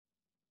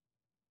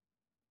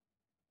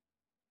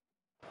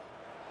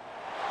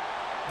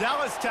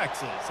Dallas,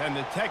 Texas, and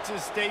the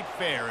Texas State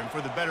Fair. And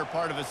for the better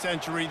part of a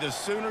century, the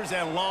Sooners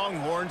and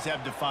Longhorns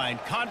have defined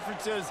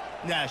conferences,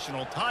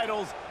 national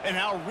titles, and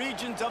how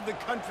regions of the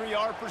country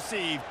are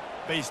perceived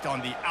based on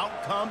the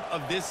outcome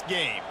of this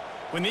game.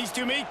 When these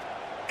two meet,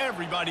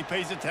 everybody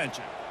pays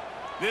attention.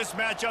 This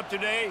matchup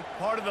today,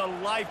 part of the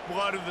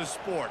lifeblood of the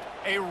sport.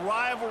 A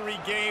rivalry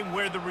game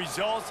where the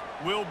results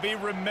will be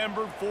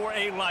remembered for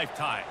a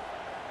lifetime.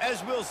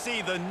 As we'll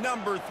see the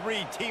number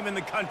 3 team in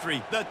the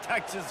country, the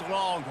Texas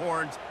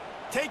Longhorns,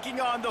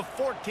 taking on the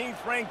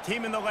 14th ranked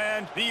team in the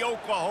land, the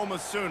Oklahoma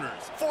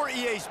Sooners. For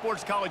EA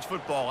Sports College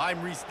Football,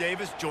 I'm Reese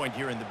Davis, joined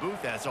here in the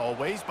booth, as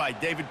always, by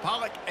David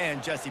Pollack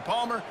and Jesse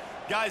Palmer.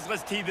 Guys,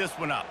 let's tee this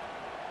one up.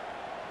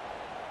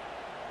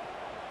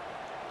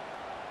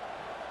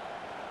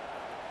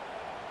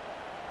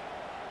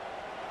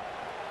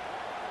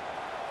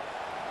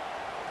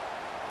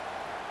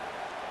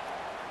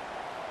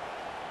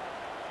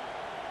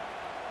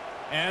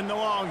 And the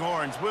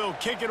Longhorns will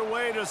kick it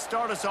away to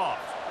start us off.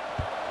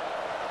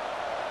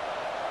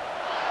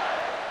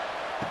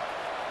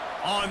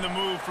 On the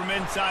move from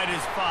inside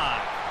his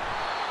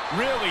 5.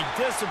 Really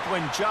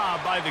disciplined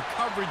job by the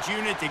coverage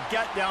unit to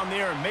get down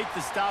there and make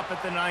the stop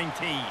at the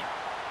 19.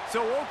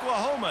 So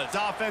Oklahoma's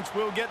offense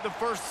will get the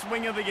first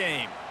swing of the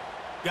game.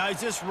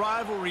 Guys, this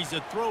rivalry's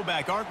a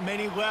throwback. Aren't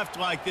many left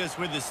like this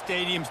where the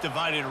stadium's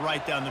divided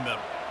right down the middle.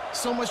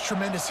 So much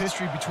tremendous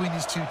history between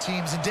these two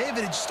teams. And,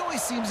 David, it just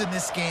always seems in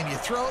this game, you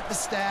throw out the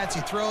stats,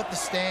 you throw out the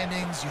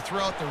standings, you throw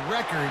out the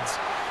records,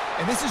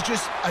 and this is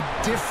just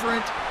a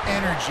different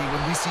energy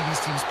when we see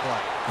these teams play.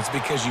 It's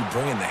because you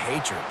bring in the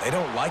hatred. They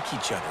don't like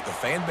each other. The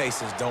fan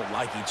bases don't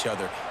like each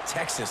other.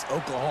 Texas,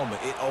 Oklahoma,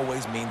 it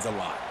always means a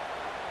lot.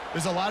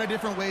 There's a lot of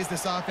different ways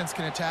this offense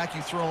can attack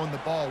you throwing the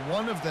ball.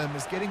 One of them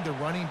is getting the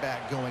running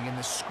back going, and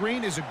the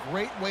screen is a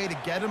great way to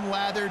get him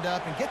lathered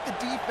up and get the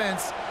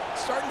defense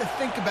starting to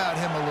think about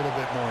him a little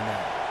bit more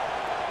now.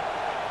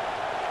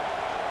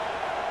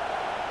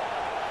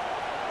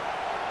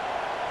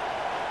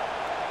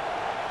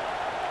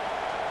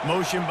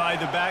 Motion by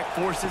the back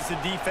forces the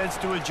defense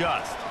to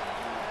adjust.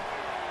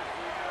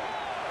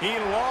 He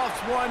lofts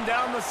one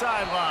down the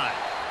sideline.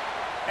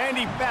 And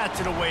he bats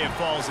it away. It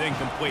falls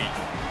incomplete.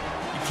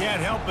 You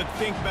can't help but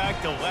think back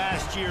to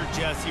last year,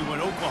 Jesse,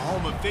 when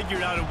Oklahoma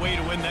figured out a way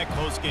to win that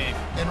close game.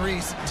 And,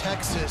 Reese,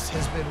 Texas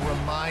has been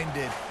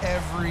reminded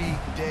every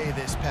day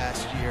this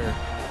past year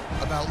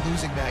about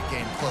losing that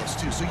game close,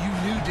 too. So you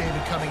knew, David,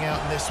 coming out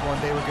in this one,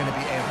 they were going to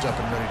be amped up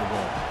and ready to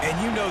roll. And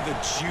you know the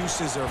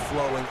juices are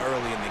flowing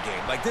early in the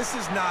game. Like, this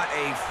is not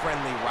a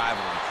friendly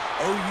rivalry.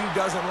 OU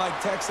doesn't like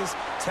Texas.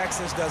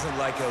 Texas doesn't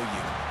like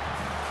OU.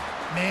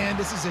 Man,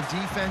 this is a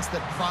defense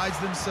that prides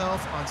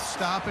themselves on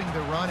stopping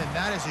the run, and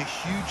that is a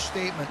huge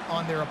statement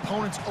on their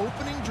opponent's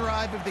opening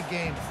drive of the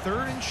game.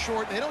 3rd and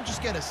short, they don't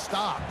just get a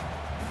stop.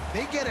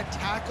 They get a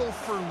tackle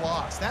for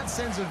loss. That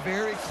sends a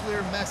very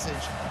clear message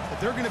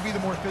that they're going to be the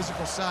more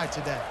physical side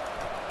today.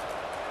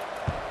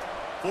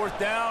 4th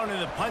down,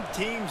 and the punt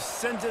team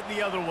sends it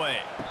the other way.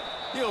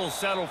 He'll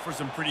settle for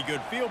some pretty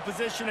good field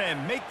position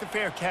and make the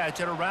fair catch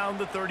at around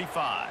the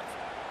 35.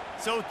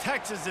 So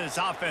Texas's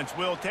offense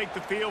will take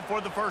the field for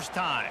the first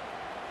time.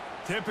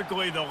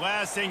 Typically, the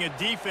last thing a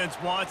defense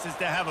wants is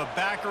to have a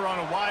backer on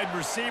a wide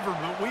receiver,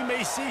 but we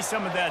may see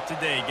some of that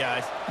today,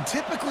 guys.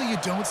 Typically, you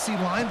don't see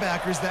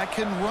linebackers that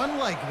can run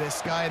like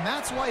this guy, and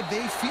that's why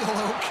they feel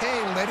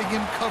okay letting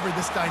him cover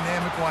this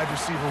dynamic wide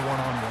receiver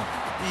one-on-one.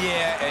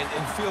 Yeah,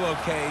 and feel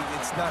okay,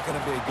 it's not going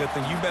to be a good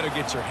thing. You better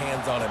get your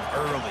hands on him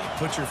early.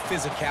 Put your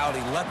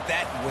physicality, let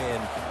that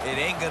win. It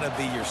ain't going to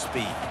be your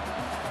speed.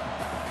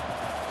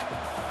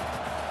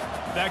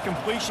 That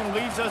completion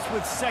leaves us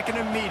with 2nd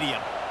and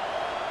medium.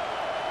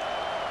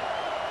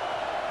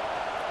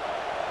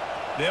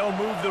 They'll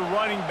move the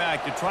running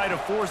back to try to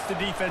force the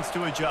defense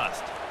to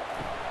adjust.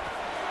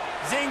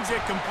 Zings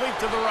it complete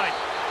to the right.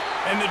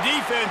 And the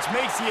defense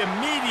makes the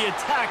immediate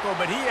tackle,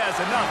 but he has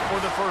enough for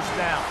the first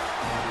down.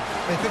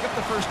 They pick up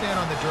the first down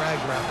on the drag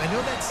route. I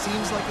know that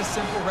seems like a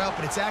simple route,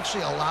 but it's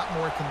actually a lot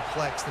more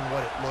complex than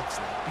what it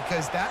looks like,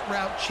 because that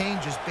route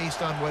changes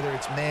based on whether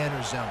it's man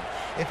or zone.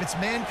 If it's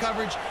man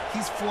coverage,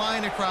 he's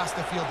flying across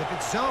the field. If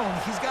it's zone,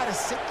 he's got to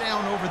sit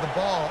down over the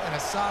ball in a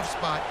soft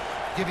spot,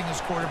 giving his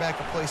quarterback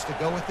a place to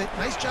go with it.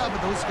 Nice job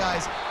of those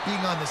guys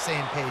being on the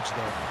same page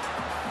there.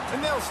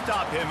 And they'll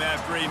stop him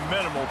after a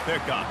minimal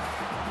pickup.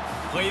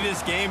 Play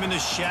this game in the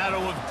shadow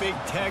of Big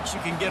Tex. You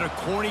can get a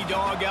corny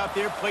dog out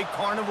there, play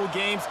carnival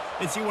games,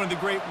 and see one of the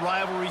great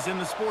rivalries in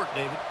the sport,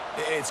 David.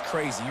 It's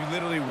crazy. You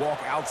literally walk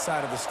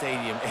outside of the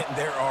stadium, and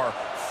there are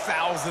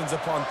thousands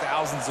upon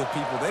thousands of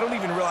people. They don't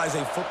even realize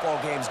a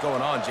football game's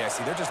going on,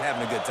 Jesse. They're just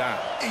having a good time.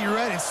 You're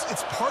right.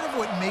 It's part of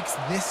what makes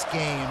this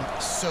game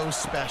so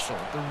special.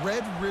 The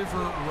Red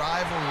River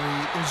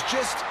rivalry, there's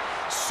just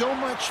so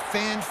much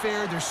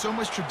fanfare. There's so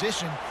much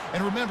tradition.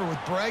 And remember, with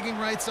bragging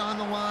rights on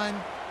the line,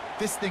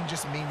 this thing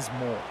just means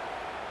more.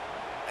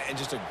 And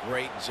just a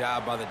great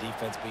job by the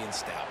defense being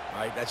stout,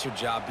 right? That's your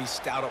job. Be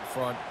stout up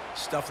front,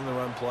 stuff in the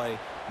run play,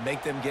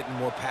 make them get in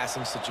more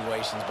passing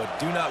situations, but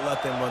do not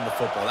let them run the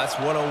football. That's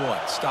 101.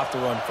 Stop the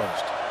run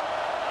first.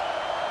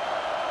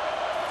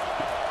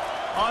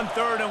 On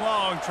 3rd and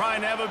long,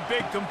 trying to have a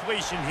big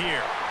completion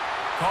here.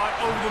 Caught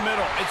over the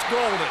middle. It's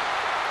Golden.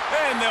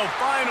 And they'll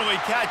finally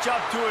catch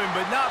up to him,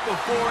 but not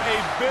before a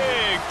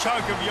big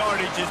chunk of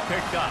yardage is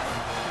picked up.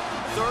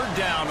 3rd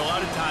down, a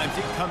lot of times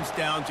it comes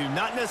down to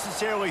not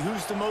necessarily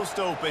who's the most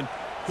open,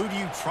 who do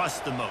you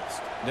trust the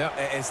most? No,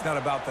 it's not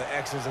about the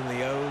X's and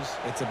the O's.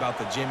 It's about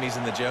the Jimmys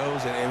and the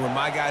Joes. And when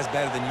my guy's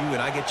better than you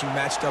and I get you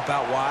matched up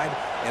out wide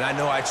and I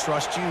know I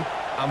trust you,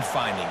 I'm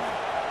finding you.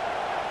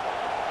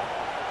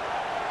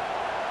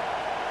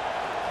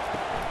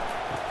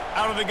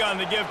 Out of the gun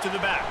to give to the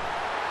back.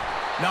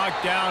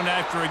 Knocked down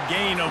after a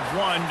gain of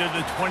 1 to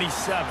the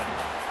 27.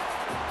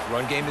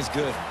 Run game is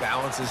good.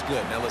 Balance is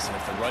good. Now, listen,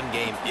 if the run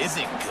game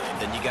isn't good,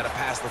 then you got to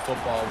pass the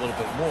football a little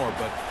bit more.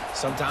 But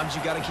sometimes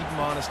you got to keep them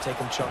honest, take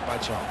them chunk by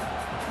chunk.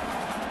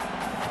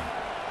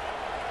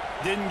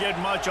 Didn't get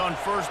much on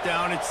 1st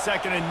down. It's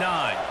 2nd and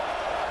 9.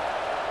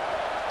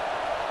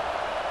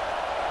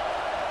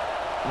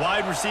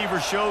 Wide receiver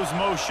shows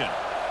motion.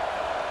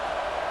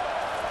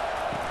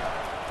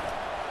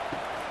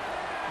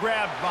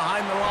 Grabbed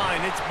behind the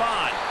line. It's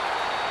Bond.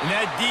 And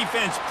that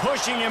defense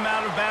pushing him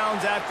out of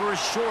bounds after a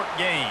short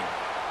gain.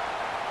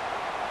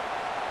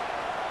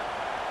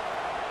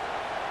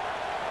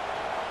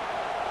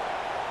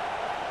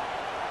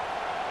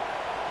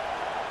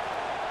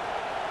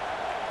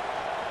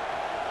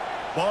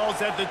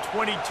 Ball's at the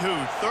 22.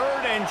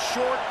 3rd and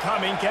short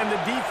coming. Can the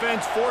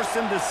defense force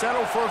him to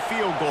settle for a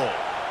field goal?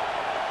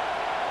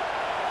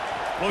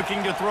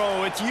 Looking to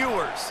throw. It's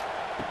Ewers.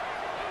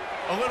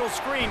 A little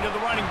screen to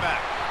the running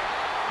back.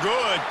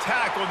 Good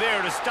tackle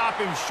there to stop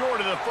him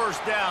short of the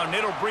 1st down.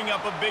 It'll bring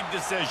up a big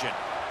decision.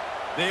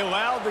 They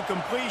allowed the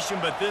completion,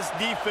 but this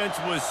defense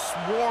was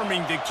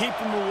swarming to keep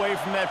him away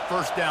from that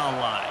 1st down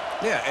line.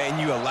 Yeah, and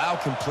you allow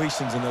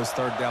completions in those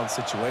 3rd down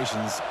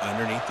situations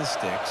underneath the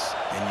sticks,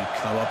 and you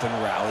come up and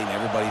rally, and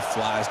everybody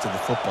flies to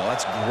the football.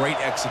 That's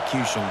great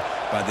execution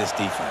by this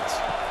defense.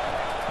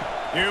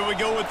 Here we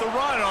go with the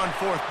run on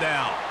 4th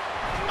down.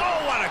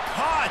 Oh, what a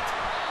cut!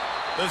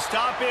 The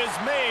stop is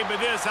made, but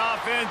this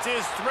offense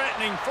is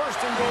threatening 1st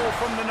and goal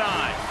from the 9.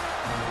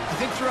 I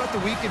think throughout the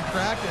week in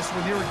practice,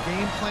 when they were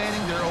game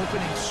planning their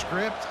opening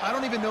script, I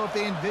don't even know if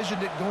they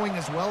envisioned it going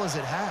as well as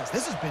it has.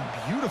 This has been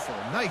beautiful.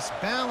 Nice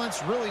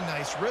balance, really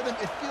nice rhythm.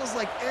 It feels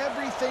like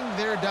everything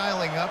they're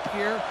dialing up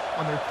here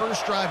on their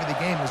 1st drive of the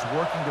game is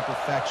working to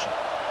perfection.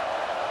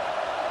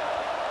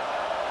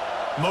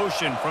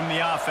 Motion from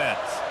the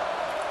offense.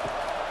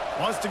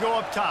 Wants to go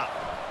up top.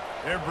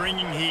 They're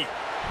bringing heat.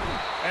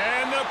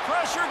 And the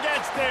pressure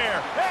gets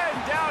there. And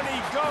down he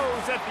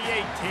goes at the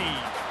 18.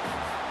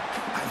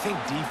 I think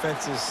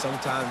defenses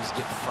sometimes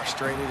get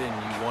frustrated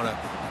and you want to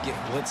get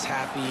blitz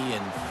happy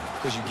and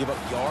because you give up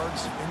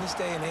yards. In this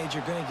day and age,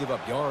 you're going to give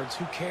up yards.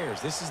 Who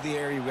cares? This is the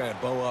area we got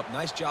to bow up.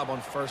 Nice job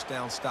on 1st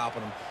down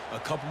stopping them. A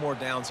couple more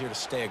downs here to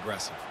stay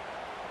aggressive.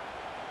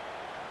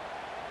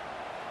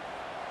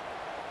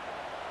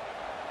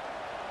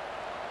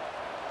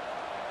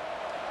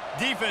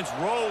 Defense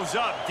rose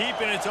up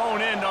deep in its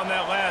own end on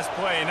that last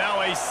play.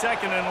 Now a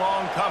 2nd and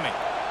long coming.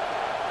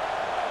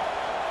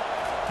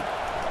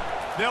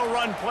 They'll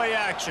run play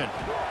action.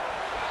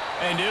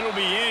 And it'll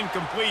be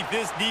incomplete.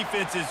 This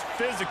defense is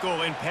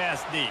physical and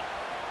pass deep.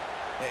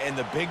 And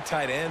the big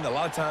tight end, a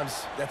lot of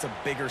times that's a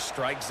bigger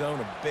strike zone,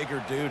 a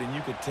bigger dude, and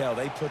you could tell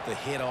they put the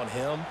hit on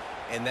him,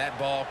 and that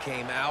ball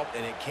came out,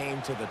 and it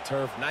came to the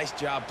turf. Nice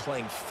job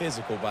playing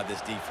physical by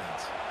this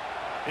defense.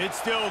 It's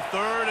still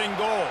 3rd and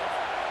goal.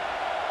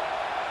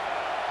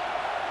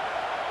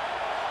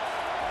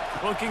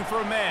 Looking for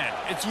a man.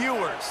 It's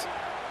Ewers.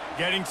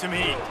 Getting some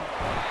heat.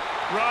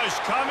 Rush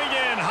coming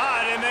in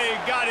hot, and they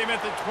got him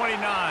at the 29.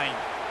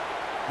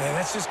 Man,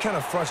 that's just kind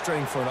of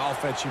frustrating for an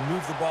offense. You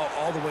move the ball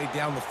all the way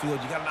down the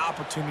field. You got an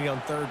opportunity on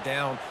 3rd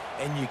down,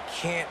 and you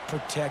can't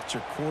protect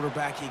your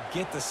quarterback. You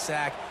get the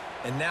sack,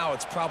 and now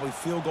it's probably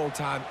field goal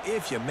time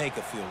if you make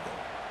a field goal.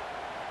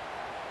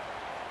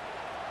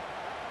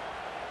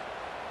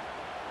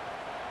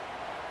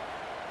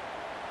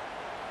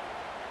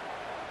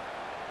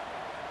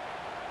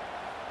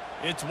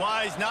 It's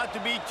wise not to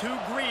be too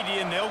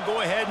greedy, and they'll go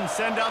ahead and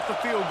send out the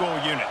field goal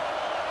unit.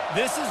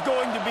 This is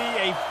going to be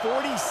a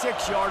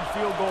 46-yard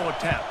field goal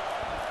attempt.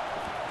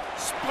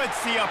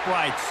 Splits the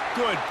uprights.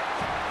 Good.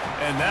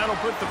 And that'll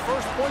put the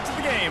first points of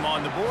the game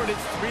on the board. It's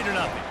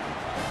 3-0.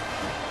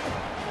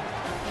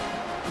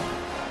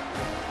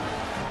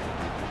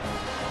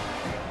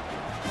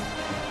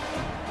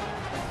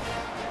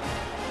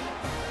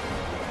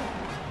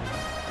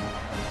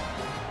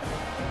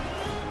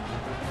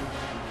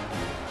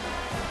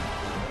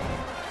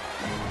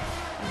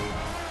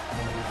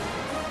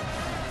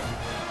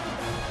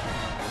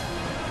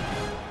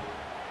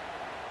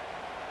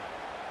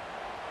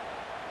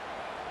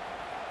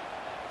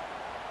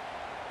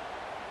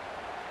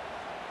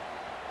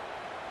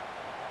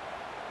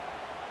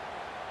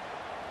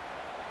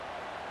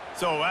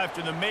 So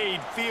after the made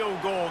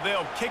field goal,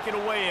 they'll kick it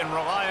away and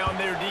rely on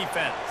their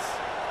defense.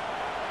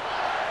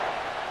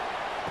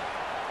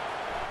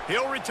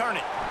 He'll return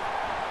it.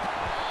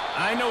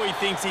 I know he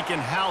thinks he can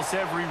house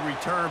every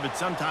return, but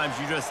sometimes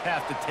you just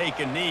have to take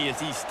a knee as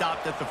he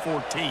stopped at the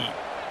 14.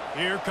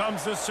 Here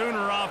comes the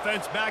Sooner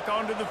offense back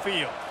onto the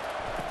field.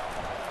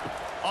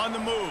 On the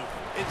move,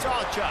 it's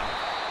Allchuck.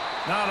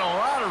 Not a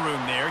lot of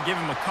room there. Give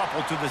him a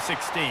couple to the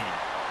 16.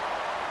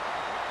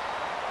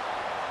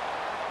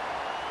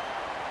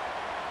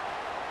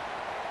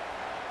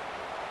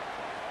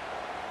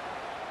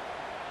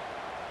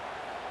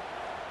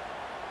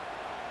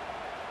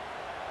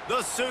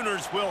 The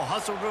Sooners will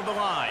hustle to the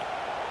line.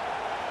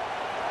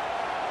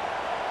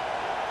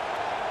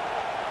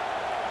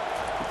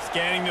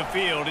 Scanning the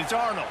field, it's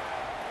Arnold.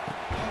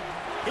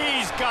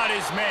 He's got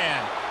his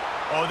man.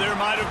 Oh, there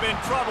might have been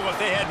trouble if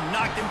they had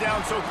knocked him down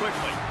so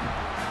quickly.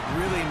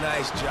 Really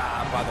nice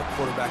job by the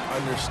quarterback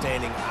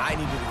understanding I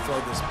needed to throw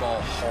this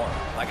ball hard.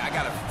 Like, I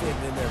got to fit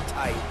it in there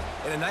tight.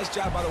 And a nice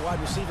job by the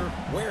wide receiver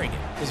wearing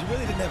it, because he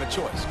really didn't have a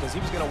choice, because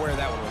he was going to wear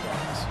that one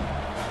regardless.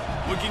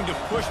 Looking to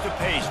push the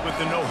pace with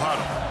the no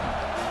huddle.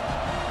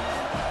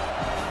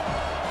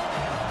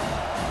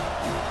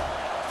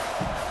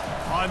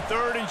 On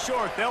 3rd and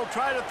short, they'll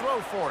try to throw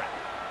for it.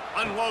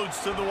 Unloads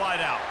to the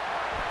wideout.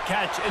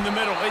 Catch in the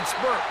middle, it's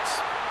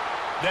Burks.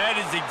 That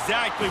is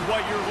exactly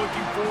what you're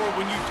looking for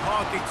when you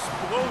talk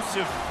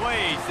explosive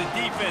plays. The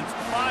defense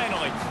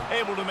finally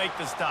able to make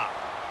the stop.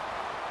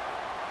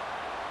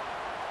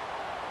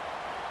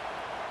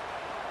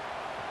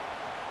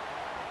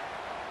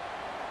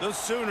 The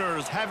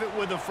Sooners have it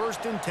with a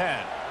 1st and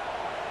 10.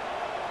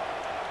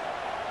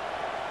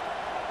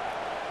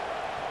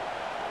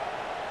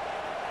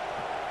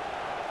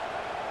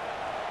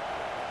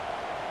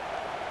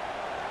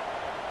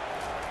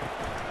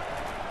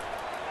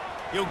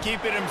 He'll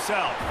keep it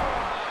himself.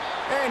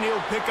 And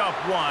he'll pick up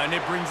 1.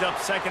 It brings up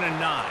 2nd and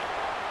 9.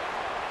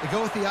 They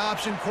go with the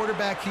option.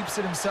 Quarterback keeps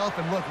it himself.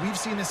 And look, we've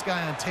seen this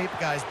guy on tape,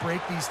 guys,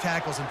 break these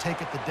tackles and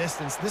take it the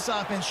distance. This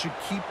offense should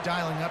keep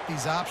dialing up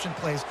these option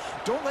plays.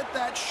 Don't let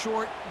that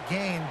short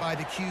gain by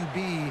the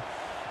QB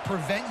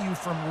prevent you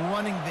from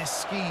running this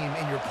scheme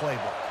in your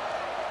playbook.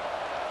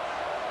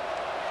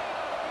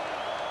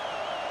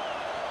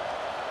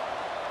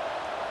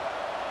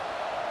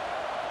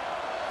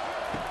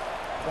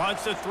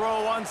 Wants to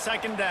throw on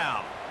 2nd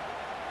down.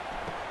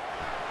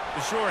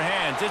 The sure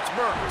hands, it's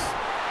Burks.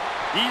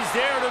 He's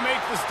there to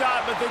make the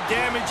stop, but the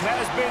damage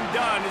has been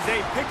done as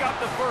they pick up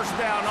the 1st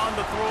down on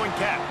the throw and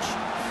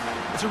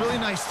catch. It's a really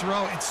nice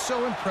throw. It's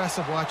so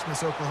impressive watching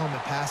this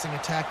Oklahoma passing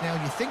attack now.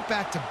 You think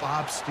back to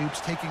Bob Stoops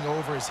taking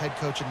over as head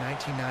coach in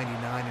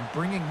 1999 and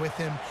bringing with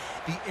him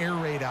the air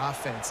raid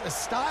offense, a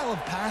style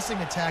of passing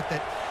attack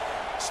that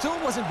still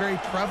wasn't very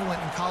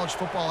prevalent in college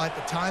football at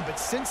the time, but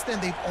since then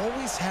they've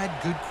always had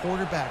good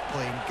quarterback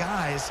play and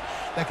guys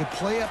that could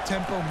play up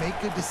tempo, make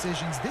good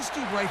decisions. This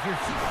dude right here,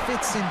 he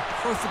fits in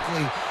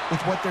perfectly with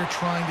what they're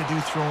trying to do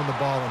throwing the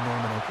ball in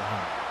Norman,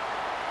 Oklahoma.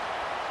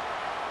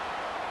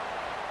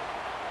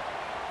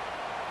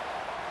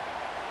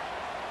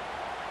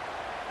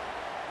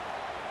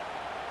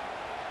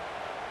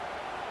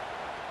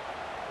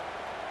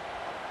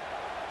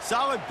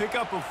 Solid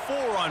pickup of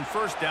 4 on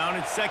 1st down.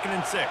 It's 2nd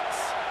and 6.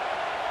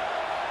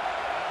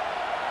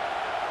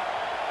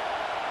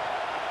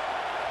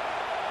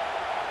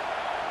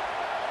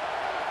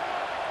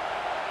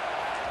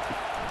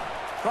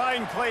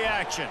 Trying play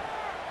action.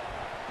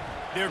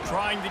 They're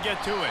trying to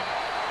get to it.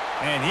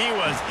 And he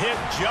was hit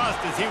just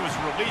as he was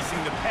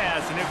releasing the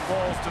pass, and it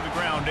falls to the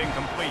ground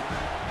incomplete.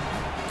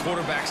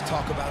 Quarterbacks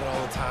talk about it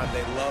all the time.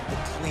 They love the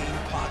clean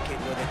pocket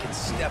where they can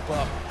step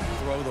up,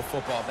 throw the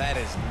football. That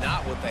is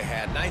not what they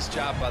had. Nice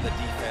job by the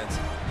defense,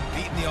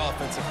 beating the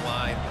offensive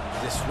line,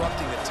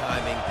 disrupting the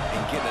timing,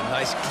 and getting a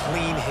nice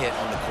clean hit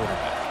on the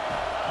quarterback.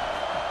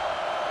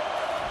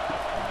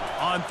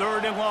 On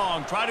 3rd and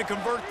long, try to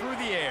convert through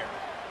the air.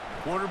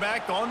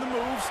 Quarterback on the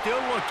move,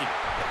 still looking.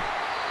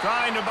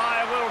 Trying to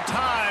buy a little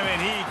time,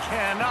 and he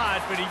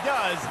cannot, but he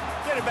does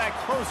get it back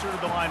closer to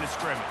the line of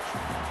scrimmage.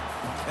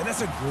 And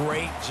that's a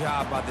great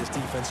job by this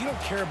defense. You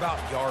don't care about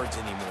yards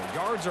anymore.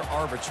 Yards are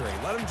arbitrary.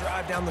 Let them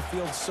drive down the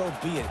field, so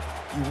be it.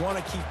 You want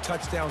to keep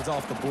touchdowns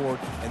off the board,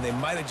 and they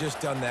might have just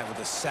done that with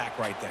a sack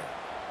right there.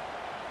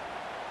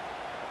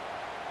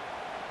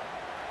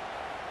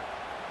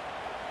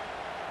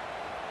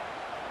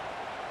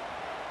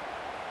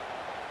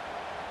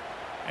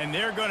 And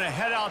they're going to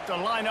head out to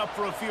line up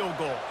for a field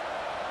goal.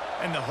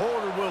 And the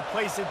holder will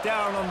place it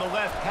down on the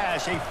left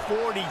hash. A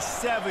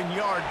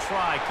 47-yard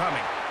try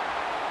coming.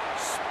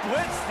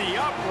 Splits the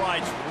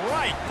uprights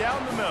right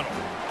down the middle.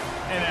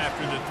 And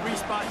after the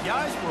 3-spot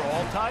guys, we're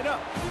all tied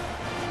up.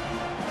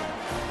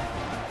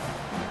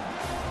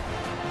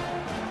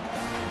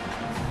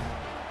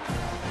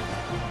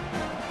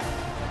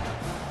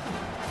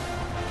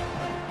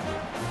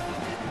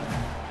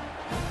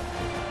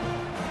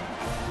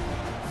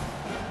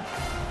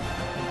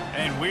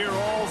 And we're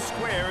all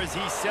square as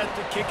he's set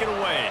to kick it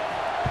away.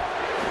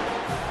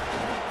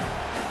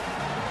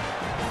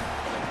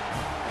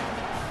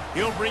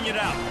 He'll bring it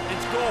out.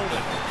 It's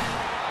golden.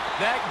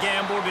 That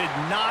gamble did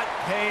not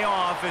pay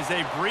off as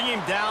they bring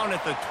him down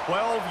at the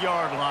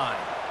 12-yard line.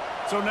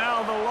 So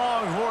now the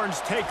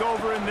Longhorns take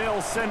over and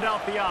they'll send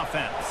out the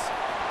offense.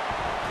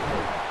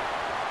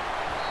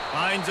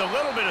 Finds a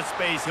little bit of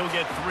space. He'll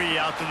get 3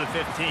 out to the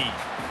 15.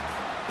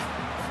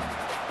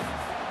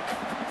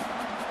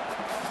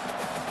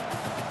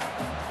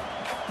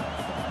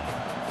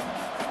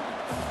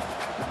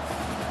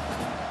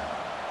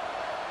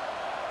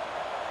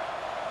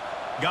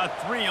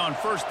 Got 3 on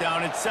first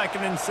down. It's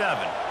 2nd and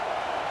 7.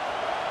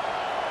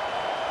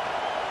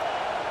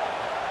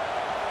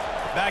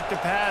 Back to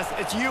pass.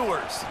 It's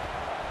Ewers.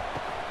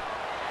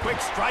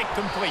 Quick strike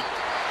complete.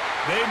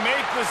 They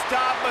make the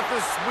stop, but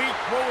the sweet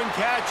throw and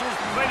catch is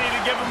plenty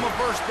to give him a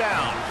first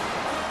down.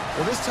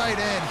 Well, this tight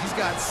end, he's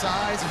got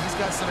size and he's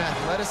got some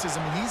athleticism,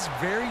 and he's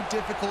very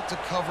difficult to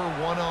cover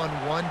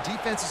one-on-one.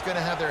 Defense is going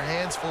to have their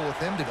hands full with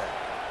him today.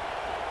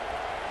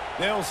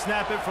 They'll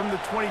snap it from the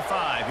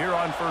 25 here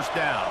on first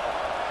down.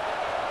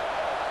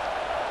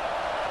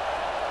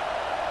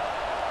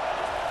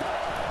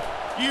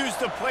 Use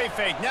the play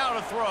fake. Now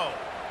to throw.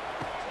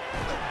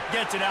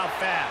 Gets it out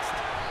fast.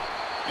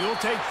 You'll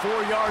take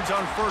 4 yards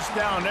on first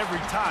down every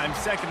time,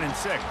 2nd and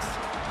 6.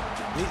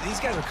 These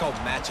guys are called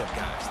matchup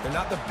guys. They're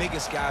not the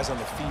biggest guys on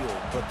the field,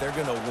 but they're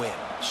going to win.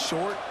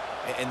 Short,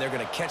 and they're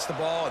going to catch the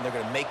ball, and they're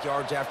going to make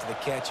yards after the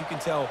catch. You can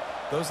tell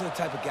those are the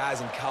type of guys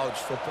in college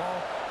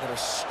football that are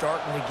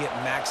starting to get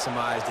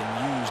maximized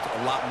and used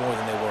a lot more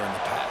than they were in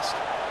the past.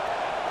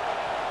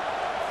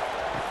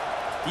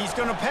 He's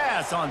going to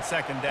pass on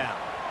 2nd down.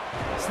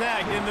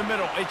 Snagged in the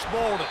middle. It's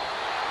Bolden.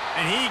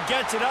 And he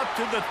gets it up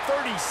to the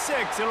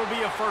 36. It'll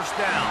be a first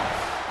down.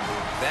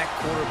 That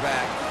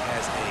quarterback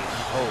has a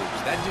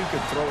hose. That dude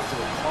could throw it to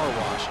a car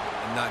wash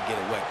and not get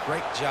it wet.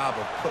 Great job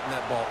of putting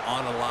that ball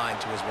on a line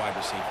to his wide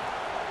receiver.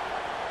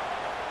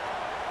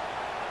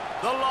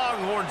 The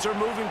Longhorns are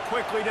moving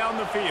quickly down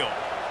the field.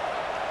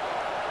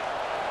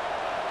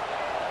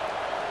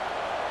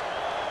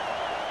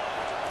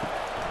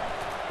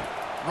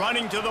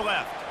 Running to the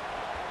left.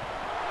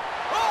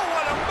 Oh,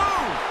 what a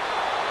move!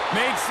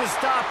 Makes the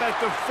stop at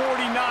the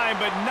 49,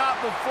 but not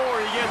before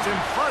he gets in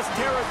plus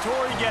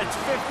territory, gets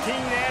 15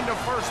 and a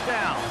first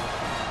down.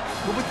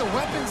 But with the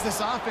weapons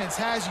this offense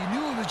has, you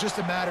knew it was just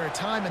a matter of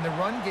time in the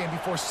run game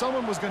before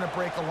someone was going to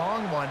break a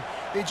long one.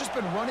 They'd just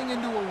been running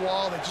into a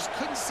wall. They just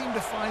couldn't seem to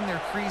find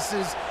their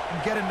creases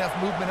and get enough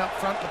movement up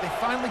front, but they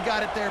finally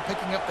got it there,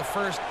 picking up the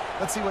first.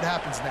 Let's see what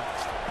happens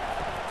next.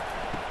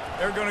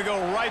 They're going to go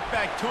right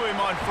back to him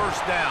on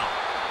first down.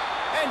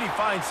 And he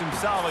finds some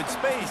solid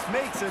space,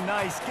 makes a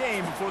nice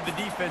game before the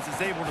defense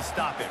is able to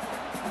stop him.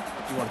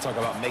 You want to talk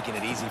about making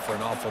it easy for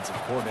an offensive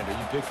coordinator.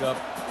 You pick up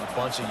a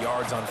bunch of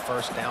yards on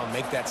first down,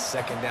 make that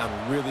 2nd down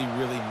really,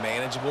 really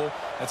manageable.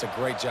 That's a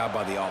great job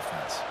by the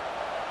offense.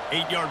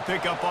 8-yard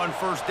pickup on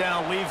first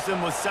down leaves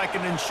them with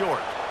 2nd and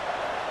short.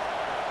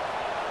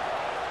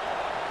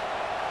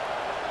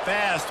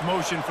 Fast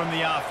motion from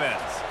the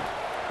offense.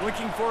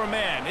 Looking for a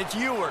man. It's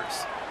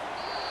Ewers.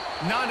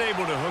 Not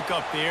able to hook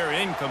up there.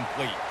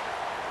 Incomplete.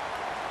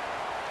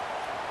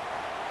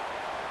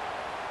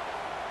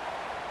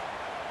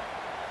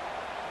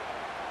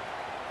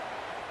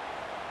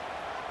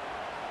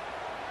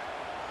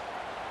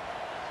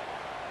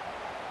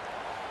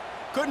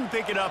 Couldn't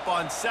pick it up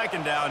on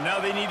 2nd down. Now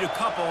they need a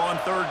couple on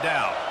 3rd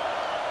down.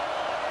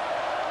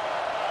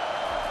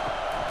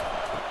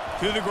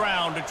 To the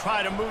ground to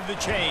try to move the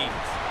chains.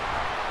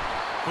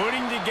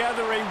 Putting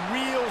together a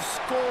real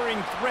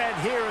scoring threat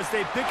here as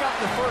they pick up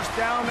the first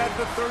down at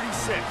the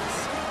 36.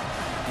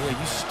 Yeah,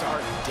 you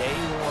start day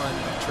 1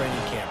 of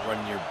training camp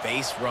running your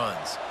base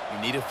runs. You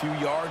need a few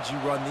yards, you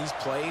run these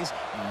plays.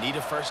 You need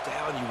a first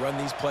down, you run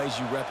these plays.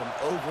 You rep them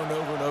over and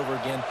over and over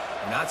again.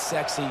 They're not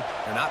sexy,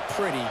 they're not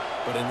pretty,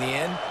 but in the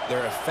end,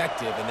 they're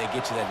effective, and they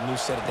get you that new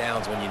set of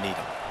downs when you need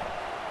them.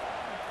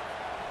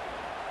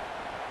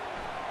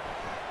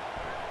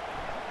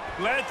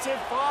 Lets it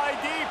fly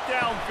deep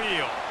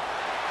downfield.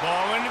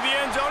 Ball into the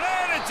end zone,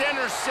 and it's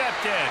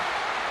intercepted.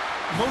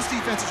 Most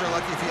defenses are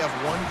lucky if you have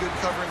one good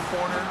covering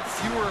corner.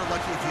 Fewer are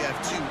lucky if you have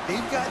 2.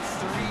 They've got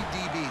 3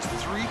 DBs,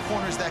 3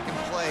 corners that can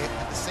play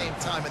at the same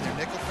time in their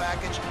nickel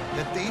package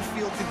that they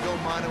feel can go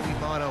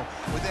mano-a-mano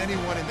with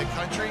anyone in the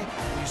country.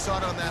 And you saw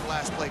it on that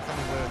last play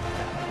coming away with the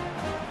pick.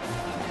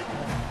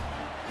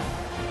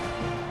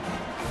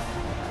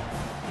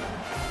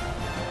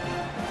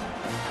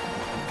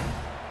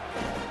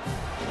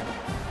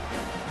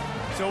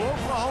 So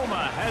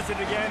Oklahoma has it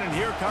again, and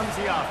here comes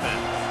the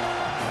offense.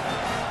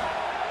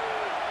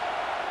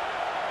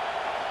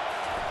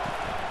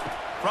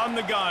 From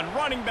the gun,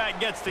 running back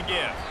gets to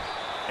give.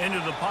 Into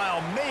the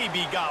pile,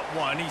 maybe got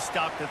one. He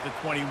stopped at the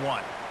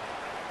 21.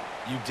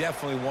 You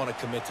definitely want to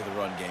commit to the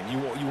run game.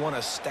 You want to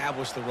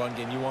establish the run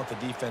game. You want the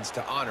defense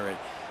to honor it.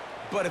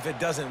 But if it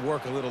doesn't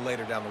work a little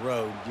later down the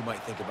road, you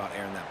might think about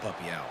airing that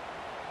puppy out.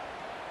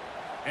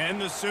 And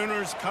the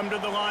Sooners come to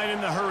the line in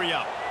the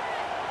hurry-up.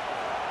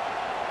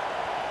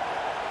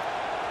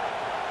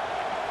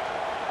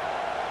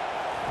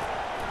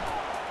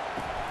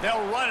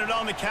 They'll run it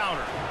on the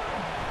counter.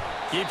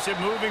 Keeps it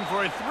moving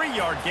for a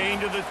 3-yard gain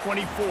to the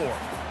 24.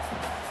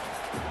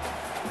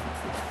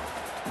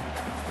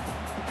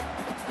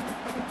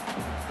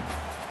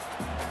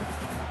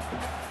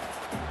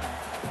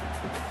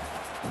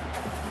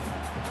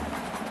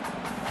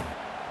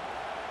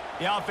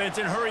 The offense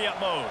in hurry-up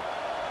mode.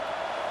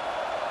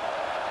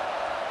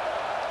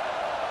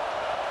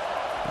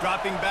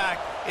 Dropping back,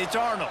 it's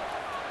Arnold.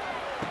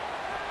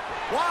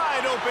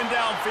 Wide open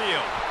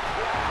downfield.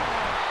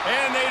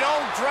 And they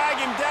don't drag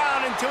him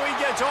down until he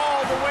gets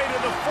all the way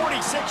to the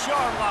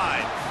 46-yard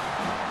line.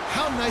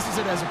 How nice is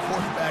it as a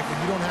quarterback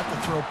when you don't have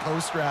to throw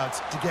post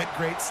routes to get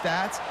great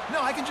stats?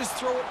 No, I can just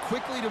throw it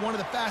quickly to one of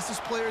the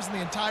fastest players in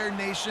the entire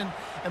nation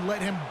and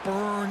let him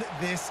burn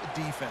this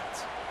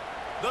defense.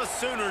 The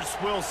Sooners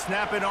will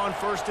snap it on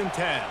 1st and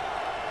 10.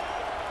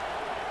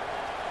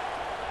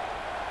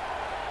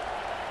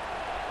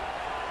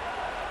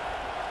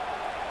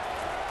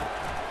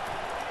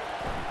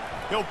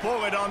 He'll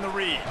pull it on the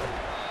read.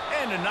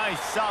 And a nice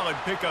solid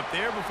pickup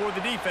there before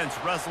the defense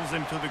wrestles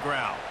him to the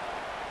ground.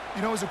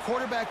 You know, as a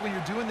quarterback, when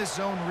you're doing this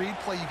zone read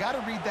play, you got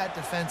to read that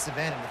defensive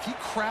end. And if he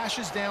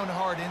crashes down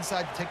hard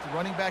inside to take the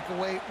running back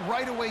away,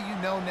 right away you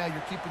know now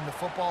you're keeping the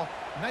football.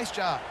 Nice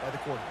job by the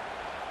quarterback.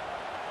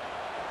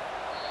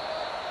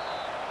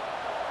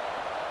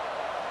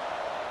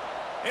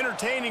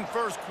 Entertaining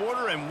first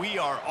quarter, and we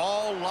are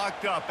all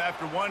locked up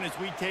after one as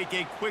we take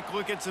a quick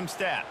look at some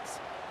stats.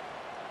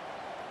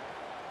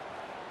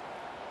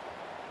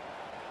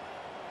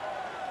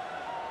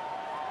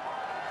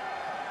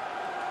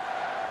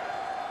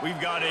 We've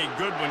got a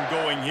good one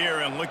going here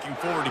and looking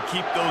forward to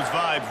keep those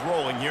vibes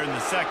rolling here in the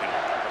second.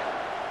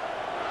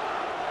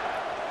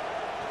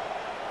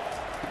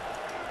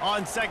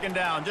 On 2nd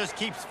down, just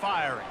keeps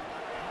firing.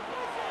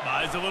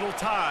 Buys a little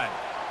time.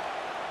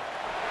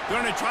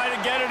 Going to try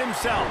to get it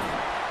himself.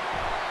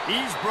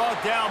 He's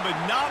brought down, but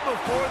not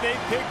before they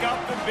pick up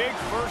the big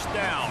 1st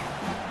down.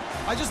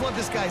 I just love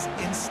this guy's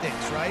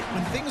instincts, right?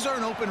 When things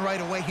aren't open right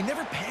away, he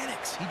never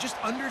panics. He just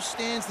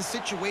understands the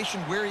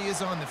situation where he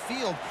is on the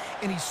field,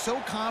 and he's so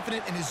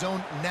confident in his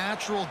own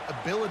natural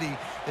ability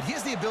that he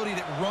has the ability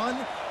to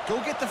run, go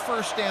get the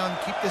 1st down,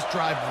 keep this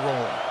drive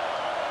rolling.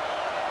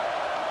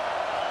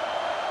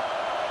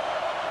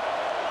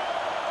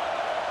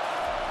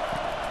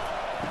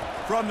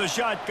 From the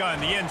shotgun,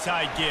 the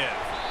inside give.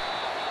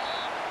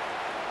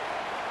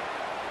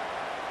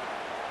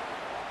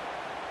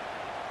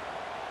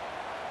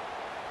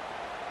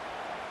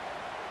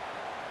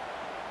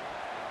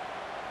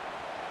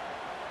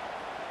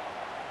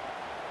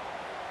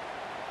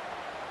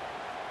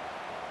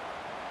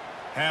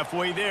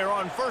 Halfway there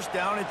on 1st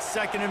down, it's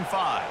 2nd and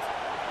 5.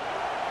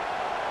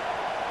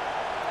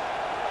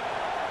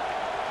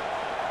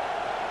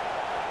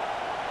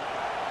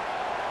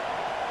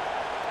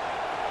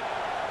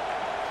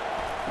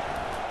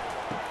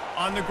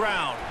 On the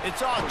ground,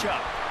 it's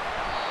Ochuck.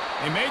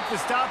 They make the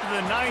stop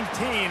at the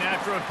 19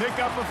 after a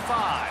pickup of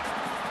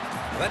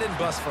 5. That didn't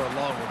bust for a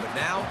long one, but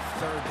now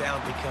 3rd down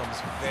becomes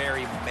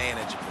very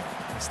manageable.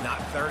 It's not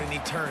 3rd in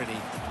eternity.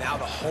 Now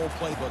the whole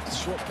playbook, the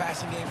short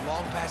passing game,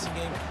 long passing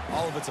game,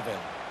 all of it's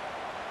available.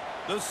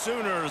 The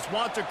Sooners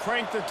want to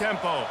crank the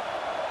tempo.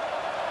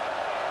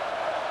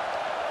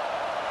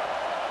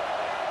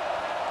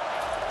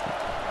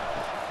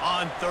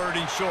 On 3rd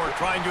and short,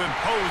 trying to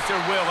impose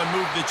their will and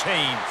move the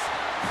chains.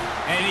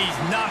 And he's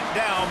knocked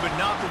down, but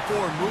not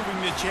before moving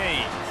the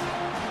chains.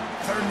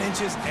 3rd and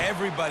inches,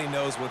 everybody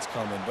knows what's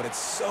coming, but it's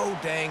so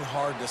dang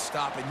hard to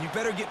stop it. And you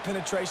better get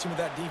penetration with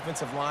that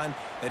defensive line.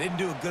 They didn't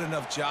do a good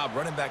enough job.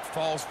 Running back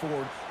falls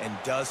forward and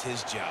does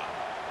his job.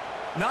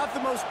 Not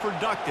the most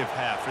productive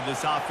half for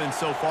this offense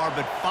so far,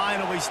 but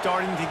finally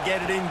starting to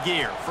get it in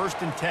gear.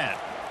 1st and 10.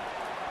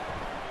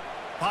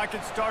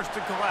 Pocket starts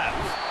to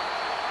collapse.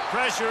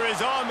 Pressure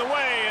is on the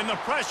way, and the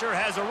pressure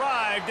has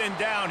arrived, and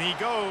down he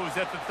goes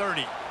at the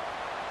 30.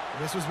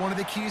 This was one of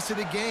the keys to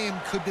the game.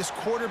 Could this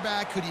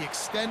quarterback, could he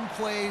extend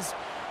plays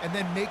and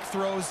then make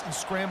throws in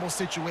scramble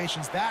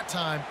situations? That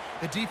time,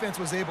 the defense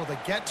was able to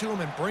get to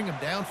him and bring him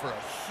down for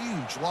a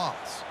huge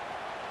loss.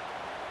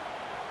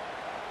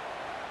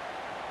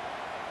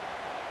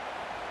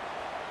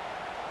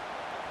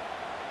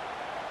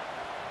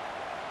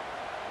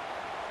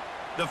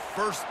 The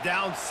 1st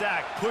down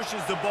sack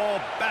pushes the ball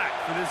back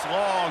for this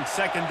long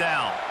 2nd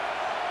down.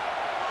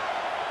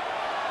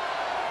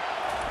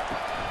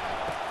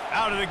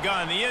 Out of the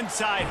gun, the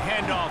inside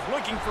handoff,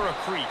 looking for a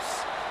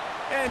crease.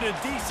 And a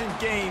decent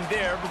gain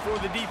there before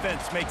the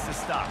defense makes the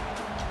stop.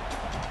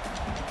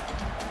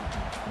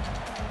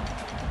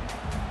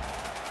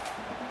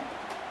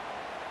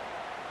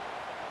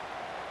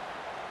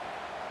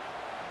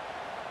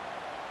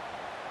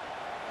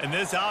 And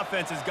this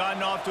offense has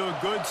gotten off to a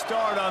good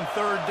start on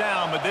 3rd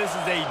down, but this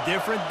is a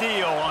different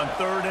deal on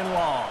 3rd and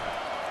long.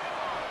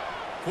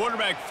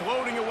 Quarterback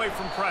floating away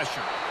from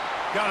pressure.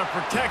 Got to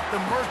protect the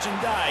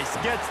merchandise.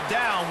 Gets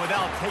down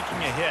without taking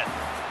a hit.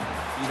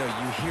 You know,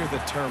 you hear the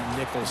term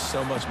nickel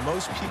so much.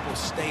 Most people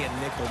stay a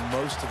nickel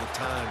most of the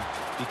time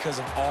because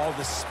of all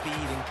the speed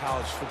in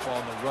college football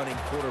and the running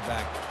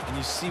quarterback. And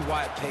you see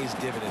why it pays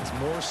dividends.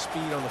 More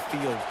speed on the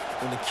field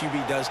when the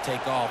QB does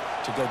take off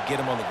to go get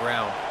him on the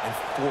ground and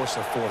force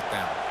a fourth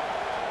down.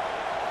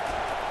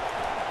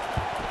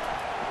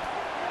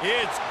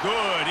 It's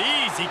good.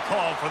 Easy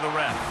call for the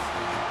ref.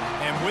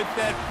 And with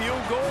that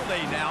field goal,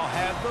 they now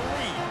have the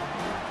lead.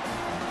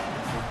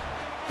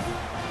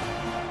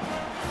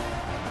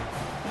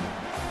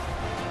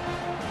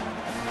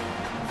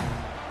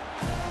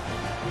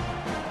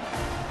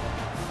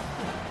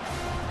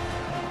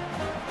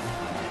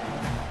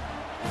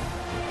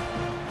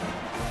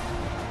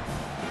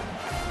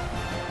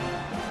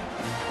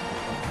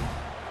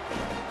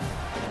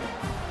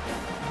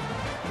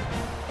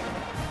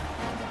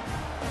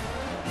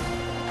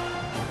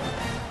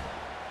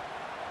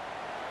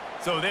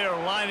 So they're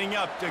lining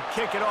up to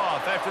kick it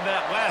off after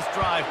that last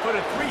drive. Put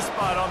a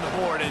 3-spot on the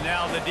board, and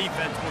now the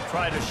defense will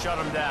try to shut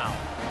them down.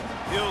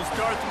 He'll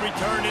start the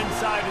return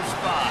inside his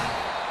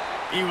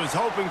 5. He was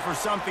hoping for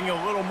something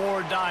a little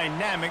more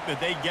dynamic,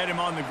 but they get him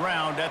on the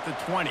ground at the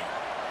 20.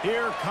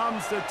 Here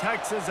comes the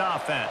Texas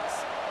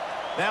offense.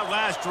 That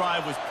last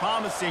drive was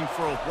promising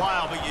for a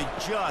while, but you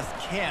just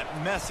can't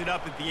mess it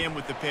up at the end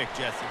with the pick,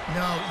 Jesse.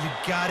 No, you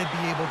got to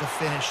be able to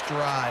finish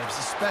drives,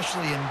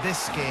 especially in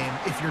this game.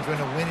 If you're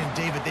going to win, and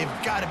David, they've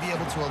got to be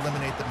able to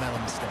eliminate the mental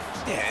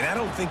mistakes. Yeah, and I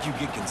don't think you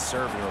get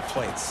conservative or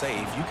play it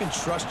safe. You can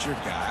trust your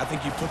guy. I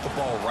think you put the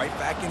ball right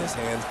back in his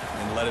hands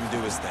and let him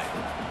do his thing.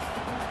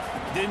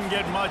 Didn't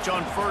get much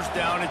on first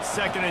down. It's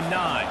 2nd and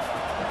 9.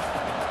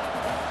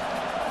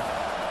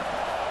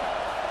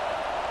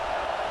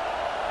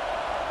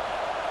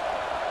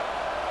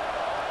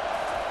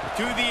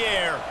 To the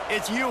air,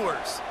 it's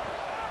Ewers.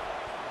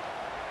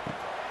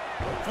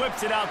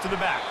 Flips it out to the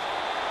back.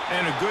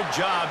 And a good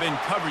job in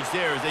coverage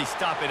there as they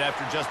stop it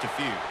after just a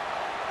few.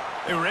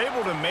 They were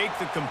able to make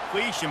the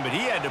completion, but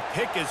he had to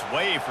pick his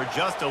way for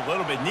just a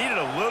little bit. Needed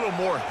a little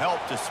more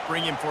help to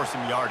spring him for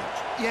some yardage.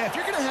 Yeah, if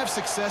you're going to have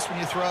success when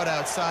you throw it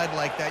outside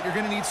like that, you're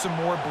going to need some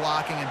more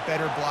blocking and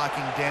better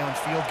blocking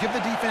downfield. Give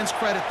the defense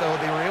credit, though.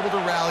 They were able to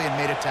rally and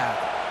made a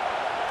tackle.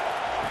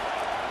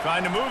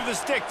 Trying to move the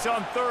sticks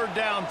on 3rd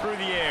down through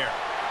the air.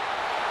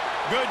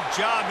 Good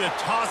job to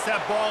toss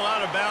that ball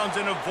out of bounds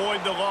and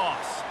avoid the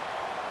loss.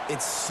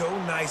 It's so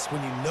nice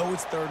when you know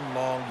it's 3rd and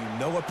long, you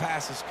know a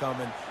pass is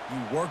coming,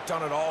 you worked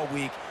on it all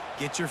week,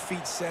 get your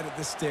feet set at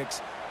the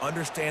sticks,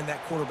 understand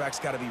that quarterback's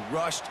got to be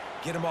rushed,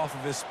 get him off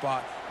of his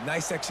spot.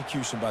 Nice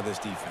execution by this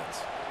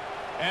defense.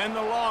 And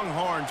the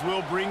Longhorns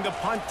will bring the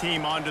punt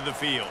team onto the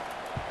field.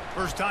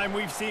 First time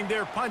we've seen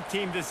their punt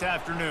team this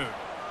afternoon.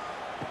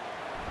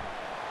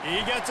 He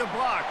gets a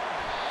block.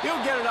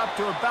 He'll get it up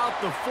to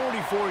about the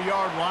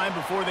 44-yard line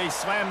before they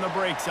slam the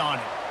brakes on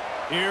it.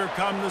 Here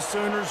come the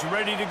Sooners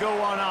ready to go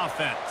on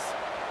offense.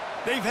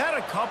 They've had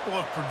a couple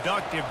of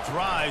productive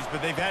drives,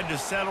 but they've had to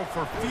settle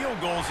for field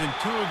goals in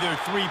 2 of their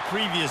 3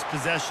 previous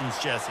possessions,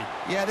 Jesse.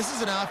 Yeah, this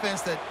is an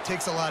offense that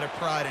takes a lot of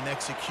pride in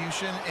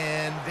execution,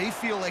 and they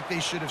feel like they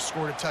should have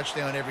scored a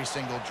touchdown every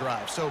single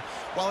drive. So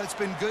while it's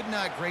been good,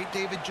 not great,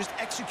 David, just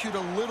execute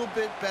a little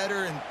bit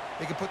better, and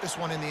they can put this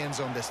one in the end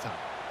zone this time.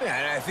 Yeah,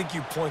 and I think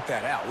you point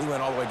that out. We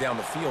went all the way down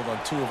the field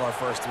on 2 of our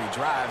first 3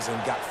 drives and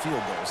got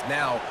field goals.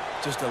 Now,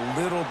 just a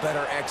little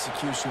better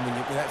execution when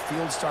that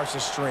field starts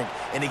to shrink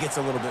and it gets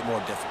a little bit more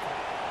difficult.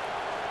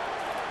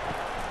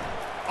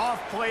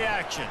 Off play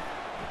action.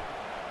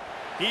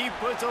 He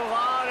puts a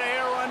lot of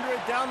air under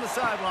it down the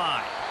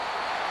sideline.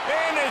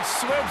 And it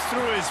slips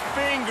through his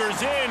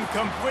fingers,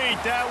 incomplete.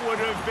 That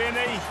would have been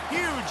a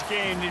huge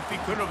gain if he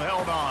could have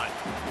held on.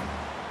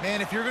 Man,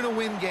 if you're going to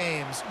win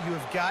games, you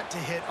have got to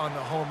hit on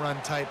the home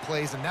run type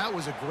plays, and that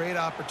was a great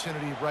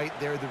opportunity right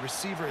there. The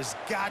receiver has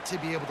got to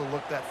be able to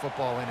look that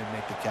football in and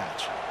make the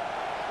catch.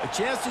 A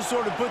chance to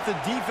sort of put the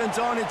defense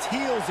on its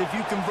heels if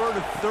you convert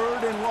a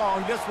 3rd and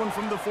long. This one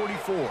from the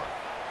 44.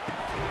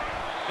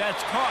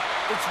 That's caught.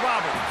 It's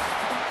Roberts.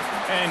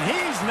 And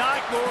he's not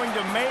going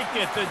to make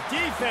it. The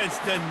defense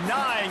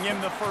denying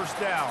him the first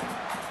down.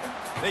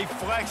 They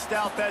flexed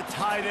out that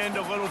tight end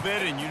a little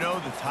bit, and you know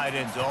the tight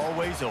end's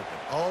always open.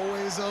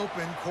 Always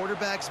open,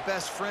 quarterback's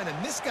best friend,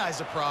 and this guy's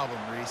a problem,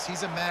 Reese.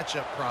 He's a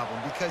matchup problem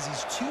because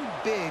he's too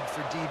big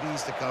for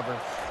DBs to cover,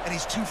 and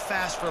he's too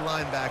fast for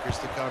linebackers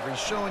to cover. He's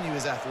showing you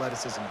his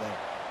athleticism there.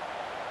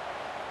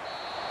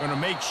 Going to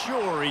make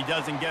sure he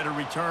doesn't get a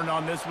return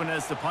on this one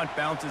as the punt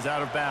bounces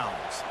out of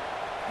bounds.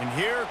 And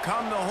here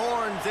come the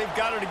Horns. They've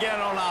got it again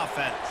on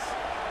offense.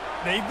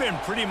 They've been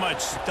pretty much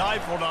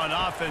stifled on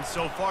offense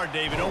so far,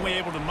 David, only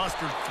able to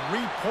muster 3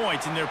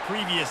 points in their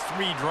previous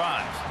 3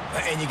 drives.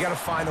 And you got to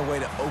find a way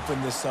to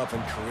open this up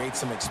and create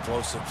some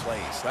explosive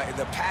plays.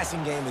 The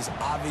passing game is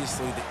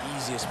obviously the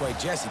easiest way.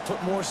 Jesse,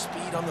 put more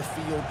speed on the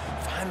field,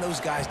 find those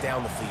guys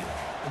down the field.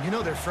 And you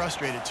know they're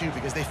frustrated, too,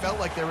 because they felt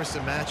like there were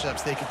some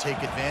matchups they could take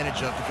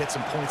advantage of to get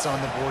some points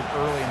on the board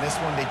early. In this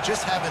one, they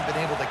just haven't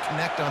been able to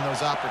connect on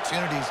those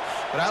opportunities.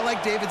 But I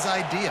like David's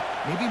idea.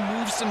 Maybe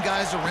move some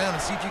guys around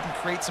and see if you can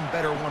create some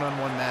better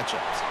one-on-one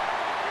matchups.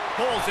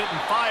 Pulls it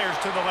and fires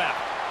to the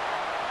left.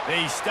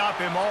 They stop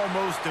him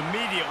almost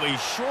immediately.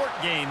 Short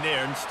gain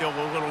there, and still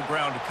a little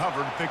ground to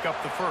cover to pick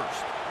up the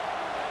first.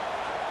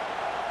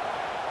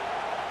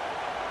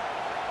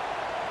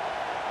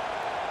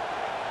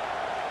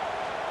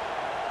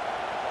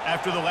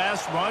 After the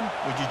last run,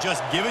 would you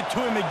just give it to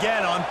him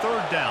again on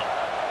third down?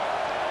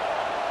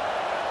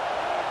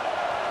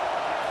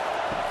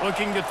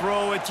 Looking to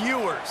throw, it's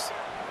Ewers.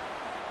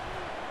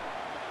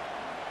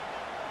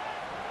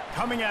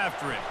 Coming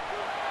after him.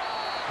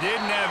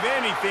 Didn't have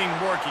anything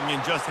working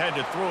and just had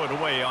to throw it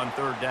away on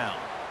third down.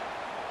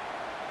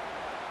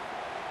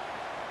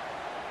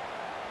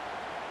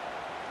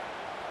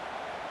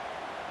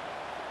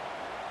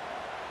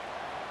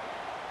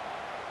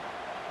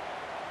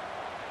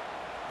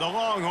 The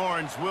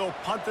Longhorns will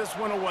punt this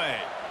one away.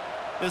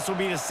 This will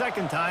be the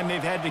second time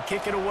they've had to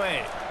kick it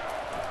away.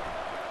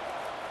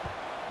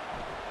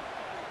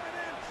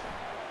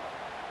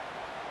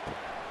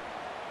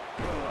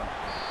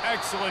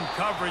 Excellent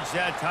coverage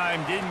that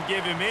time. Didn't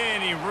give him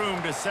any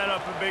room to set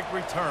up a big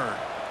return.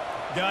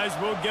 Guys,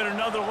 we'll get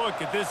another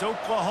look at this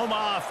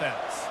Oklahoma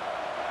offense.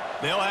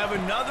 They'll have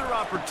another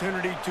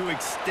opportunity to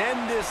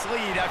extend this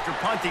lead after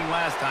punting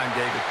last time,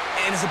 David.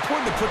 And it's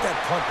important to put that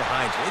punt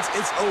behind you.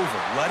 It's over.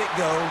 Let it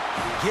go.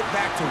 Get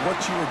back to what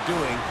you were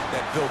doing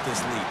that built this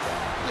lead.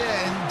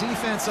 Yeah, and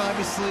defense,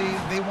 obviously,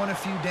 they won a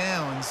few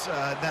downs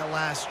that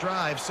last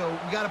drive, so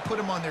we got to put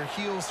them on their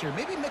heels here.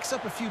 Maybe mix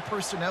up a few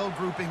personnel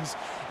groupings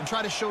and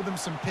try to show them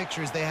some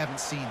pictures they haven't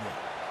seen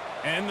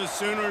yet. And the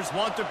Sooners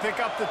want to pick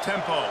up the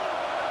tempo.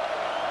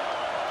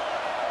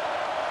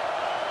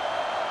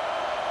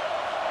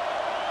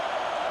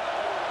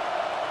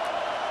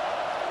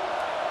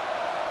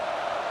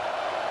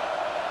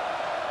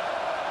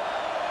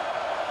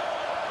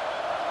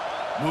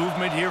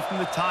 Movement here from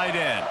the tight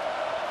end.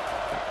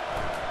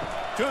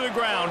 To the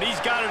ground. He's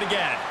got it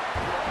again.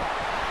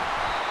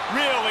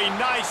 Really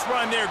nice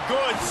run there.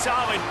 Good,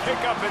 solid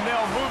pickup, and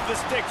they'll move the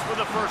sticks for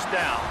the first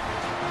down.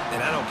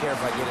 And I don't care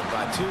if I get it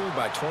by 2,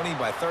 by 20,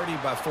 by 30,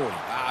 by 40.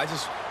 I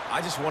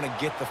just want to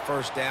get the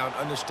first down,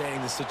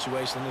 understanding the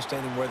situation,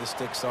 understanding where the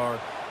sticks are.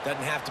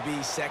 Doesn't have to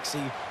be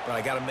sexy, but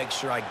I got to make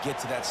sure I get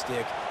to that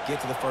stick,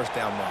 get to the first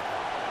down mark.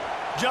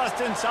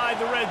 Just inside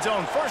the red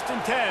zone. 1st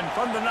and 10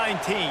 from the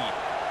 19.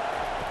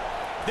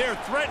 They're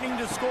threatening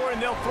to score,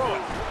 and they'll throw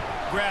it.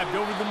 Grabbed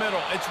over the middle.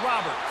 It's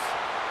Roberts.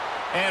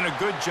 And a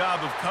good job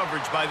of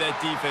coverage by that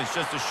defense.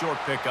 Just a short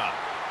pickup.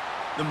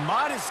 The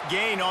modest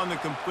gain on the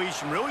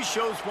completion really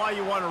shows why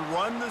you want to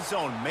run the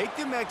zone. Make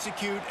them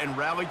execute and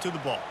rally to the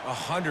ball.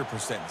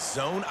 100%.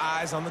 Zone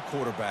eyes on the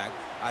quarterback.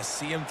 I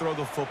see him throw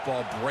the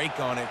football, break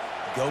on it,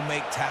 go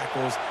make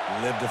tackles,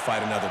 live to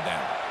fight another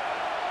down.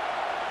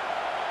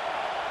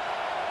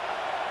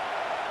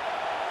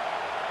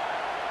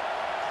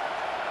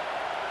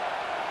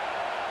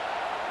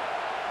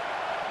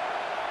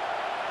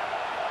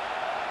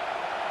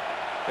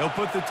 They'll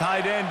put the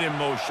tight end in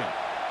motion.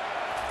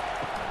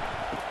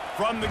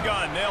 From the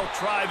gun, they'll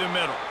try the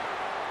middle.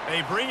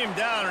 They bring him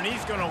down, and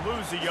he's going to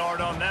lose a yard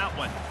on that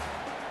one.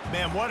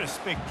 Man, what a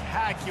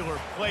spectacular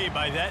play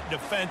by that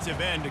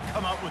defensive end to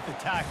come up with the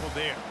tackle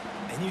there.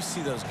 And you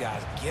see those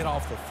guys get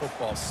off the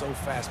football so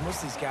fast.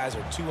 Most of these guys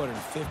are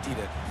 250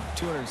 to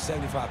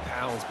 275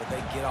 pounds, but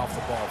they get off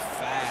the ball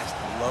fast,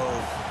 low.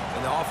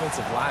 And the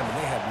offensive linemen,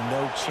 they have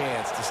no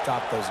chance to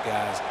stop those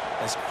guys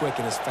as quick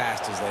and as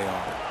fast as they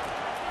are.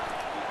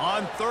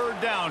 On third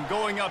down,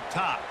 going up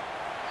top.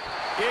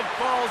 It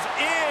falls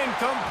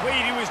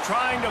incomplete. He was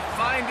trying to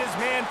find his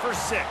man for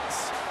 6.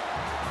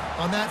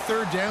 On that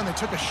third down, they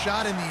took a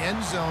shot in the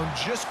end zone,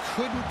 just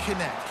couldn't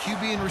connect.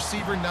 QB and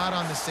receiver not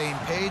on the same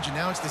page, and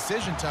now it's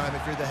decision time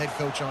if you're the head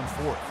coach on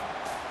 4th.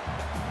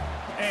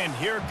 And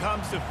here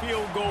comes the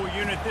field goal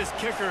unit. This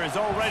kicker has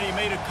already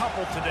made a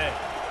couple today.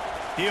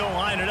 He'll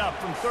line it up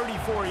from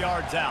 34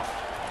 yards out.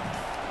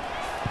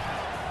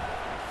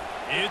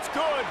 It's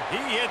good. He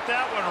hit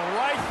that one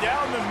right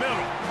down the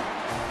middle.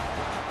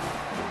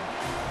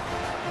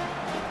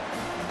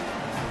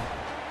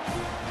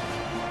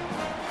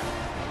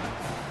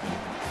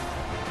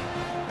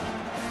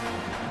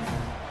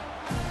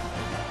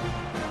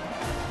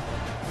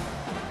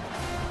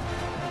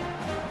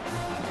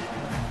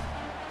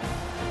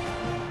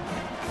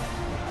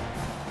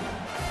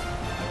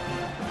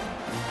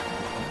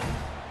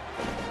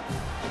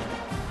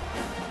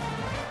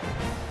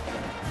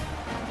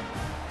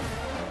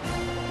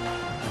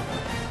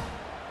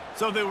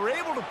 So they were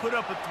able to put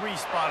up a 3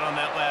 spot on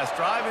that last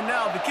drive, and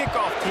now the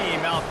kickoff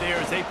team out there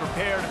as they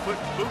prepare to put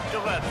boot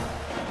to leather.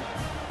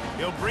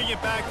 He'll bring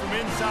it back from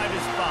inside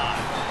his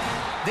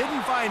 5.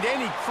 Didn't find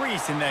any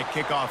crease in that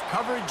kickoff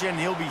coverage, and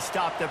he'll be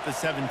stopped at the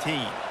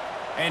 17.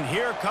 And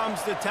here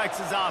comes the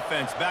Texas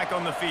offense back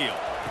on the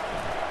field.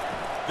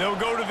 They'll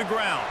go to the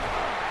ground.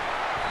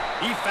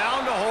 He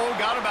found a hole,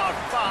 got about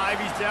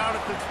 5. He's down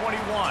at the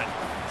 21.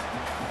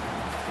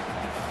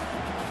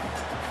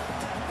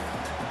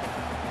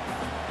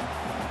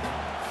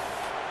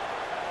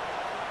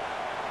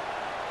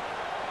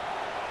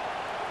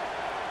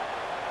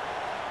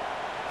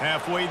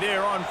 Halfway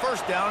there on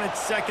first down, it's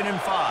 2nd and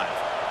 5.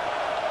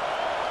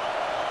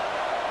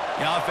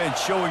 The offense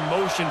showing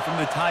motion from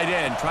the tight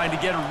end, trying to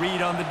get a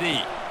read on the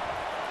D.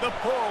 The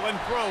pull and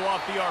throw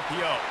off the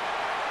RPO.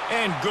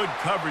 And good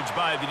coverage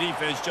by the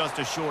defense, just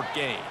a short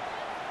gain.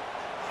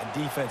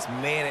 Defense,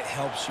 man, it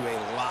helps you a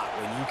lot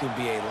when you can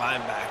be a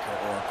linebacker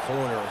or a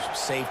corner or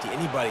safety,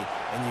 anybody,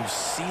 and you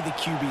see the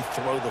QB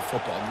throw the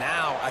football.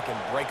 Now I can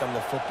break on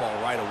the football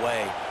right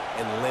away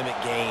and limit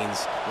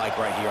gains like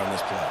right here on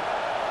this play.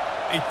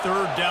 A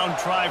 3rd down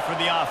try for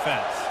the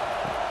offense.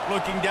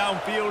 Looking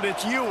downfield,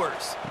 it's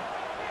Ewers.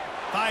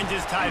 Finds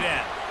his tight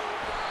end.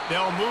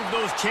 They'll move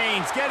those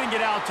chains, getting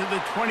it out to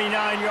the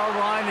 29-yard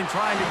line and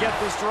trying to get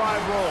this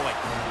drive rolling.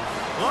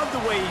 Love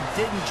the way he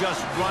didn't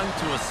just run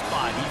to a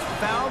spot. He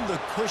found the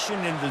cushion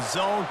in the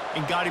zone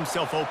and got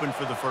himself open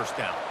for the first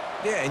down.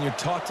 Yeah, and you're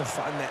taught to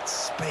find that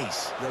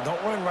space.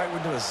 Don't run right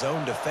into a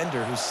zone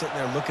defender who's sitting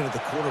there looking at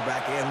the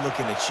quarterback and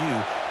looking at you.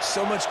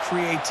 So much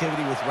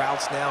creativity with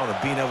routes now and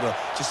being able to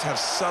just have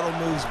subtle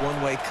moves one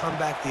way, come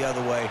back the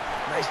other way.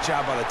 Nice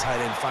job by the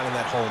tight end finding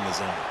that hole in the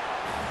zone.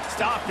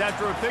 Stopped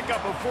after a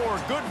pickup of 4.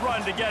 Good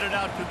run to get it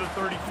out to the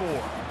 34.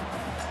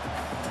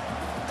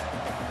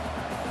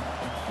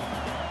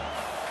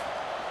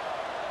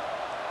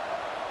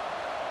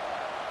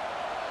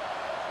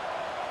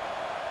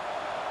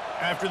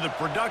 After the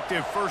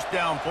productive first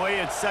down play,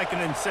 it's 2nd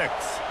and 6.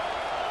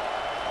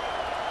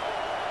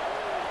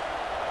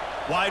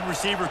 Wide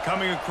receiver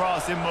coming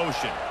across in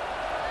motion.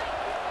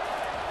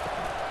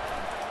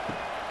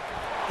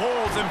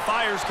 Pulls and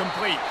fires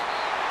complete.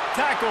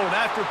 Tackled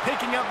after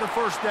picking up the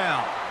first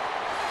down.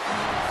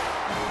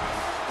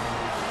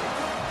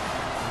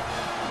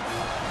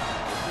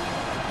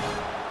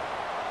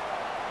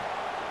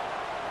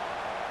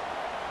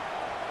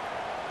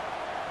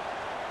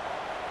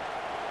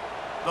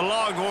 The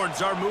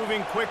Longhorns are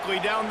moving quickly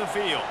down the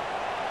field.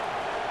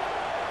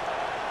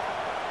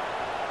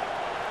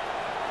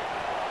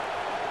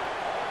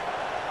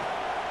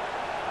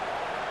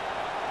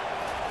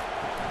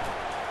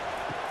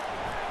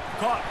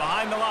 Caught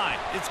behind the line.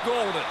 It's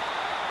Golden.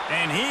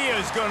 And he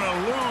is going to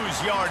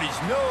lose yardage.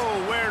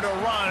 Nowhere to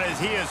run as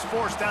he is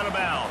forced out of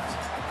bounds.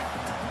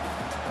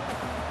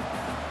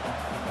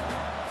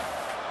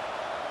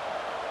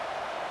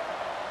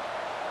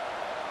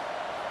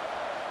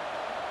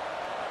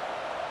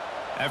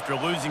 After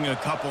losing a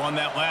couple on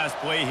that last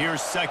play,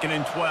 here's 2nd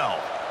and 12.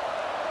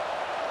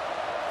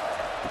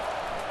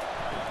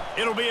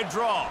 It'll be a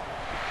draw.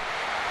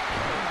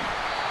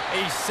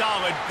 A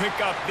solid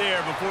pickup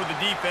there before the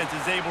defense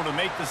is able to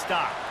make the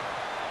stop.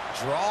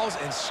 Draws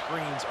and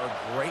screens are a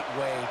great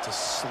way to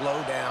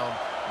slow down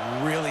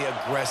really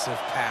aggressive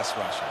pass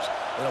rushers.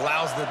 It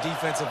allows the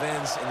defensive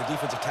ends and the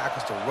defensive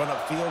tackles to run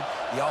upfield.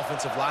 The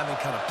offensive linemen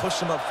kind of push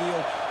them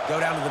upfield, go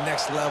down to the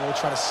next level,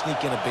 try to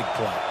sneak in a big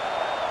play.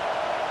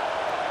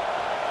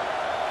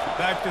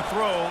 Back to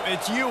throw,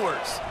 it's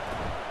Ewers.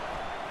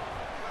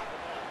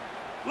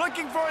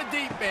 Looking for a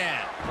deep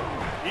man.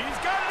 He's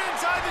got it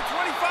inside the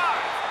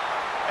 25.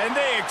 And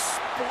they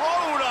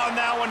explode on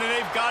that one, and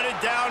they've got it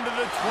down to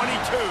the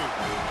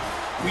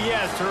 22. We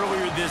asked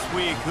earlier this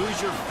week,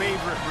 who's your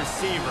favorite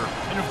receiver?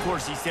 And, of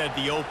course, he said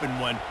the open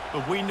one,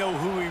 but we know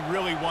who he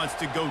really wants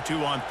to go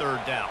to on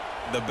 3rd down.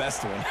 The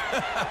best one.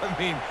 I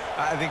mean,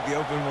 I think the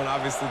open one,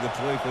 obviously the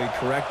politically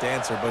correct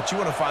answer, but you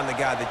want to find the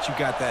guy that you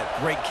got that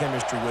great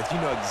chemistry with. You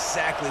know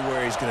exactly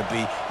where he's going to be.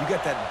 You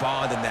got that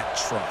bond and that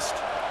trust.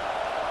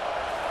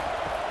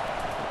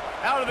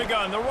 Out of the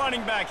gun, the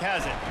running back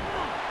has it.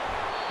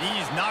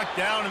 He's knocked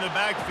down in the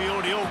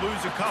backfield. He'll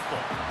lose a couple.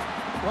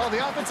 Well,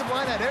 the offensive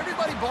line had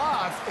everybody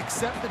blocked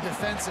except the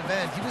defensive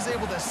end. He was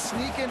able to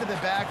sneak into the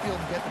backfield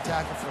and get the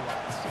tackle for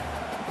loss.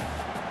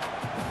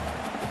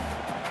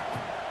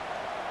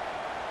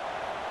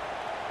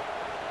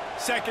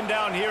 Second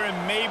down here, and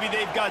maybe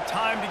they've got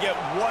time to get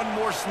one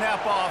more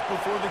snap off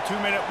before the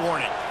 2-minute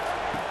warning.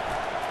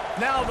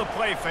 Now the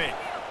play fake.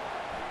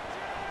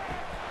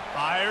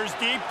 Fires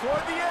deep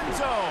toward the end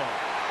zone.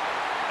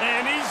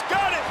 And he's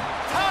got it!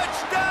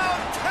 Touchdown,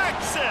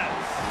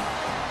 Texas!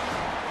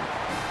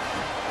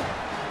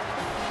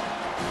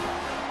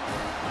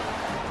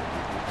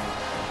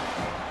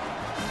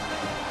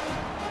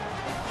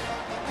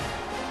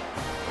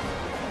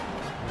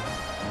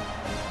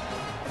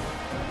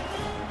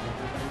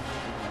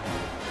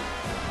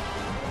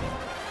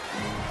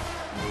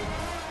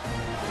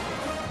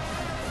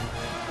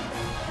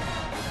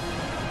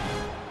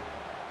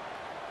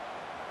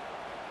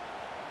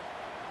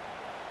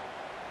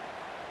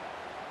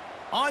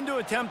 On to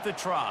attempt the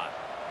try.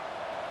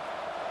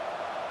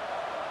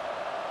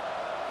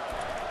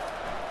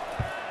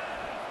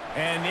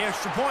 And the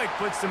extra point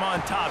puts them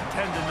on top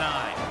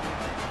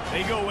 10-9.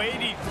 They go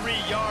 83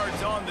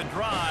 yards on the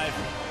drive,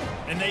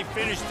 and they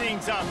finish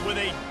things up with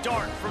a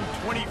dart from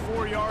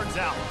 24 yards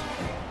out.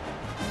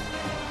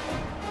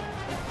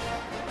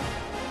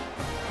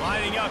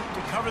 Lining up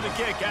to cover the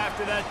kick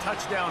after that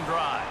touchdown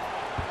drive.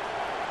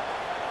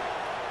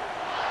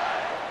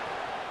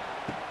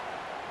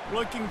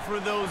 Looking for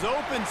those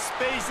open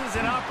spaces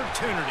and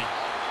opportunity.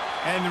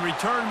 And the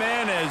return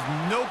man has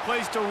no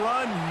place to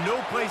run, no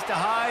place to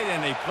hide,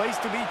 and a place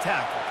to be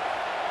tackled.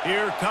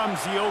 Here comes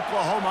the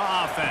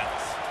Oklahoma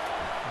offense.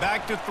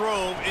 Back to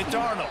throw, it's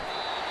Arnold.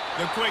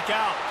 The quick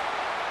out.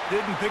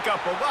 Didn't pick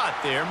up a lot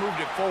there, moved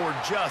it forward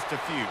just a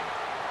few.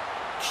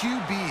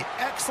 QB,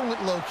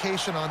 excellent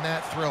location on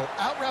that throw.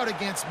 Out route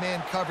against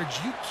man coverage,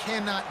 you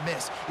cannot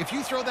miss. If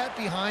you throw that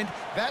behind,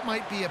 that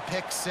might be a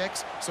pick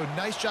six. So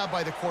nice job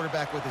by the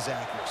quarterback with his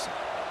accuracy.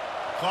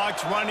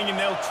 Clock's running, and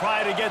they'll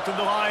try to get to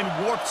the line,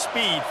 warp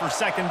speed for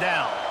second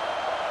down.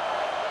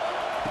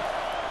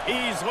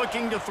 He's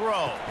looking to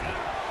throw,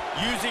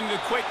 using the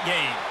quick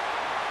game.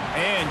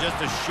 And just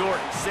a short,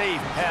 safe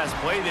pass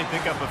play. They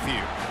pick up a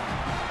few.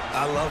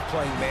 I love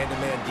playing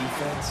man-to-man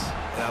defense,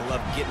 and I love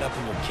getting up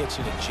in your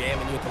kitchen and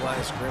jamming you at the line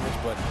of scrimmage,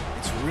 but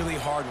it's really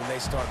hard when they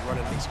start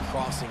running these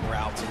crossing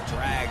routes and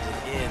drags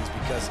and ends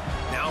because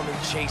now I'm in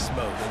chase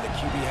mode, and the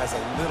QB has a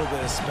little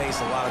bit of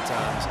space a lot of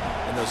times,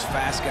 and those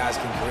fast guys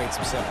can create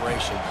some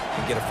separation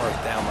and get a first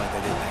down like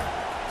they did there.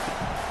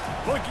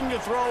 Looking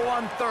to throw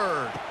on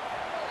third.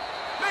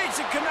 Makes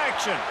a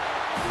connection.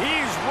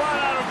 He's run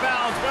out of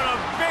bounds, but a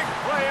big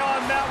play on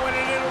that one,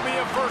 and it'll be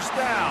a first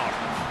down.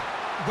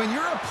 When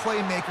you're a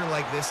playmaker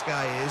like this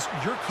guy is,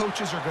 your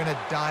coaches are going to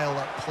dial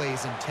up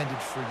plays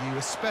intended for you,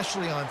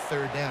 especially on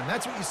third down.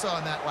 That's what you saw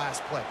in that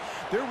last play.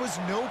 There was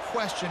no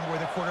question where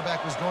the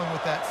quarterback was going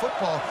with that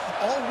football.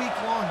 All week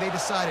long, they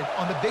decided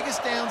on the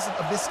biggest downs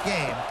of this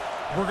game,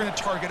 we're going to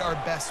target our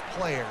best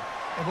player,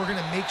 and we're going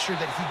to make sure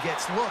that he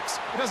gets looks.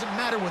 It doesn't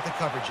matter what the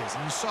coverage is,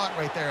 and you saw it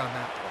right there on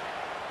that play.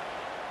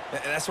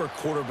 And that's where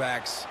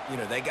quarterbacks,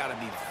 they got to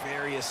be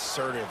very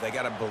assertive. They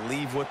got to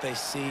believe what they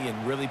see and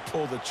really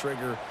pull the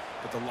trigger.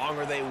 But the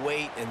longer they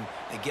wait and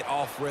they get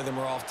off rhythm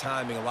or off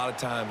timing, a lot of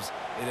times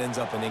it ends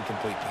up in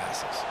incomplete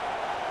passes.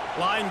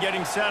 Line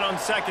getting set on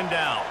second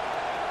down.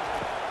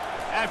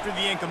 After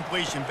the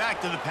incompletion,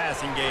 back to the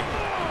passing game.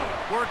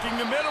 Working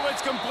the middle,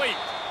 it's complete.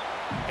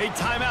 A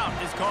timeout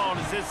is called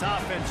as this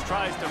offense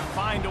tries to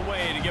find a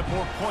way to get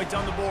more points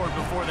on the board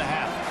before the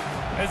half.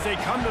 As they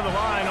come to the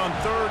line on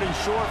third and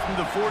short from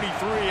the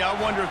 43, I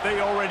wonder if they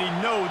already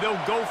know they'll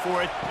go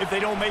for it if they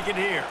don't make it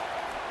here.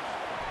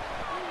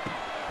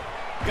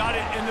 Got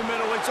it in the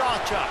middle, it's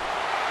Allchuck.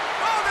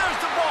 Oh,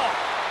 there's the ball.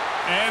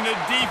 And the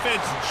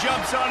defense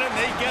jumps on it, and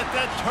they get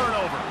that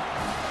turnover.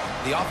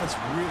 The offense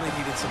really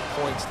needed some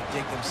points to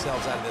dig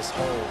themselves out of this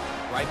hole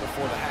right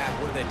before the half.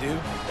 What did they do?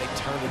 They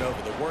turned it over.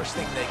 The worst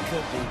thing they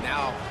could do,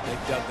 now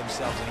they've dug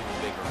themselves an even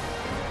bigger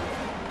hole.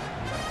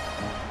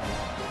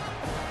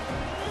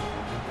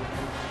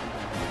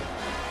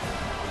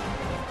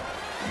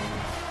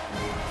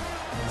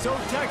 So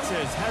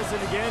Texas has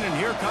it again, and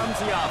here comes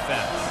the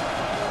offense.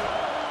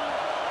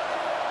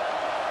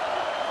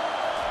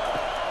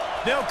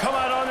 They'll come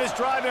out on this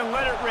drive and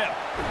let it rip.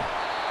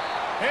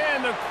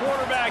 And the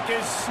quarterback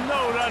is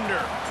snowed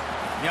under.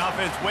 The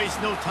offense wastes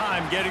no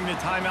time getting the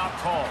timeout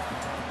call.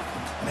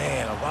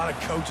 Man, a lot of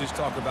coaches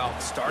talk about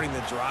starting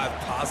the drive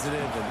positive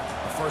and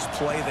the first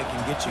play that can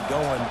get you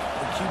going.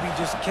 The QB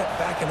just kept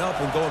backing up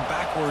and going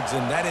backwards,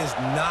 and that is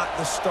not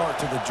the start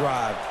to the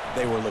drive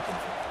they were looking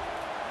for.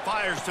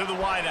 Fires to the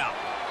wideout.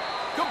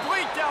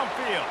 Complete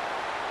downfield.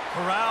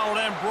 Corralled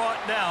and brought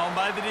down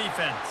by the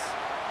defense.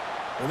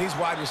 When these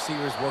wide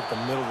receivers work the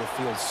middle of the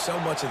field, so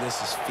much of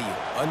this is feel.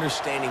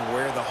 Understanding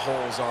where the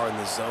holes are in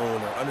the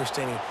zone or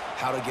understanding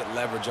how to get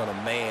leverage on a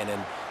man.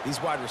 And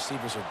these wide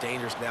receivers are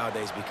dangerous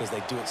nowadays because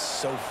they do it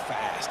so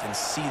fast and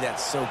see that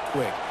so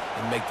quick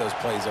and make those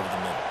plays over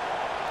the middle.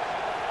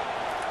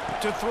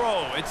 To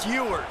throw, it's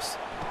Ewers.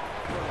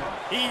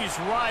 He's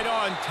right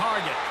on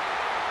target.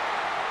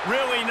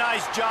 Really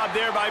nice job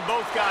there by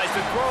both guys,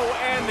 the throw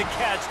and the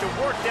catch, to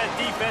work that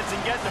defense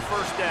and get the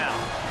first down.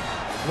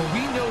 Well,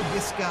 we know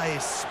this guy is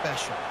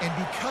special, and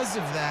because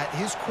of that,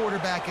 his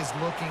quarterback is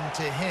looking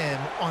to him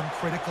on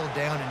critical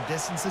down and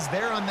distances.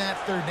 There on that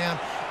third down,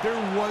 there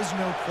was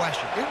no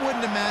question. It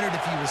wouldn't have mattered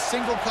if he was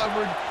single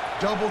covered,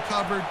 double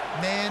covered,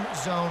 man,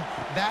 zone.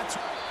 That's...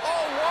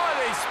 Oh, what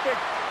a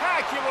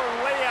spectacular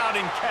layout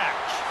and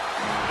catch.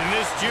 And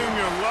this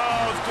junior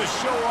loves to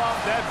show off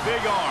that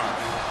big arm.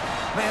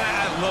 Man,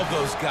 I love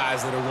those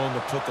guys that are willing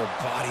to put their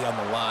body on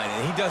the line,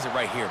 and he does it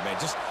right here, man.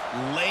 Just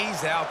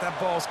lays out. That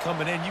ball's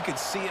coming in. You can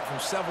see it from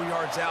several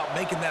yards out,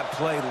 making that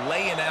play,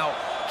 laying out,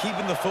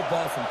 keeping the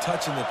football from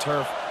touching the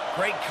turf.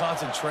 Great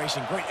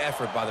concentration, great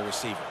effort by the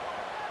receiver.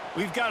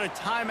 We've got a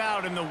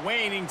timeout in the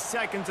waning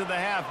seconds of the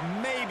half,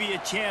 maybe a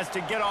chance to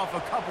get off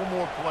a couple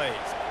more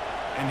plays.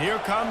 And here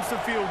comes the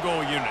field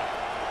goal unit.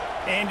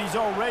 And he's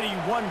already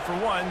 1 for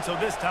 1, so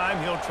this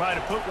time he'll try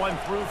to put one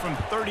through from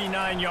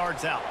 39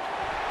 yards out.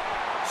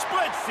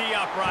 Splits the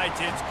uprights,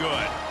 it's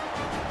good.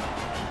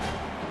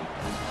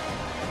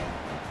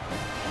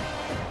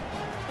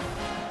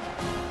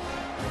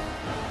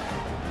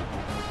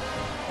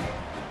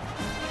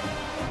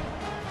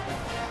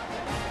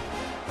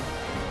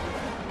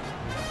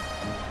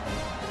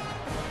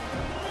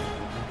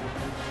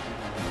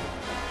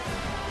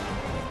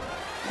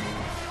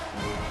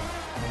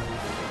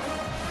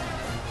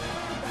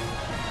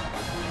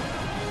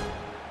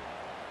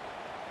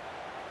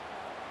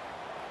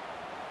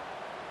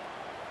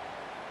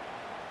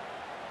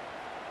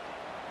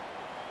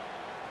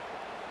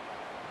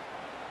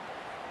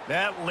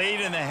 That late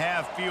in the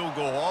half field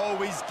goal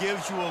always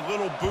gives you a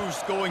little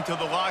boost going to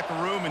the locker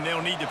room, and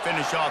they'll need to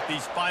finish off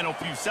these final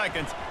few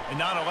seconds and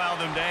not allow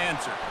them to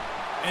answer.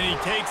 And he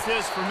takes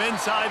this from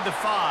inside the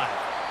 5.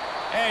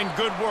 And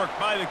good work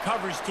by the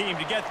coverage team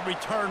to get the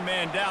return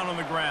man down on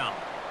the ground.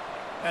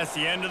 That's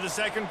the end of the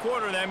second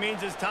quarter. That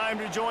means it's time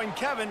to join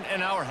Kevin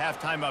in our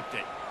halftime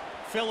update.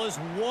 Fellas,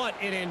 what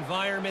an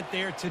environment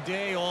there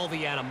today. All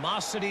the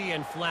animosity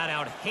and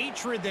flat-out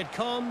hatred that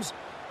comes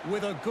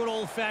with a good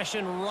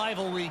old-fashioned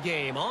rivalry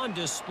game on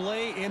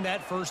display in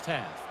that first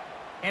half.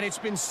 And it's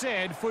been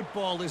said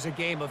football is a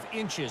game of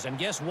inches. And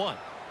guess what?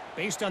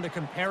 Based on the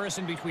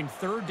comparison between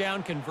third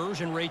down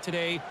conversion rate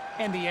today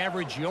and the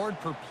average yard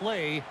per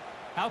play,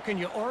 how can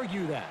you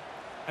argue that?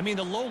 I mean,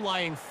 the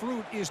low-lying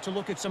fruit is to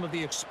look at some of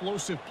the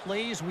explosive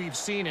plays we've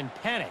seen and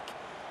panic.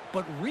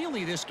 But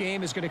really, this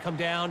game is going to come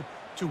down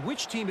to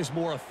which team is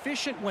more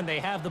efficient when they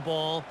have the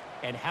ball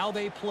and how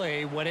they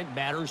play when it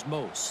matters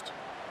most.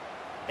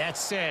 That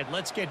said,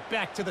 let's get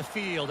back to the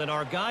field and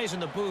our guys in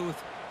the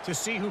booth to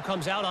see who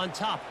comes out on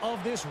top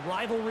of this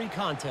rivalry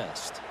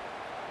contest.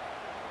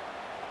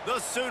 The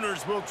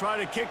Sooners will try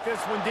to kick this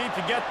one deep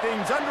to get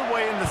things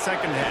underway in the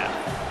second half.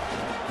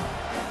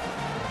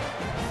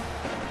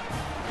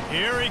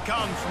 Here he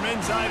comes from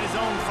inside his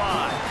own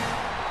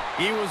 5.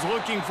 He was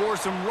looking for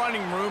some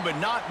running room, but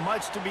not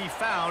much to be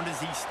found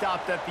as he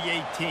stopped at the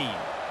 18.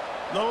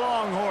 The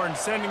Longhorns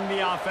sending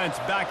the offense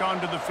back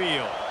onto the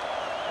field.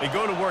 They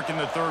go to work in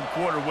the third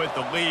quarter with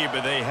the lead,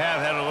 but they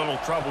have had a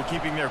little trouble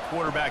keeping their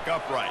quarterback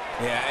upright.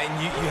 Yeah, and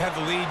you have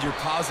the lead, you're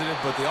positive,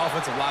 but the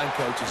offensive line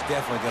coach is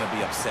definitely going to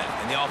be upset.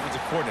 And the offensive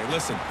coordinator,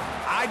 listen,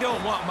 I don't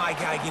want my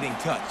guy getting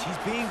touched.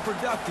 He's being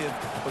productive,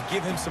 but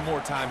give him some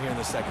more time here in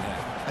the second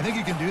half. I think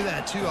you can do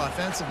that, too,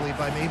 offensively,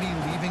 by maybe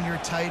leaving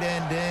your tight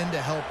end in to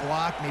help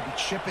block, maybe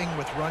chipping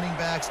with running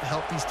backs to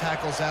help these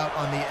tackles out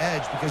on the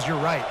edge, because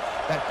you're right.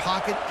 That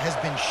pocket has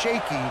been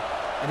shaky,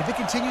 and if it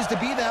continues to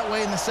be that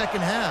way in the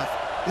second half,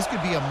 this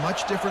could be a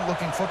much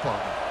different-looking football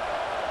game.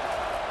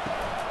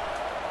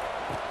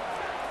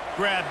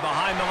 Grabbed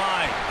behind the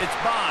line. It's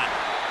Bond.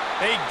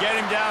 They get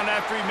him down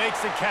after he makes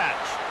the catch.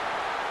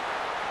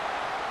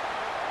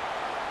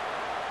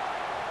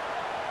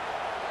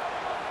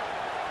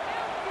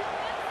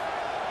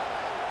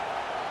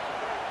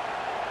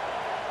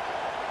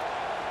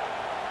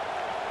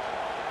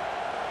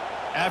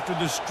 After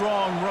the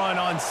strong run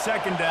on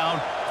second down,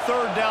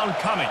 third down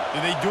coming.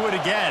 Do they do it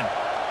again?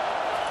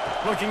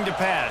 Looking to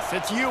pass.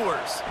 It's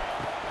Ewers.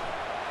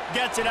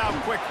 Gets it out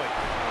quickly.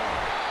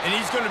 And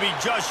he's going to be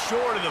just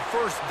short of the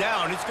first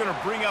down. It's going to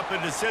bring up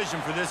a decision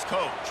for this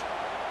coach.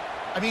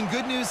 I mean,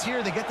 good news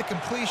here, they get the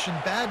completion.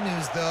 Bad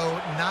news, though,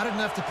 not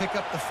enough to pick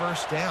up the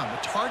first down.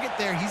 The target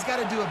there, he's got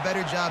to do a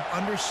better job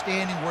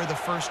understanding where the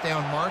first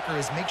down marker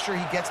is, make sure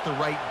he gets the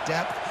right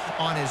depth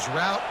on his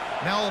route.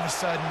 Now, all of a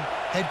sudden,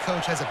 head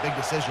coach has a big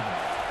decision to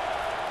make.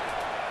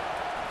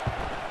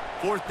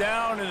 Fourth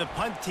down, and the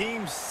punt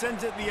team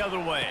sends it the other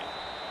way.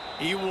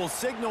 He will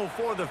signal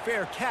for the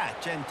fair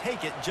catch and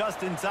take it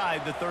just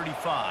inside the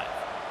 35.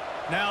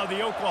 Now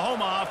the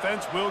Oklahoma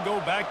offense will go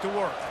back to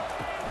work.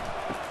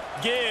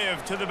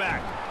 Give to the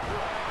back.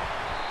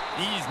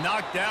 He's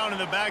knocked down in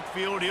the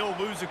backfield. He'll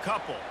lose a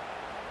couple.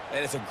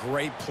 And it's a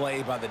great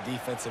play by the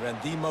defensive end.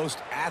 The most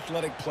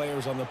athletic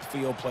players on the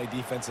field play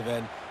defensive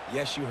end.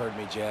 Yes, you heard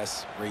me,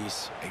 Jess,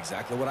 Reese.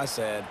 Exactly what I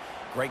said.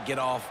 Great get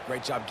off.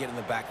 Great job getting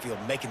in the backfield,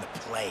 making the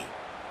play.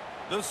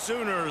 The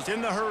Sooners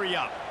in the hurry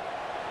up.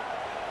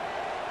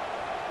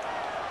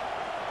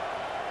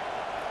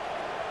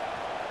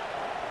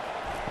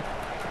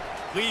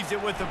 Leaves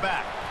it with the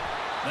back.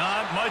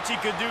 Not much he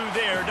could do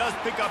there. Does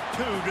pick up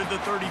 2 to the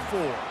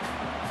 34.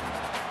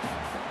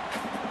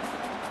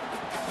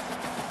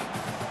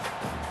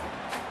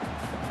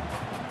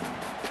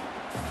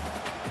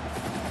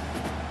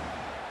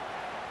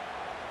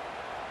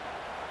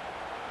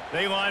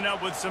 They line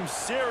up with some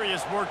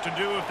serious work to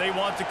do if they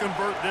want to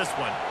convert this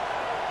one.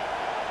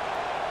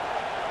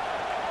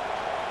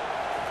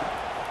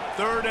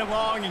 Third and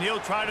long, and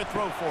he'll try to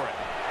throw for it.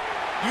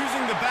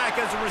 Using the back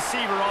as a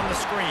receiver on the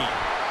screen.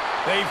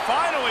 They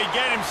finally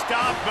get him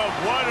stopped, but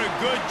what a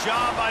good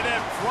job by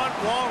that front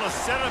wall to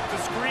set up the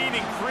screen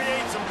and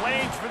create some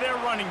lanes for their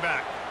running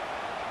back.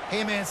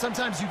 Hey, man,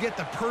 sometimes you get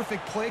the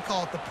perfect play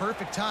call at the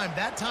perfect time.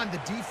 That time, the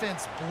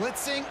defense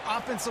blitzing,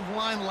 offensive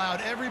line allowed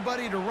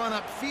everybody to run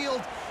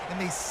upfield, and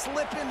they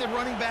slip in the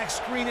running back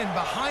screen, and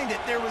behind it,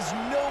 there was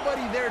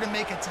nobody there to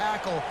make a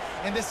tackle,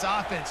 and this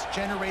offense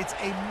generates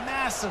a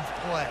massive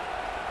play.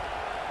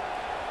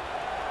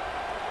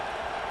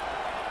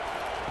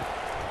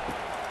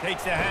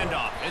 Takes the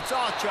handoff. It's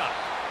Chuck.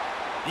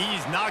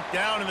 He's knocked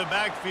down in the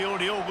backfield.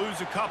 He'll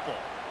lose a couple.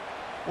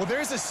 Well,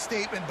 there's a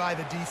statement by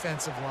the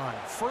defensive line.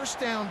 First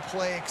down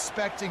play,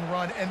 expecting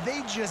run, and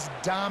they just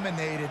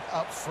dominated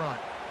up front.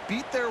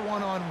 Beat their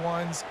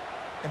one-on-ones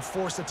and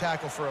forced a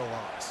tackle for a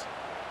loss.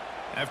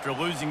 After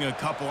losing a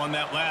couple on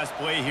that last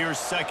play, here's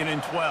 2nd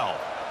and 12.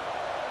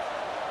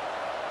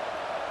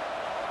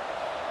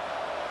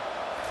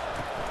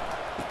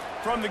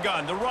 From the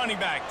gun, the running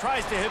back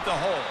tries to hit the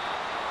hole.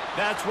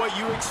 That's what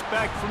you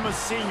expect from a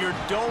senior.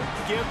 Don't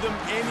give them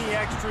any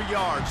extra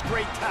yards.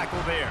 Great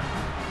tackle there.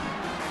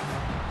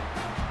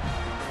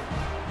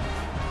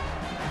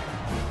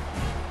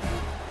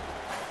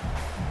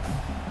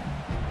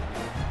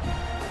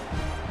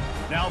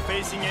 Now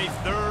facing a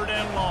 3rd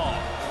and long.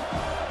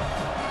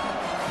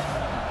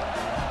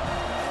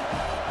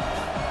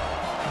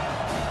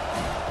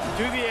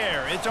 To the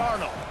air, it's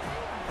Arnold.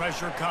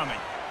 Pressure coming.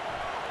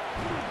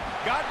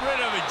 Got rid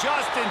of it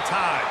just in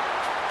time.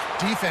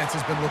 Defense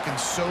has been looking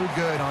so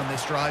good on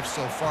this drive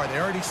so far. They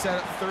already set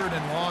up 3rd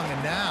and long,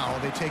 and now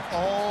they take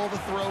all the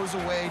throws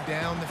away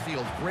down the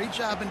field. Great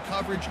job in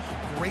coverage.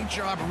 Great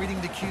job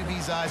reading the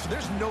QB's eyes. So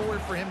there's nowhere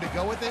for him to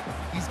go with it.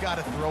 He's got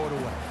to throw it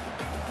away.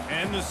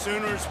 And the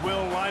Sooners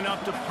will line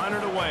up to punt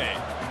it away.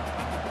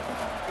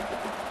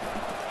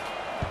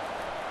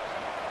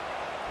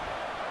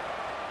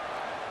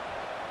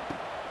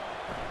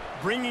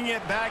 Bringing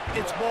it back,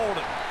 it's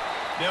Bolden.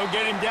 They'll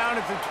get him down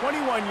at the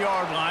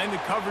 21-yard line. The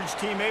coverage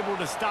team able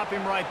to stop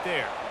him right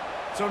there.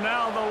 So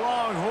now the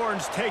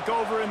Longhorns take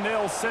over and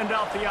they'll send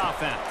out the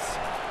offense.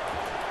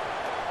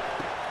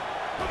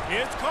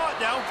 It's caught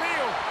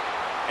downfield.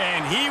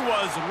 And he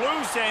was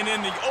loose and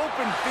in the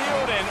open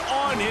field and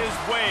on his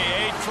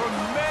way. A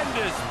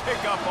tremendous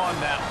pickup on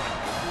that one.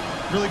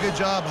 Really good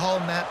job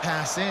hauling that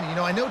pass in. You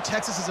know, I know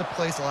Texas is a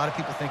place a lot of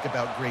people think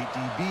about great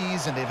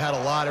DBs, and they've had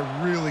a lot of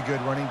really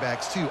good running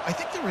backs too. I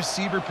think the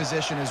receiver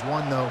position is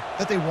one, though,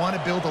 that they want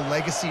to build a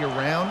legacy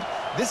around.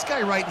 This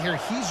guy right here,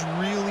 he's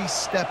really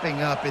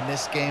stepping up in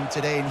this game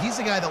today, and he's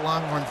the guy that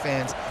Longhorn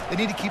fans, they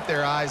need to keep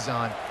their eyes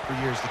on for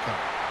years to come.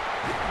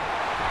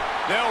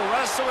 They'll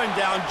wrestle him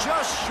down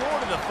just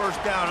short of the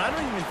 1st down. I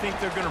don't even think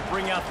they're going to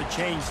bring out the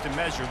chains to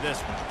measure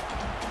this one.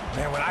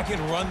 Man, when I can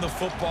run the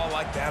football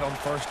like that on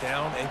 1st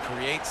down and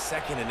create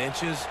 2nd and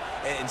inches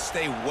and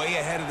stay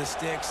way ahead of the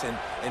sticks and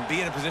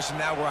be in a position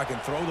now where I can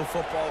throw the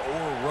football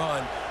or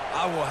run,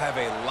 I will have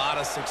a lot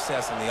of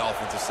success on the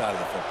offensive side of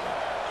the football.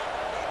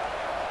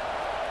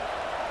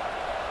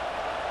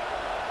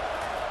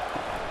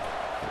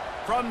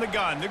 From the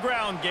gun, the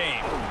ground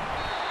game.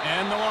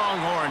 And the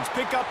Longhorns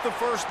pick up the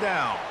 1st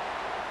down.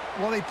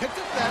 Well, they picked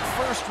up that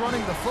first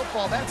running the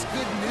football. That's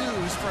good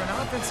news for an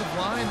offensive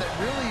line that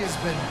really has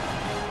been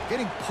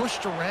getting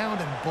pushed around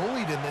and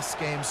bullied in this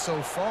game so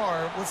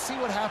far. Let's see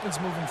what happens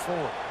moving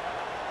forward.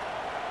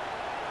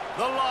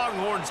 The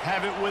Longhorns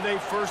have it with a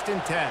 1st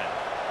and 10.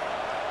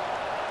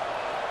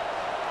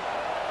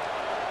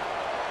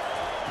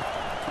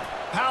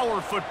 Power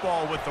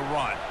football with the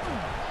run.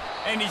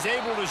 And he's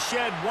able to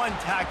shed 1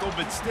 tackle,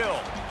 but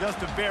still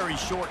just a very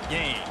short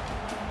gain.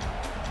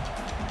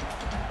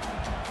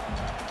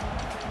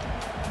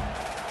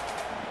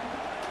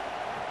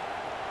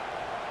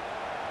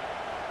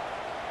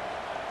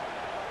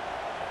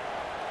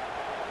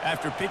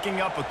 After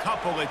picking up a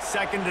couple, it's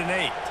 2nd and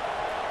 8.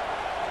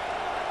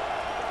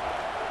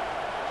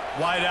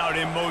 Wide out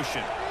in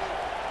motion.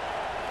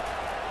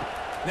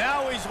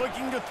 Now he's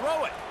looking to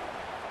throw it.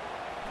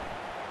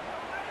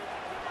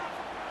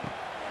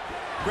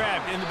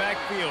 Grabbed in the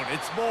backfield.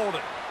 It's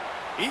Bolden.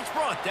 Each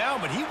brought down,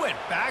 but he went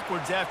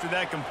backwards after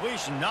that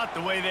completion, not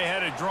the way they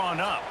had it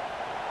drawn up.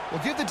 Well,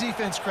 give the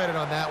defense credit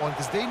on that one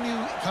because they knew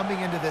coming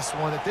into this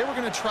one that they were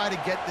going to try to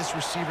get this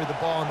receiver the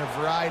ball in a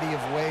variety of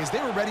ways. They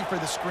were ready for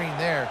the screen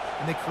there,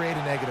 and they create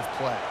a negative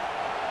play.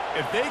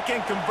 If they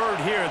can convert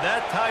here,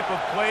 that type of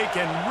play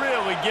can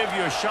really give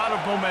you a shot of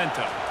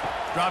momentum.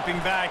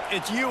 Dropping back,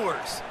 it's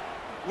Ewers.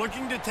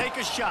 Looking to take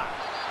a shot.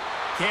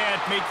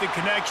 Can't make the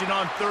connection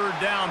on 3rd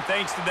down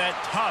thanks to that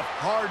tough,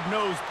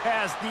 hard-nosed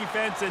pass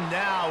defense, and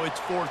now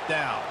it's 4th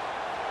down.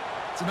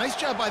 It's a nice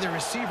job by the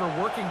receiver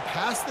working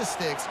past the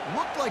sticks.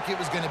 Looked like it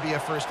was going to be a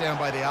 1st down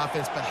by the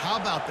offense, but how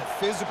about the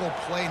physical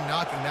play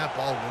knocking that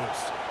ball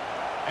loose?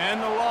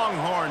 And the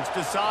Longhorns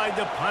decide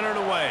to punt it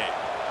away.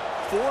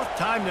 4th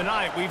time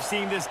tonight we've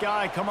seen this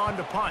guy come on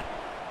to punt.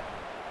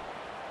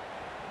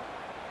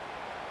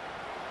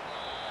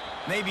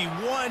 Maybe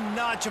 1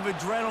 notch of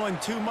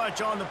adrenaline too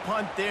much on the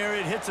punt there.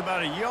 It hits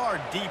about a yard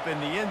deep in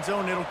the end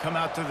zone. It'll come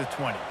out to the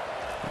 20.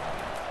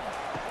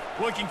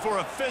 Looking for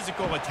a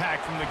physical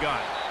attack from the gun.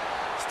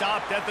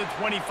 Stopped at the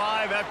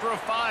 25 after a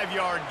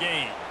 5-yard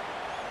gain.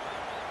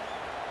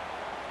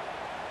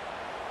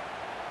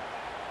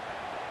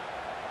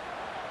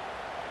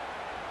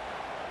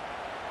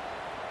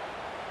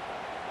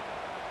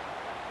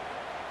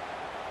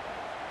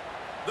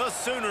 The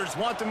Sooners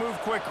want to move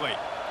quickly.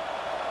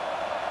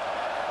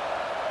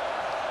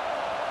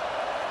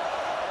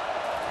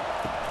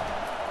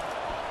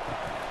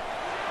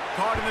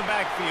 Caught in the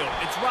backfield.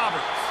 It's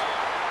Roberts.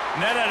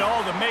 And that had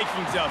all the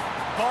makings of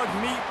bug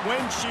meat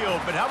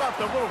windshield. But how about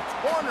the little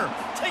corner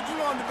taking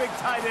on the big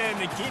tight end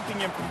and keeping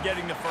him from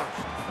getting the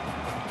first?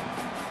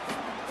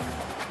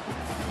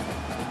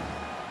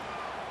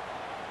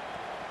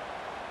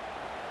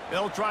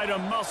 They'll try to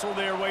muscle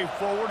their way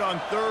forward on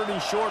 3rd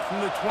and short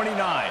from the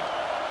 29.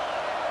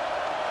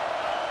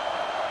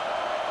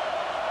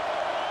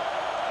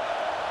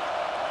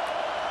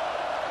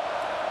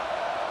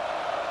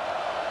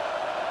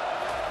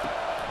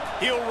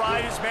 He'll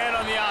ride his man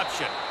on the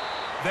option.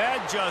 That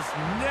just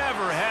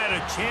never had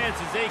a chance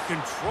as they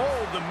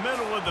controlled the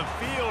middle of the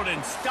field and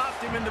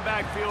stopped him in the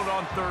backfield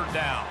on third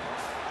down.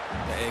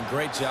 And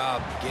great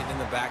job getting in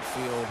the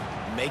backfield,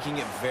 making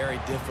it very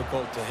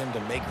difficult to him to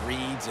make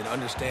reads and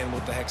understand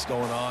what the heck's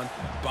going on.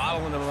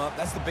 Bottling him up,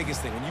 that's the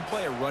biggest thing. When you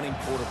play a running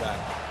quarterback,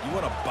 you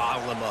want to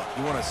bottle him up.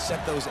 You want to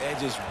set those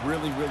edges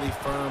really, really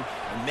firm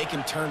and make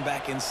him turn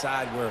back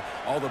inside where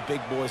all the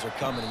big boys are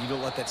coming, and you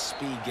don't let that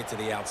speed get to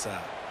the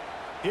outside.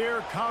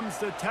 Here comes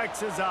the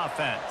Texas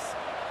offense.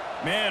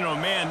 Man, oh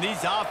man, these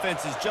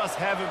offenses just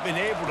haven't been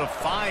able to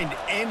find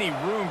any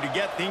room to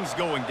get things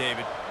going,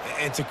 David.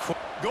 And to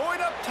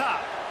going up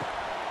top.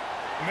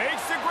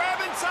 Makes the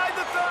grab inside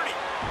the 30.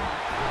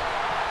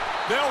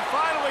 They'll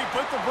finally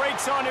put the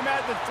brakes on him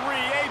at the 3.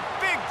 A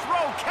big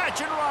throw,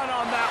 catch and run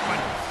on that one.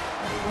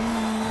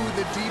 Ooh,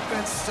 the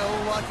defense so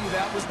lucky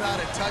that was not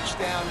a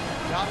touchdown.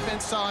 The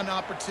offense saw an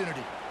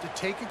opportunity to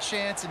take a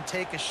chance and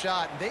take a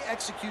shot, and they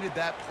executed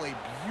that play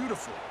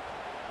beautifully.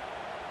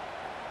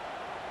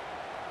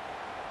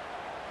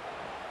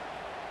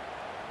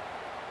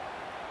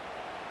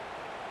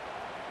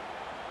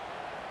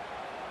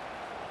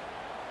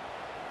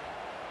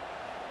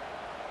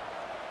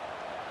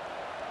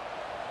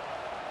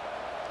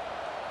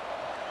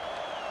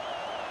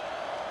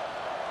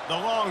 The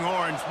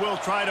Longhorns will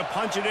try to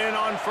punch it in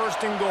on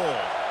 1st and goal.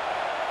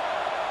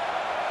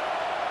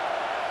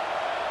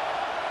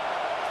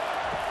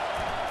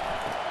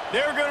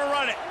 They're going to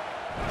run it.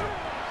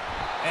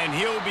 And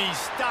he'll be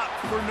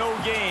stopped for no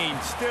gain,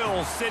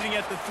 still sitting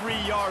at the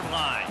 3-yard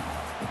line.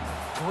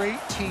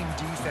 Great team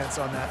defense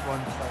on that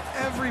run play.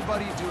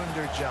 Everybody doing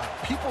their job.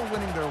 People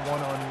winning their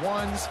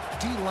one-on-ones,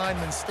 D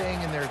linemen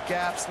staying in their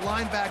gaps,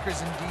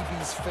 linebackers and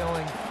DBs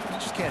filling. You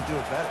just can't do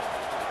it better.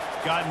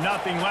 Got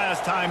nothing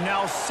last time.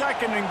 Now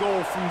 2nd and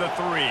goal from the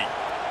 3.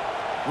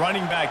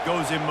 Running back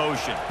goes in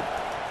motion.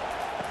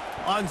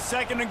 On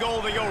 2nd and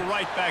goal, they go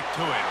right back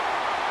to him.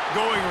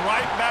 Going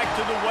right back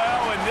to the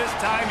well, and this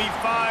time he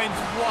finds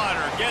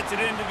water. Gets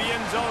it into the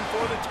end zone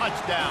for the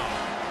touchdown.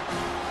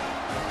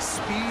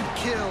 Speed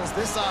kills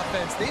this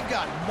offense. They've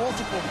got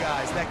multiple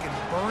guys that can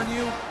burn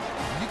you.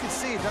 You can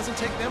see it doesn't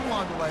take them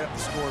long to light up the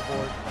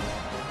scoreboard.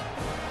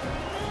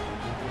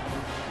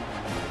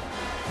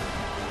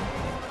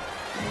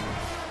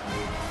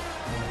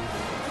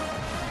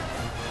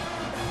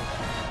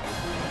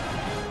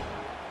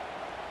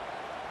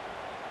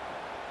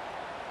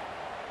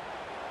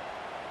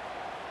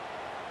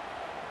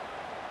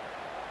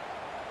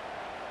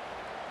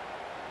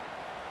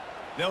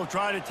 They'll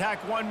try to tack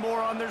one more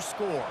on their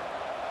score.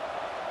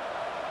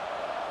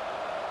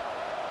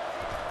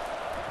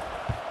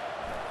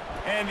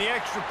 And the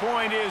extra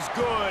point is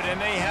good, and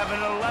they have an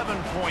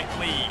 11-point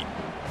lead.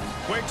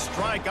 Quick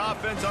strike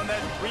offense on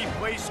that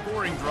 3-play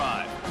scoring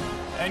drive.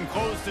 And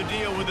close the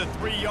deal with a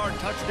 3-yard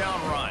touchdown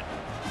run.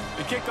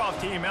 The kickoff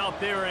team out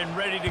there and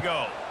ready to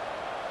go.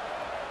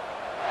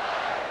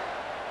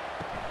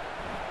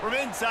 From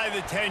inside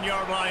the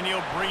 10-yard line,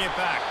 he'll bring it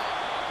back.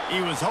 He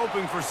was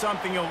hoping for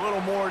something a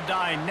little more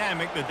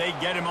dynamic, but they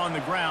get him on the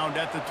ground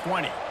at the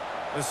 20.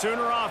 The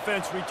Sooner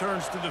offense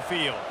returns to the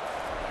field.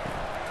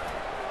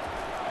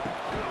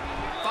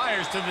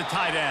 Fires to the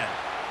tight end.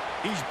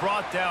 He's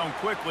brought down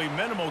quickly.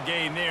 Minimal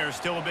gain there,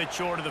 still a bit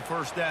short of the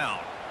 1st down.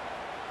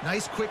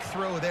 Nice quick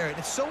throw there. And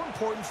it's so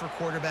important for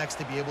quarterbacks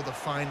to be able to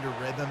find a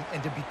rhythm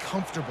and to be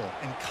comfortable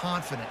and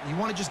confident. You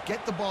want to just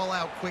get the ball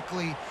out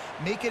quickly,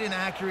 make it an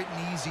accurate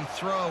and easy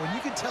throw. And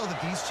you can tell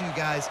that these two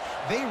guys,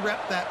 they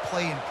rep that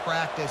play in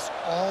practice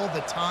all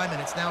the time,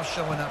 and it's now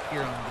showing up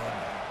here on game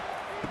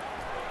day.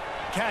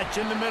 Catch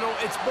in the middle,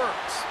 it's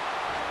Burks.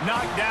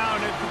 Knocked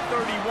down at the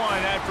 31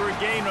 after a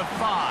gain of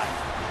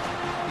 5.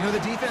 You know, the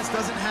defense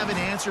doesn't have an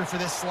answer for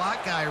this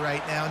slot guy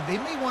right now. They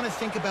may want to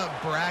think about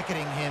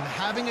bracketing him,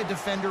 having a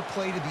defender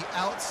play to the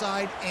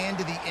outside and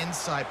to the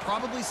inside.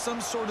 Probably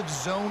some sort of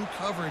zone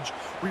coverage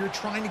where you're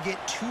trying to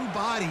get 2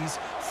 bodies,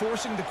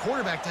 forcing the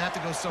quarterback to have to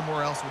go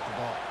somewhere else with the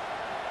ball.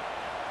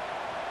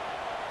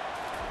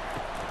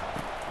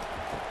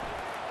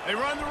 They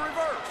run the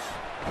reverse.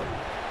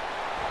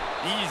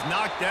 He's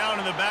knocked down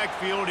in the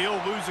backfield.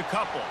 He'll lose a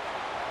couple.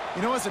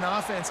 You know, as an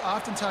offense,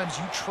 oftentimes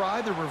you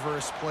try the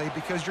reverse play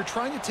because you're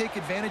trying to take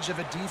advantage of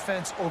a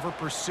defense over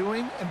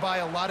pursuing and by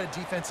a lot of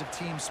defensive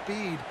team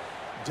speed.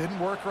 Didn't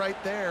work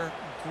right there.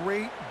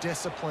 Great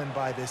discipline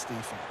by this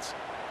defense.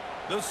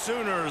 The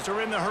Sooners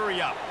are in the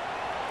hurry-up.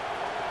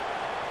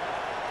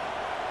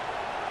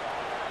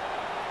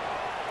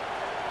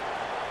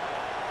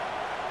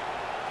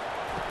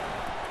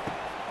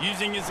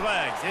 Using his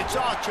legs, it's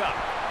Achuk.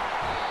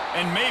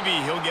 And maybe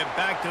he'll get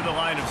back to the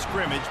line of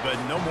scrimmage, but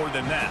no more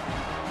than that.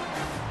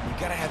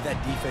 You got to have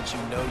that defense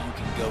you know you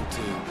can go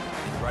to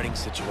in running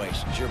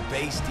situations. Your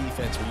base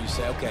defense where you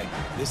say, okay,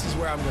 this is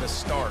where I'm going to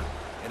start,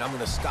 and I'm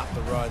going to stop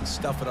the run,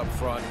 stuff it up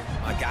front.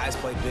 My guys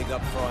play big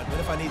up front. Then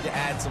if I need to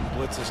add some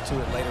blitzes to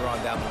it later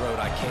on down the road,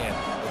 I can.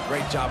 But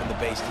great job in the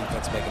base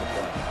defense making a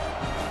play.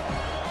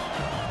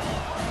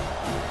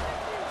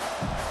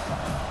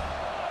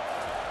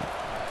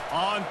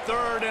 On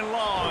 3rd and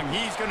long,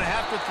 he's going to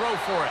have to throw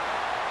for it.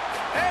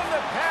 And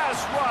the pass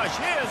rush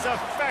is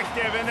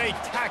effective, and they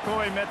tackle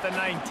him at the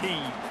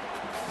 19.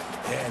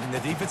 And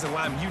the defensive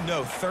line, you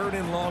know, 3rd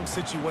and long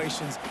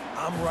situations,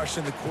 I'm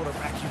rushing the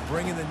quarterback. You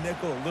bring in the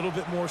nickel, a little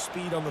bit more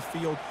speed on the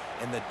field,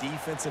 and the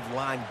defensive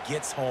line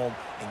gets home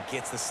and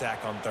gets the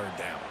sack on 3rd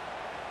down.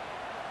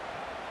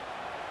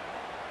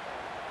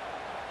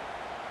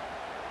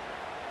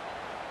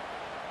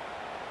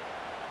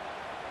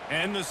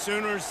 And the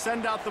Sooners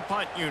send out the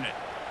punt unit.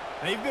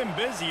 They've been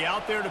busy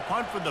out there to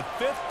punt for the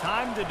 5th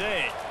time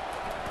today.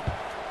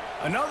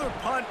 Another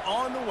punt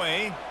on the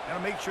way. Got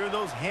to make sure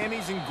those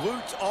hammies and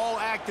glutes all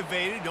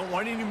activated. Don't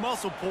want any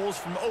muscle pulls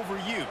from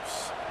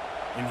overuse.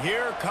 And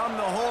here come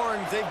the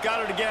Horns. They've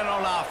got it again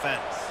on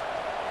offense.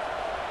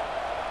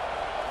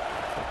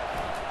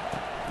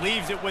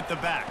 Leaves it with the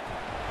back.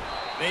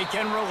 They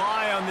can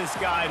rely on this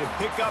guy to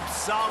pick up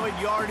solid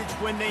yardage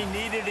when they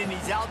need it, and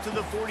he's out to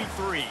the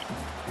 43.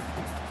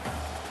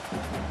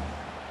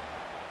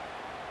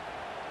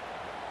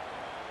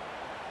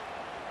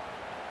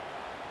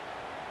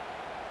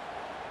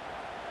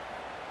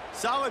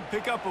 Solid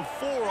pickup of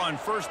 4 on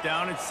 1st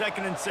down. It's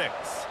 2nd and 6.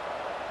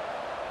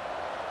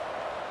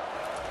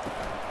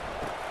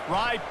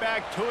 Right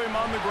back to him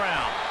on the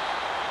ground.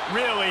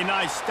 Really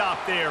nice stop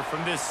there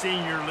from this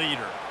senior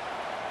leader.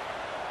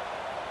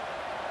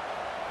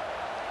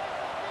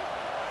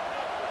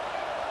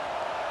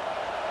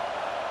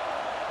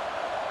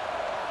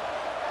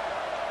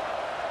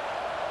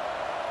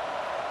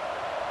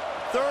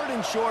 Third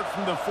and short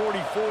from the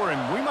 44,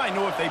 and we might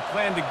know if they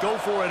plan to go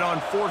for it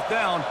on 4th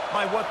down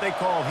by what they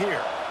call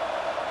here.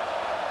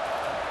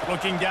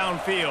 Looking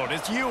downfield,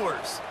 it's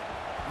Ewers.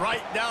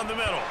 Right down the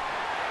middle.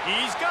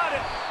 He's got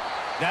it.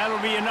 That'll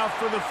be enough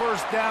for the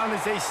 1st down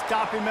as they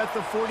stop him at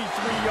the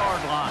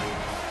 43-yard line.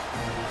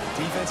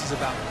 Defense is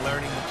about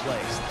learning the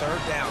plays.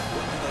 3rd down,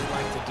 what do they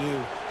like to do?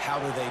 How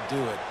do they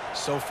do it?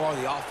 So far,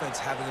 the offense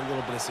having a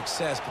little bit of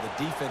success, but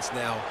the defense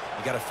now,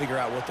 you got to figure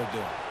out what they're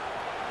doing.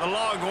 The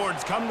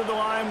Longhorns come to the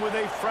line with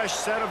a fresh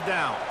set of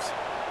downs.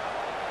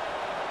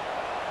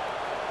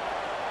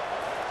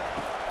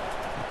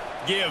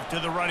 Give to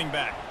the running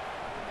back.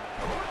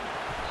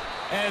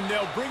 And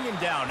they'll bring him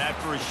down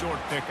after a short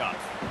pickup.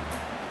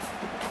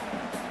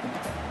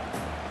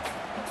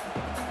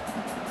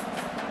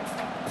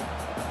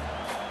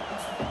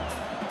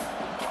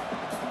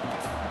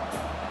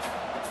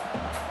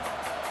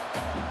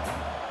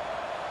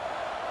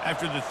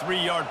 After the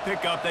 3-yard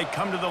pickup, they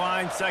come to the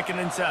line 2nd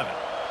and 7.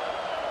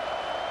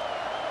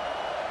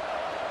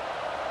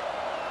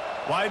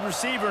 Wide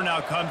receiver now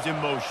comes in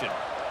motion.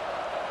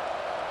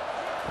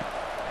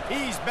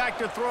 He's back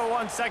to throw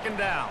on 2nd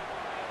down.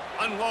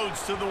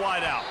 Unloads to the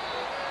wideout.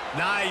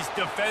 Nice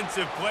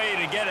defensive play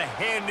to get a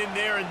hand in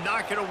there and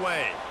knock it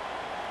away.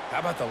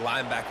 How about the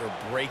linebacker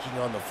breaking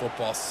on the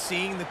football,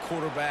 seeing the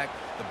quarterback,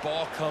 the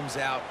ball comes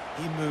out,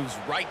 he moves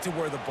right to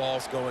where the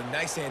ball's going,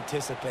 nice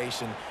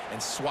anticipation,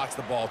 and swats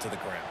the ball to the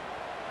ground.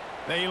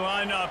 They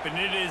line up, and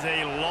it is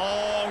a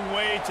long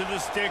way to the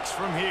sticks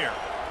from here.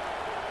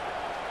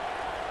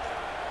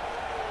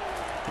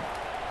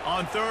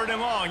 On 3rd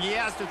and long, he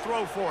has to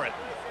throw for it.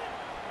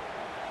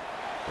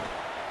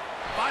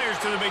 Fires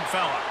to the big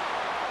fella.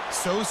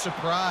 So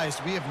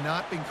surprised we have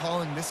not been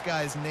calling this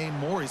guy's name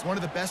more. He's one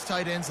of the best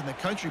tight ends in the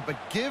country, but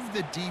give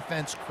the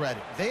defense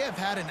credit. They have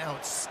had an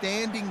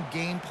outstanding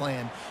game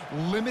plan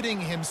limiting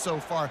him so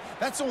far.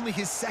 That's only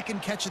his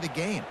 2nd catch of the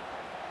game.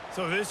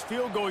 So this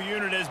field goal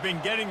unit has been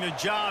getting the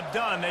job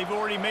done. They've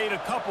already made a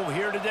couple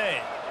here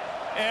today.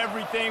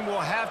 Everything will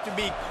have to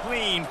be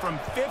clean from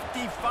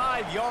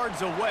 55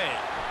 yards away.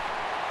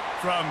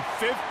 From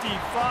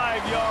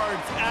 55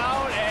 yards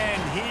out,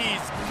 and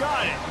he's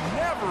got it.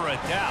 Never a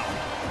doubt.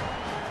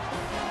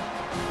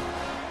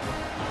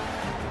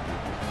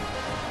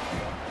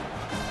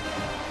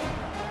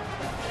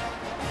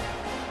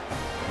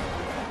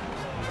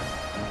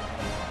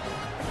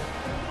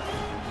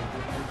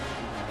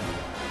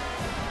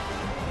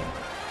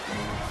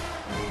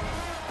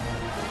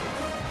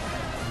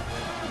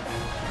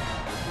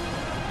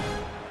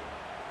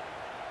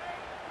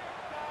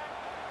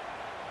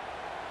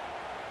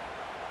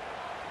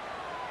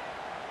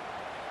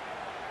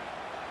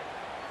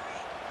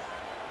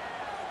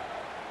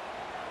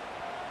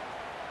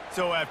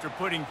 So after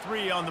putting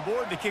 3 on the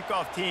board, the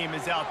kickoff team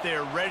is out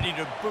there ready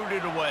to boot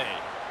it away.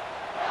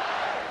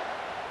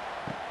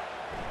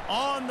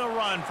 On the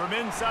run from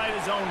inside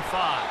his own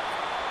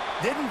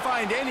 5. Didn't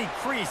find any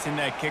crease in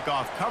that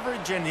kickoff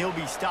coverage, and he'll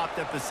be stopped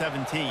at the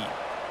 17.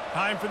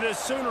 Time for this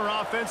Sooner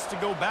offense to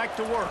go back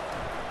to work.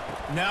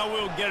 Now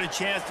we'll get a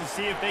chance to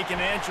see if they can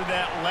answer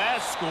that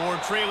last score,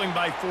 trailing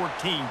by 14,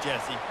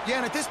 Jesse. Yeah,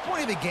 and at this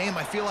point of the game,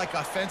 I feel like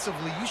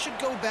offensively, you should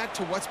go back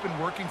to what's been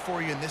working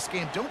for you in this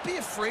game. Don't be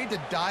afraid to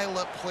dial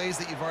up plays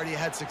that you've already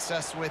had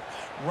success with,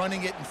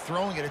 running it and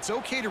throwing it. It's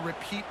okay to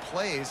repeat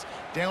plays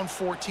down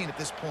 14 at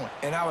this point.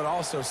 And I would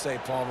also say,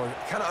 Palmer,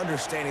 kind of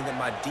understanding that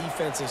my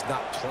defense is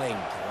not playing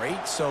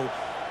great, so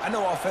I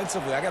know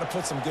offensively I got to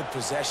put some good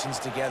possessions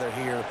together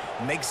here,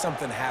 make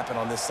something happen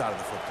on this side of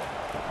the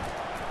football.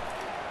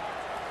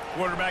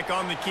 Quarterback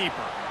on the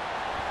keeper.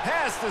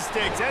 Pass the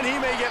sticks, and he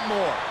may get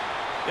more.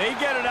 They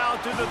get it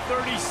out to the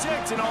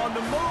 36 and on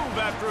the move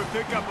after a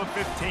pickup of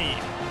 15.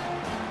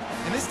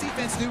 And this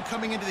defense knew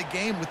coming into the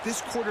game with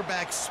this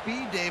quarterback's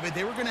speed, David,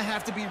 they were going to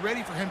have to be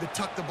ready for him to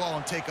tuck the ball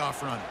and take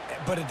off running.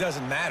 But it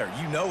doesn't matter.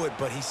 You know it,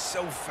 but he's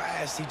so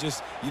fast.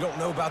 You don't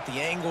know about the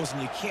angles,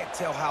 and you can't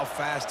tell how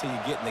fast till you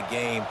get in the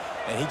game.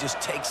 And he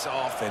just takes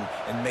off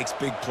and makes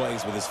big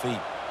plays with his feet.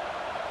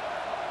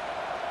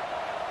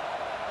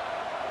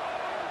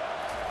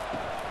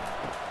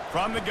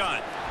 From the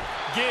gun.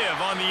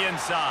 Give on the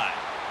inside.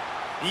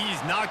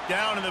 He's knocked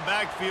down in the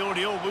backfield.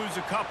 He'll lose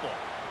a couple.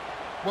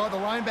 Well, the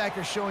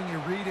linebacker showing you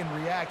read and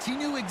react. He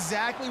knew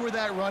exactly where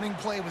that running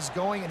play was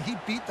going, and he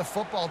beat the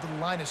football to the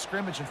line of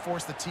scrimmage and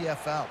forced the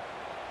TFL.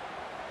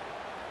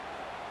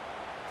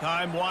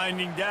 Time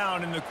winding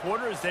down in the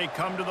quarter as they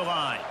come to the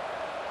line.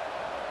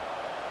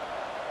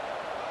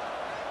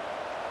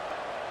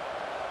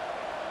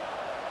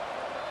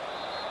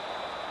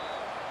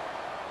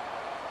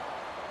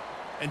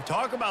 And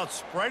talk about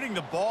spreading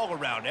the ball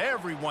around.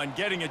 Everyone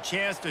getting a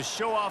chance to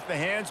show off the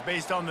hands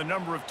based on the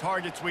number of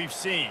targets we've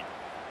seen.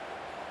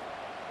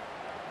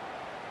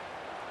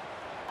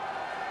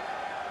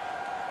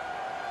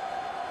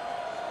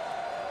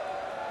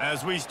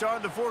 As we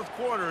start the fourth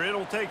quarter,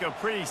 it'll take a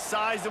pretty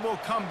sizable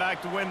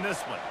comeback to win this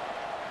one.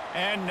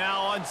 And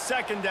now on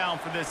second down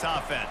for this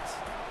offense.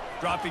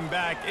 Dropping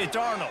back, it's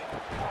Arnold.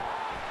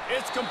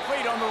 It's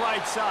complete on the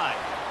right side.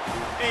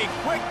 A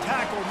quick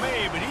tackle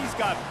made, but he's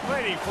got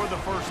plenty for the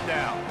first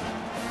down.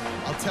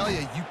 I'll tell you,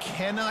 you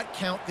cannot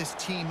count this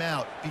team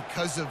out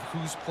because of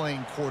who's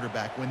playing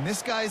quarterback. When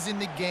this guy's in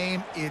the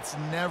game, it's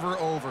never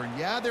over.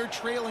 Yeah, they're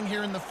trailing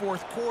here in the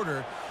fourth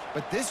quarter,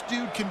 but this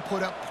dude can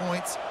put up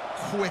points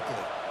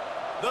quickly.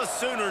 The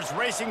Sooners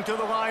racing to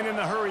the line in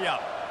the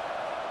hurry-up.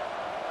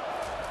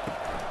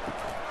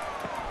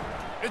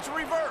 It's a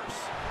reverse.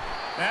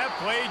 That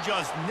play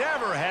just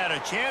never had a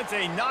chance.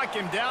 They knock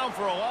him down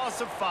for a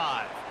loss of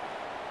 5.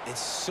 It's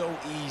so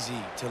easy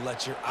to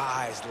let your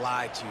eyes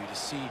lie to you, to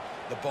see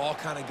the ball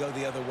kind of go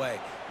the other way.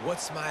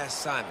 What's my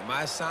assignment?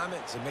 My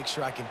assignment is to make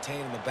sure I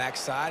contain on the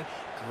backside.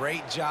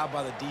 Great job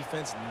by the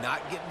defense,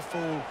 not getting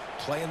fooled,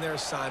 playing their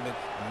assignment,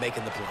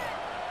 making the play.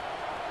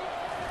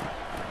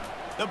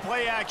 The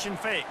play action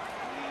fake.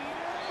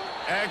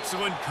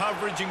 Excellent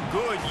coverage and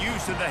good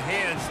use of the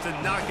hands to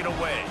knock it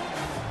away.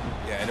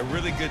 Yeah, and a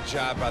really good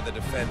job by the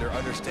defender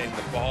understanding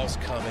the ball's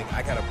coming.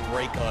 I got to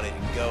break on it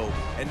and go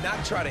and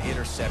not try to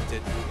intercept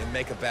it and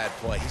make a bad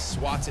play. He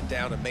swats it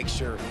down and makes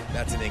sure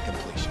that's an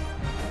incompletion.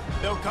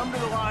 They'll come to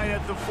the line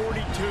at the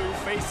 42,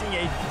 facing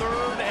a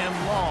 3rd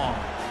and long.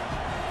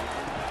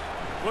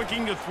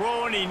 Looking to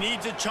throw, and he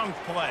needs a chunk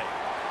play.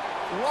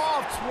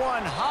 Lofts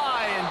one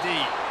high and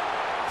deep.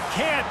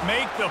 Can't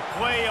make the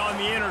play on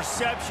the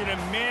interception, and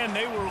man,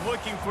 they were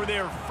looking for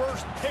their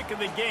first pick of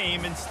the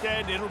game.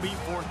 Instead, it'll be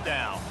 4th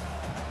down.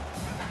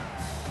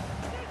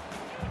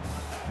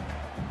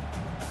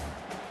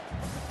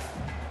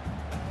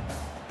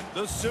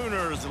 The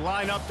Sooners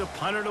line up to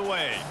punt it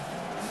away.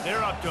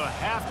 They're up to a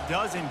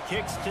half-dozen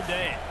kicks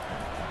today.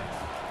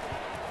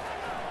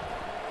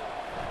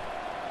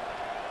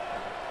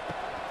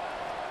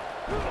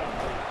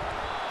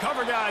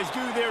 Cover guys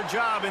do their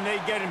job, and they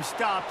get him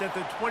stopped at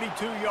the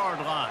 22-yard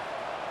line.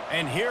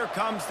 And here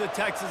comes the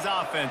Texas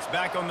offense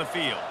back on the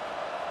field.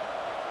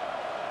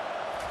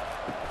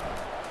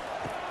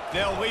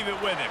 They'll leave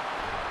it with him.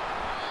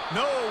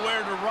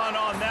 Nowhere to run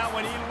on that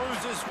one. He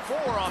loses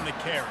 4 on the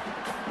carry.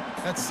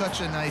 That's such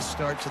a nice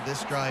start to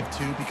this drive,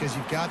 too, because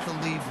you've got the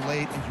lead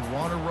late and you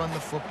want to run the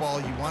football.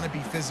 You want to be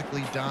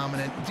physically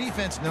dominant. The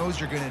defense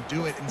knows you're going to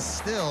do it, and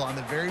still, on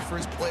the very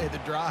first play of the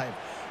drive,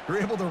 you're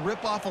able to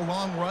rip off a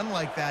long run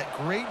like that.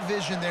 Great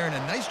vision there, and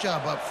a nice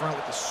job up front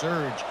with the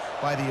surge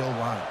by the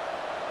O-line.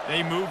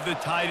 They move the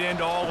tight end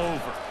all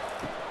over.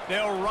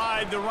 They'll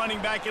ride the running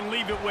back and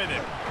leave it with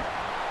him.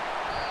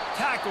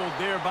 Tackled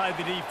there by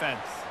the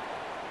defense.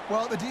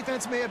 Well, the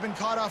defense may have been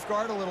caught off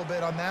guard a little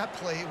bit on that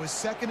play. It was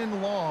 2nd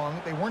and long.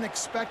 They weren't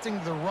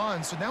expecting the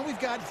run, so now we've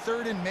got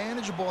 3rd and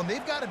manageable, and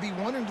they've got to be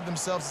wondering to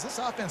themselves, is this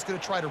offense going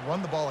to try to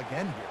run the ball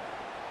again here?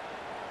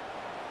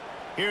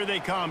 Here they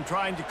come,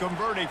 trying to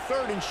convert a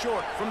 3rd and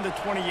short from the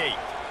 28.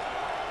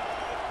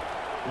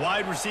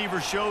 Wide receiver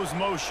shows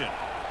motion.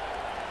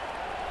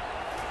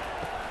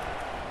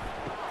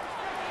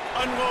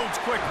 Unloads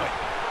quickly.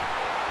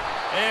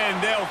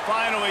 And they'll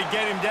finally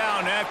get him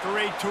down after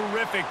a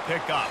terrific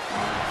pickup.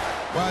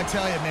 Well, I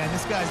tell you, man,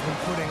 this guy's been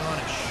putting on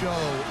a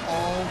show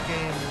all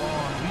game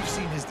long. We've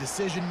seen his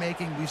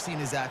decision-making. We've seen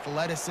his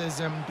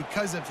athleticism.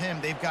 Because of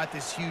him, they've got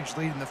this huge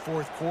lead in the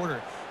fourth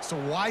quarter. So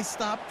why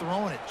stop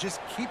throwing it?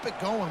 Just keep it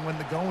going when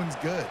the going's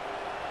good.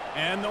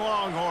 And the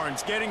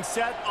Longhorns getting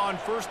set on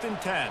 1st and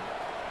 10.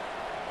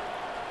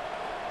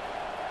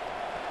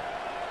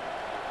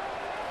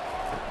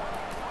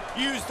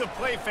 Use the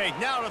play fake,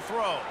 now to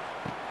throw.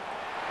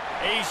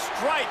 A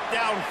strike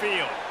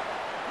downfield.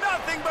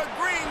 Nothing but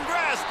green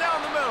grass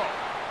down the middle.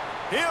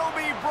 He'll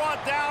be brought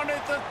down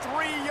at the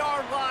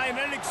 3-yard line.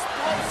 An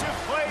explosive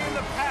play in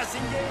the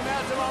passing game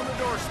has him on the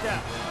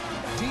doorstep.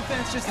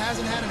 Defense just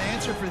hasn't had an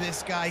answer for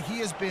this guy. He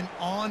has been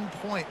on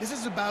point. This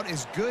is about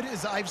as good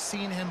as I've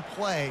seen him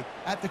play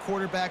at the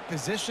quarterback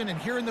position. And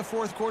here in the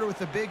fourth quarter with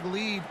the big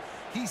lead,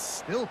 he's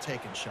still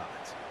taking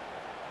shots.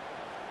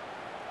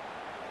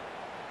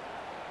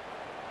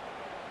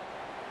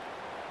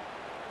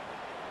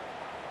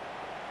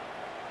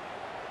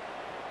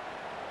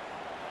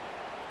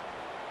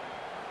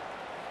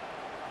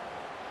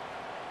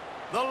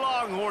 The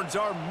Longhorns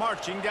are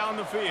marching down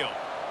the field.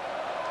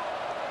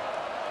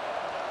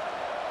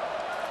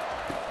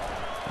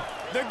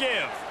 The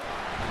give.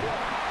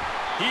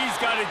 He's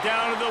got it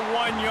down to the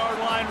 1-yard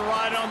line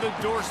right on the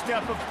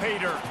doorstep of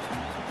Pater.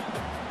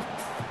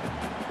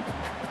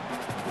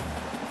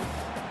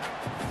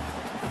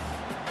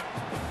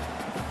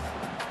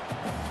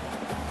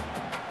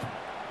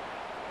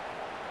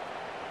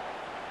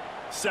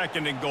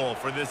 Second and goal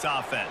for this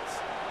offense.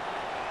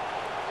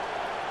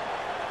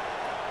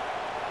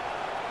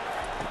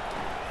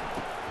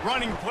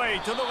 Running play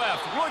to the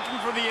left, looking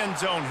for the end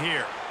zone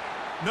here.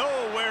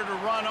 Nowhere to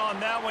run on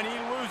that one. He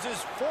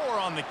loses 4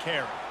 on the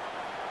carry.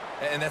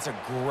 And that's a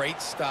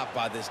great stop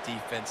by this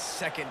defense.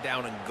 Second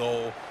down and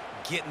goal,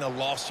 getting a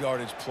lost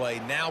yardage play,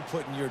 now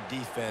putting your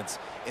defense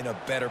in a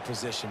better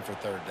position for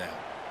third down.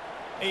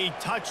 A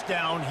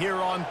touchdown here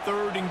on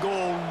third and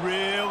goal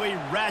really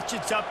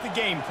ratchets up the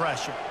game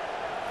pressure.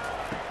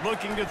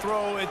 Looking to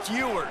throw, it's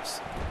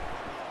Ewers.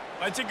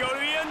 Lets it go to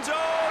the end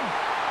zone.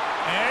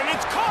 And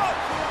it's caught.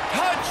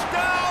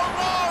 Touchdown,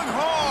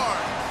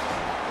 Longhorns!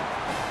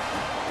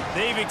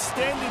 They've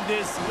extended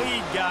this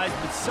lead, guys,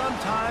 but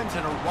sometimes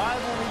in a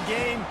rivalry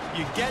game,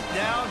 you get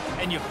down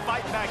and you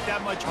fight back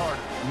that much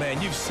harder.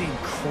 Man, you've seen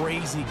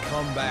crazy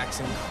comebacks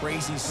and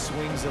crazy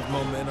swings of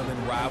momentum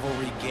in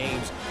rivalry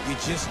games. You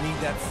just need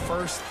that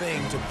first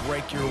thing to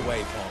break your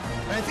way, Palmer.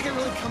 And I think it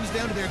really comes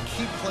down to their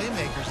key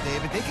playmakers,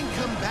 David. They can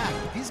come back,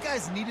 but these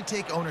guys need to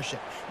take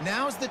ownership.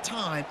 Now's the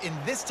time. In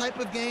this type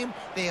of game,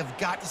 they have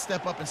got to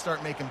step up and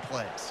start making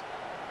plays.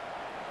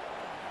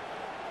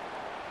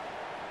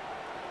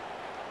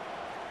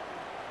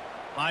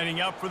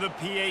 Lining up for the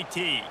PAT.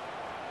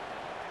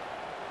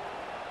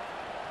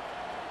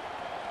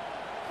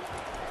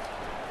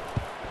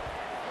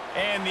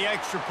 And the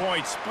extra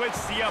point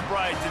splits the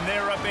uprights, and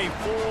they're up a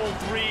full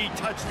 3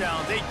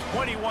 touchdowns, a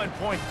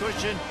 21-point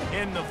cushion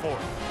in the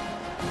fourth.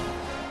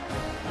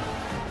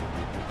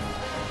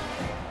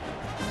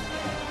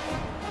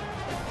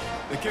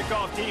 The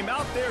kickoff team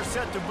out there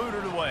set to boot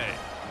it away.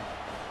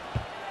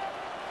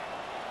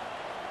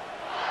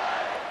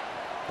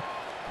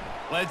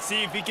 Let's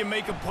see if he can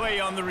make a play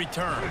on the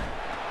return.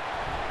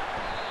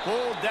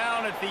 Pulled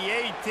down at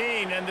the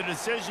 18, and the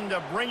decision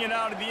to bring it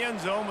out of the end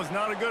zone was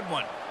not a good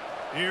one.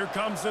 Here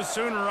comes the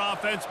Sooner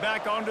offense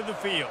back onto the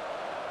field.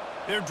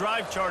 Their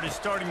drive chart is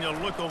starting to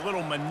look a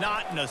little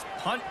monotonous.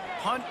 Punt,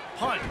 punt,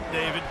 punt,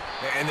 David.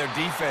 And their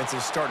defense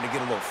is starting to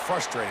get a little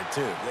frustrated,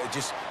 too. They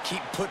just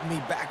keep putting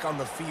me back on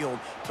the field,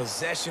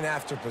 possession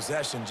after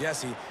possession.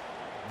 Jesse,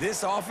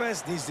 this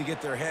offense needs to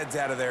get their heads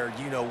out of their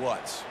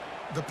you-know-whats.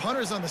 The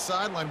punter's on the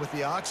sideline with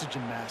the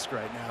oxygen mask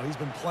right now. He's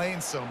been playing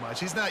so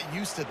much. He's not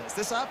used to this.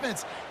 This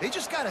offense, they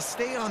just got to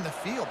stay on the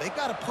field. They've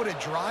got to put a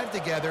drive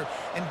together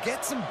and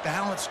get some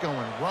balance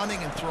going,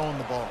 running and throwing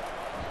the ball.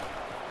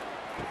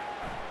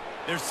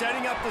 They're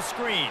setting up the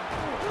screen.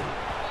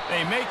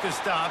 They make the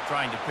stop,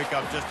 trying to pick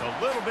up just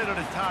a little bit at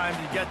a time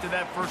to get to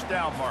that first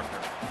down marker.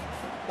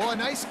 Well, a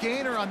nice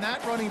gainer on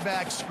that running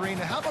back screen.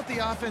 Now, how about the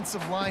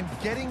offensive line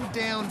getting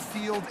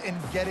downfield and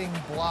getting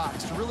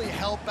blocks to really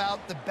help out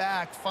the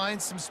back, find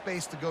some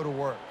space to go to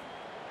work?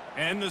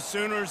 And the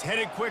Sooners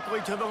headed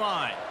quickly to the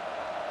line.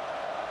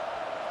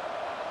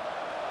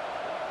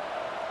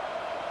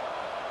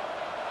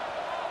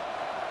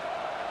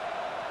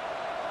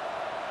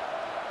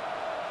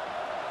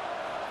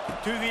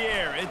 To the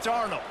air, it's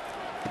Arnold.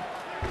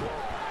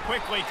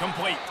 Quickly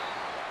complete.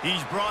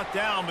 He's brought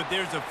down, but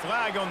there's a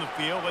flag on the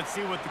field. Let's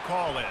see what the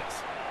call is.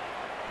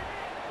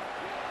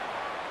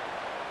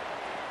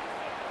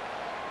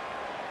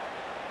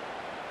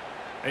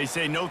 They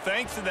say no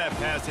thanks to that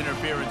pass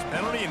interference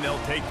penalty, and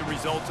they'll take the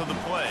results of the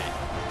play.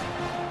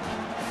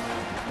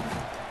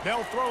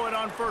 They'll throw it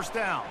on first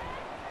down.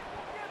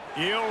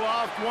 He'll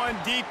off one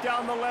deep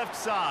down the left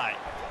side.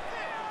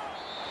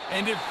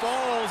 And it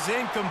falls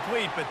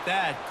incomplete, but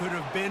that could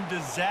have been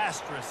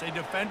disastrous. A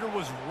defender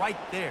was right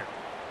there.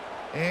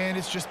 And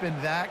it's just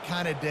been that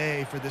kind of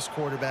day for this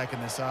quarterback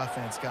and this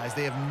offense, guys.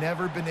 They have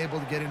never been able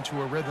to get into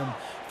a rhythm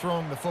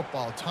throwing the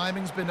football.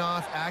 Timing's been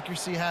off.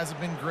 Accuracy hasn't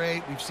been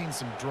great. We've seen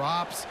some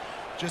drops,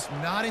 just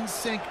not in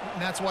sync,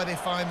 and that's why they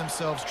find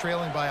themselves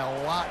trailing by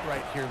a lot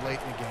right here late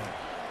in the game.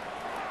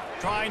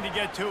 Trying to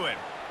get to him.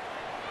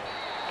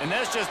 And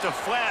that's just a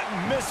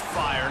flat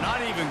misfire,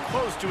 not even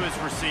close to his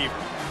receiver.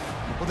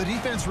 Well, the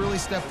defense really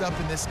stepped up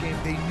in this game.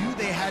 They knew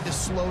they had to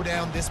slow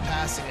down this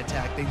passing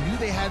attack. They knew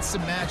they had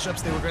some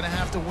matchups they were going to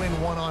have to win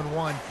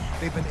one-on-one.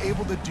 They've been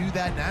able to do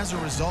that, and as a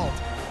result,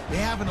 They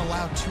haven't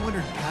allowed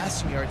 200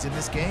 passing yards in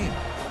this game.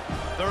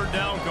 Third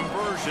down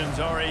conversions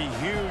are a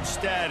huge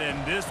stat,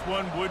 and this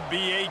one would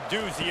be a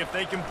doozy if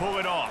they can pull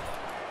it off.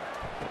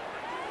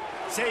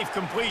 Safe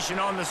completion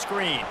on the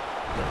screen.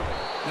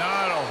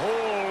 Not a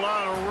whole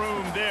lot of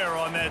room there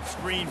on that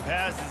screen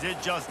pass, as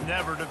it just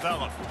never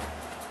developed.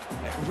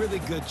 A really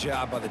good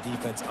job by the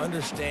defense,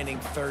 understanding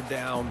third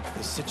down,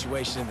 the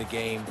situation in the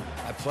game.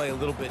 I play a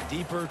little bit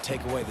deeper,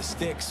 take away the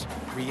sticks,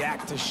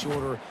 react to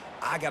shorter.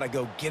 I got to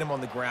go get him on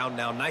the ground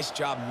now. Nice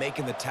job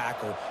making the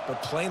tackle,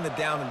 but playing the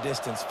down and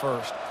distance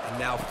first, and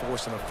now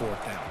forcing a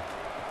fourth down.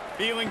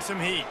 Feeling some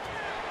heat.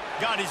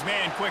 Got his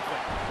man quickly.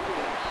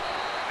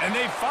 And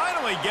they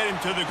finally get him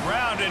to the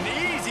ground. An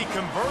easy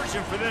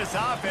conversion for this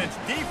offense.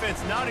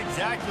 Defense, not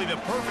exactly the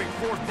perfect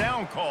fourth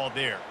down call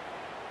there.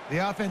 The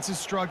offense has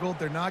struggled.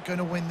 They're not going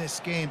to win this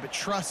game, but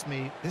trust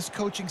me, this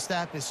coaching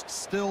staff is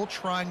still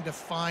trying to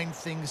find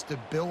things to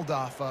build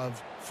off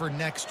of for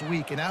next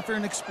week. And after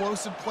an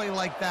explosive play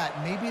like that,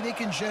 maybe they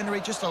can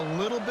generate just a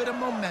little bit of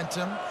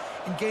momentum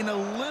and gain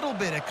a little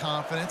bit of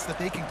confidence that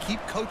they can keep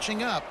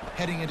coaching up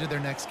heading into their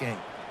next game.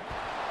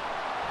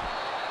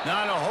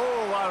 Not a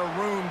whole lot of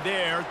room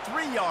there.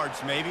 3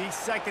 yards maybe,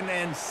 2nd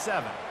and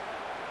 7.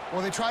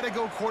 Well, they try to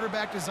go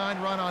quarterback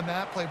design run on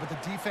that play, but the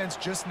defense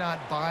just not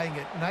buying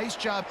it. Nice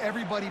job,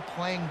 everybody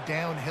playing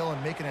downhill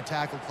and making a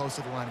tackle close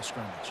to the line of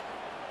scrimmage.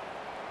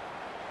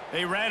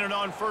 They ran it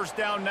on first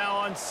down, now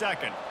on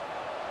 2nd.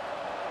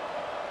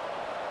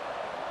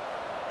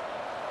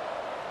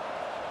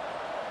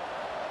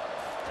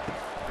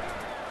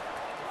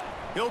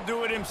 He'll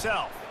do it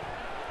himself.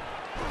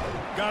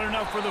 Got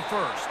enough for the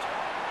first.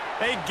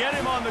 They get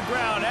him on the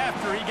ground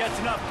after he gets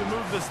enough to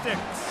move the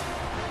sticks.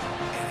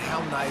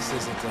 How nice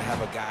is it to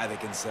have a guy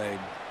that can say,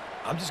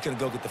 I'm just going to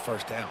go get the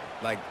first down.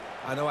 Like,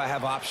 I know I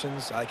have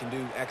options. I can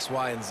do X,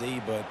 Y, and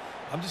Z, but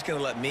I'm just going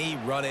to let me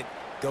run it,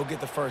 go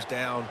get the first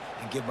down,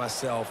 and give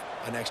myself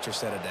an extra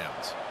set of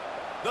downs.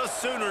 The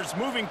Sooners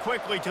moving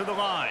quickly to the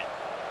line.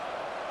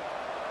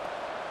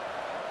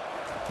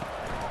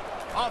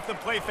 Off the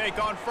play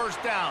fake on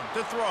first down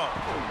to throw.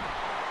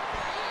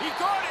 He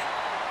caught it.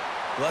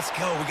 Let's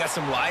go. We got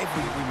some life.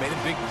 We made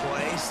a big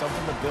play,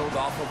 something to build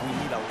off of.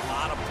 We need a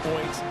lot of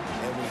points,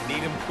 and we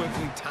need them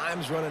quickly.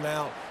 Time's running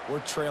out. We're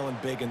trailing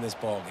big in this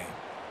ball game.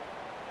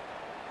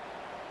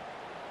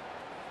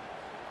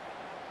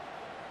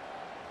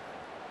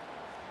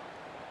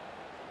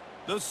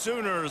 The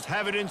Sooners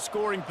have it in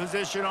scoring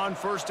position on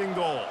 1st and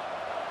goal.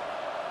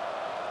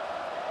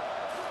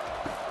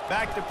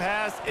 Back to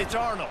pass. It's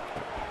Arnold.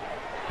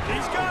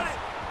 He's got it.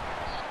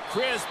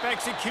 Crisp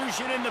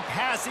execution in the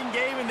passing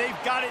game, and they've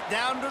got it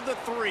down to the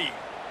 3.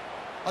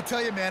 I'll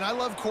tell you, man, I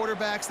love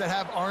quarterbacks that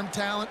have arm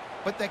talent,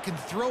 but that can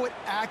throw it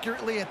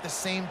accurately at the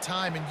same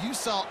time, and you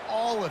saw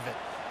all of it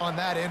on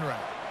that in route.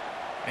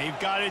 They've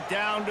got it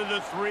down to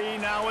the 3.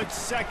 Now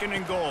it's 2nd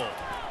and goal.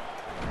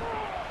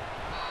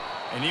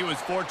 And he was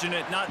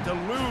fortunate not to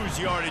lose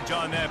yardage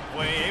on that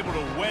play, able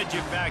to wedge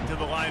it back to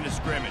the line of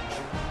scrimmage.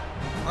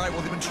 All right,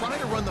 well, they've been trying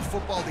to run the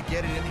football to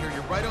get it in here.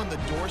 You're right on the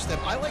doorstep.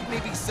 I like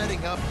maybe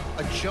setting up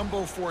a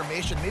jumbo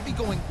formation, maybe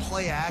going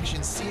play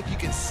action, see if you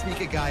can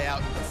sneak a guy out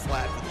in the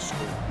flat for the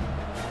score.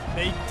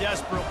 They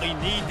desperately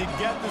need to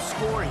get the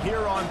score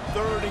here on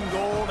 3rd and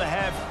goal to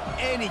have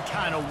any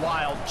kind of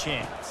wild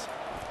chance.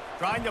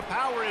 Trying to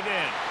power it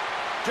in.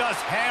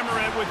 Just hammer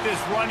it with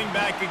this running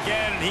back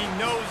again, and he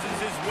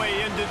noses his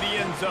way into the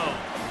end zone.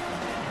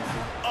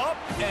 Up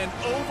and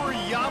over,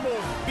 Yamo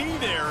be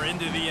there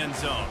into the end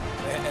zone.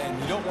 And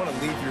you don't want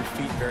to leave your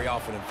feet very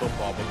often in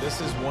football, but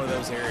this is one of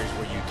those areas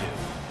where you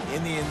do.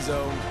 In the end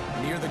zone,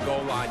 near the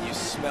goal line, you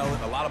smell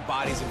it. A lot of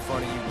bodies in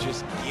front of you.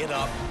 Just get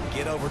up,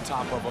 get over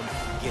top of them,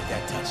 get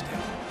that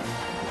touchdown.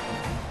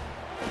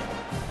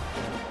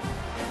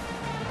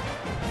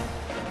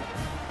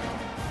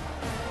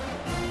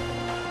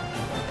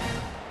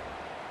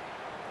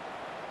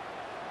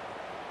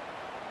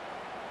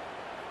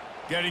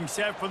 Getting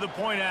set for the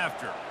point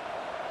after.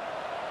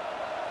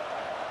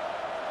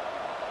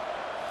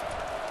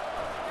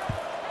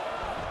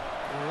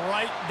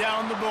 Right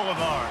down the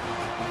boulevard.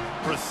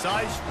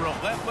 Precise,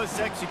 relentless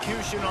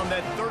execution on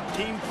that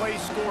 13-play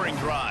scoring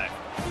drive.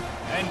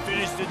 And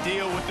finished the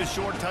deal with the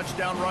short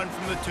touchdown run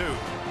from the 2.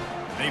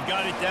 They've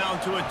got it down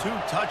to a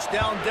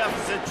 2-touchdown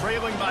deficit,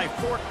 trailing by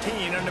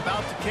 14 and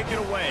about to kick it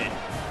away.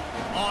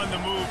 On the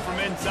move from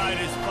inside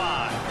his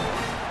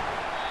 5.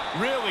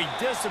 Really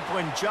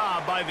disciplined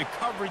job by the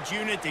coverage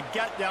unit to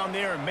get down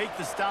there and make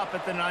the stop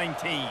at the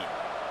 19.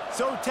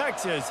 So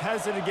Texas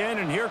has it again,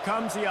 and here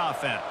comes the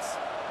offense.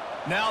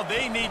 Now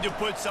they need to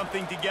put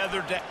something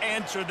together to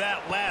answer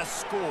that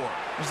last score.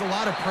 There's a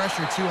lot of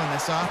pressure, too, on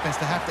this offense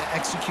to have to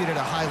execute at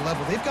a high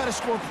level. They've got to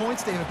score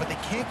points, David, but they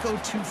can't go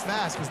too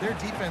fast because their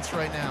defense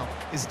right now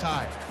is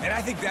tired. And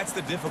I think that's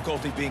the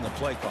difficulty being a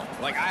play caller.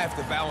 Like, I have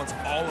to balance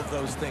all of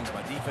those things.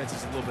 My defense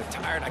is a little bit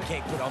tired. I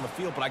can't quit on the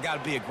field, but I got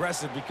to be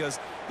aggressive because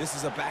this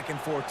is a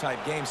back-and-forth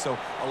type game, so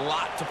a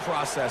lot to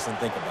process and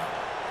think about.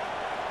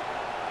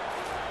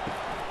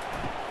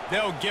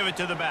 They'll give it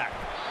to the back.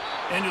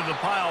 Into the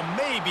pile,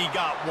 maybe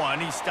got one.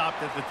 He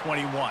stopped at the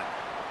 21.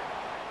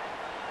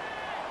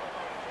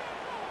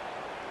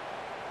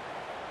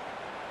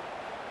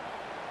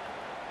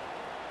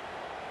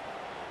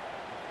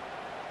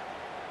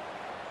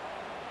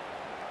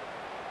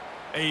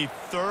 A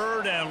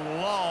 3rd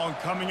and long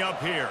coming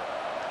up here.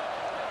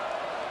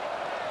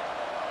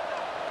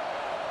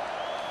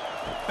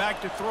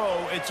 Back to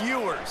throw, it's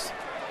Ewers.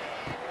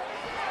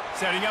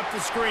 Setting up the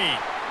screen.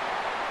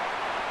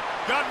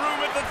 Got room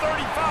at the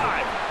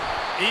 35.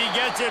 He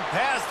gets it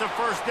past the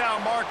first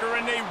down marker,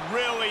 and a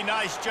really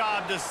nice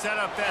job to set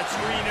up that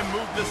screen and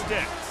move the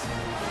sticks.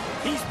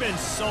 He's been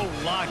so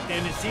locked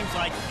in, it seems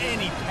like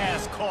any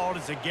pass called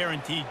is a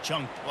guaranteed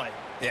chunk play.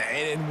 Yeah,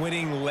 and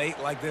winning late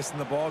like this in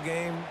the ball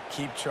game,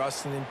 keep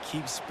trusting him,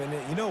 keep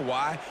spinning. You know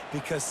why?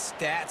 Because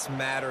stats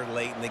matter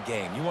late in the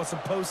game. You want some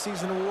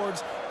postseason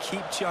awards?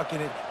 Keep chucking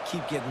it,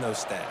 keep getting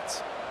those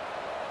stats.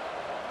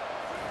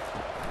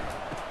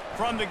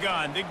 From the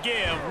gun, the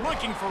give,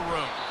 looking for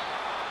room.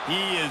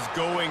 He is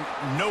going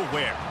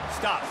nowhere.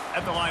 Stop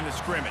at the line of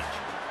scrimmage.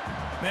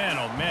 Man,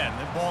 oh man,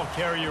 the ball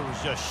carrier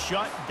was just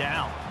shut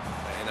down.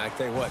 And I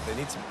tell you what, they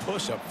need some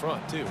push up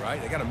front too, right?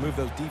 They got to move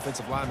those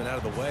defensive linemen out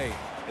of the way.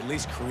 At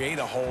least create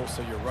a hole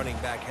so your running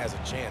back has a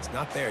chance.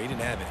 Not there. He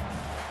didn't have any.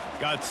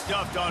 Got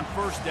stuffed on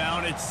first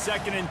down. It's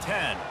 2nd and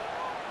 10.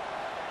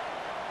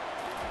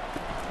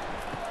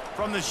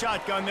 From the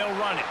shotgun, they'll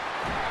run it.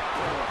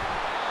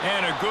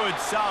 And a good,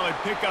 solid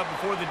pickup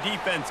before the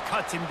defense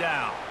cuts him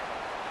down.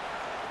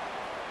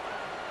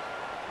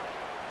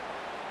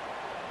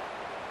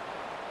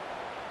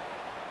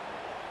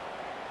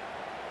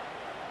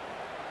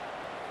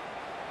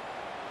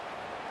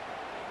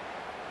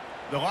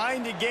 The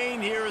line to gain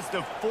here is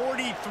the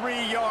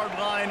 43-yard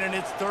line, and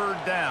it's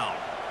 3rd down.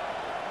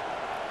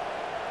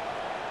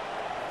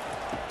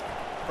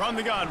 From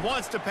the gun,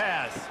 wants to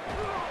pass.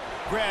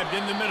 Grabbed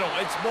in the middle,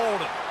 it's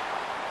Bolden.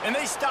 And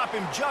they stop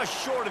him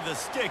just short of the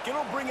stick.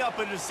 It'll bring up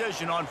a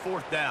decision on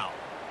 4th down.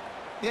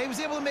 Yeah, he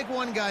was able to make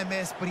one guy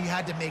miss, but he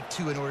had to make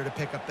 2 in order to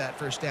pick up that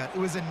first down. It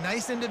was a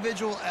nice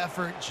individual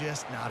effort,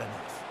 just not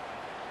enough.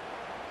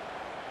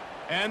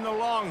 And the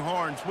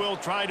Longhorns will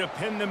try to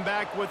pin them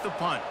back with the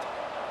punt.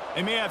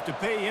 They may have to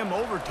pay him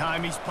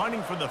overtime. He's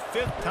punting for the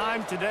 5th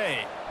time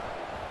today.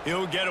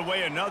 He'll get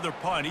away another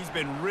punt. He's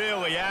been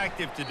really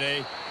active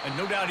today, and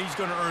no doubt he's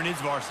going to earn his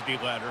varsity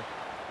letter.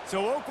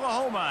 So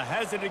Oklahoma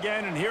has it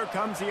again, and here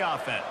comes the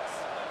offense.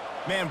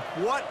 Man,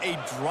 what a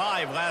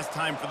drive last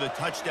time for the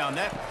touchdown.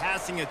 That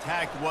passing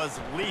attack was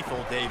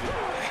lethal, David.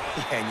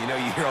 Yeah, and you know,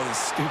 you hear all these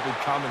stupid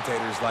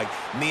commentators like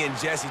me and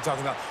Jesse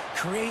talking about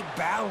create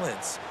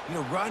balance, you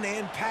know, run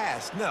and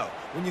pass. No,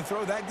 when you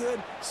throw that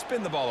good,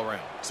 spin the ball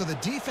around. So the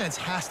defense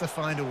has to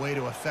find a way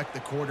to affect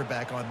the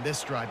quarterback on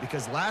this drive,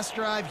 because last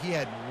drive he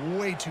had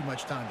way too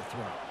much time to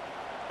throw.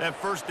 That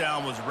first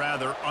down was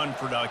rather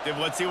unproductive.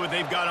 Let's see what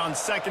they've got on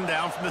 2nd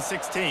down from the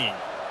 16.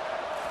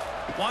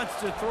 Wants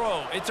to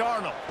throw. It's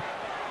Arnold.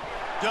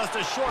 Just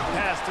a short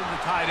pass to the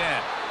tight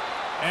end.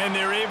 And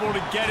they're able to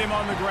get him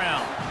on the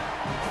ground.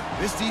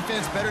 This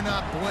defense better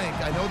not blink.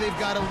 I know they've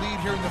got a lead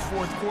here in the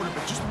 4th quarter,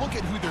 but just look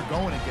at who they're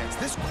going against.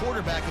 This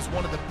quarterback is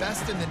one of the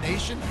best in the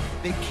nation.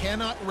 They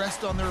cannot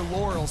rest on their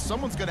laurels.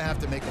 Someone's going to have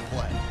to make a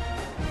play.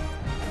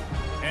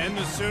 And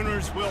the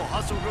Sooners will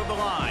hustle to the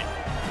line.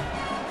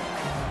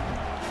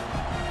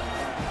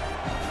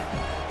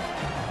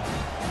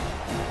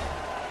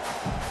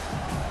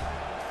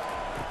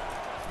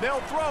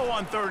 They'll throw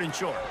on 3rd and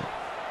short.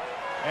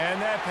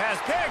 And that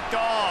pass picked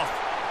off.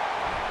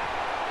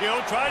 He'll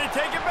try to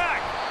take it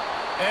back.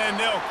 And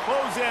they'll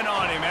close in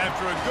on him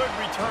after a good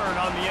return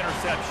on the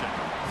interception.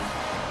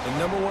 The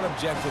 #1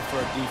 objective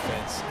for a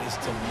defense is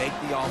to make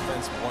the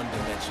offense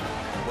one-dimensional.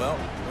 Well,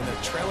 when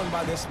they're trailing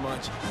by this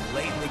much,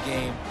 late in the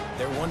game,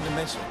 they're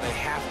one-dimensional. They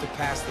have to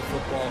pass the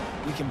football.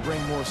 We can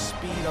bring more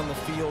speed on the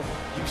field.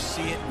 You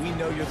see it. We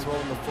know you're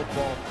throwing the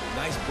football.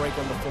 Nice break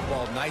on the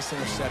football. Nice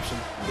interception.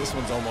 This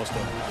one's almost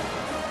over.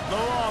 The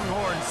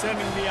Longhorns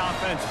sending the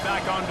offense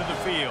back onto the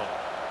field.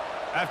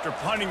 After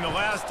punting the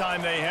last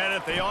time they had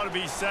it, they ought to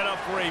be set up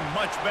for a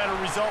much better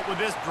result with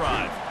this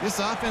drive. This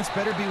offense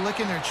better be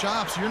licking their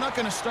chops. You're not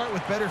going to start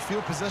with better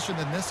field possession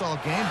than this all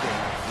game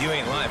day. You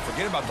ain't lying.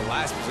 Forget about the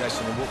last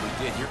possession and what we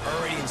did. You're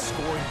already in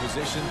scoring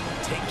position.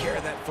 Take care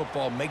of that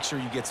football. Make sure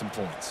you get some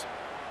points.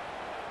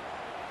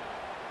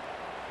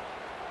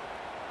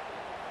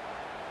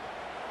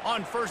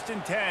 On 1st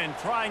and 10,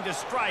 trying to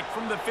strike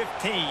from the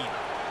 15.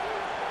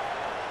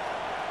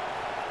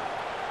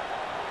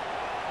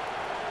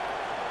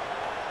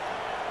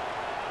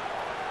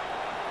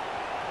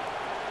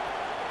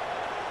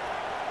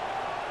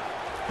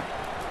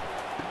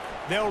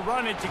 They'll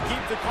run it to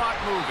keep the clock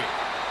moving.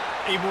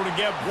 Able to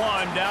get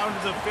one down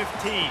to the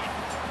 15.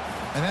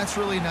 And that's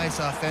really nice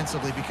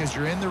offensively, because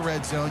you're in the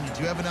red zone. You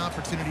do have an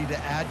opportunity to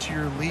add to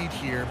your lead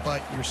here,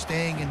 but you're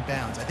staying in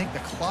bounds. I think the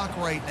clock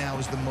right now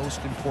is the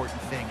most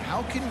important thing.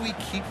 How can we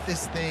keep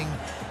this thing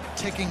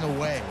ticking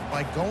away?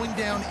 By going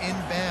down in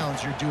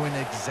bounds, you're doing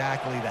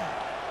exactly that.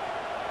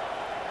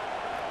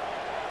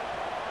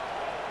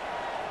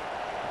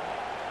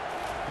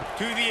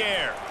 To the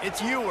air.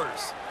 It's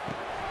Ewers.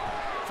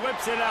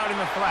 Flips it out in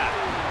the flat.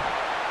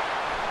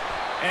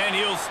 And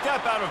he'll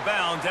step out of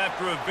bounds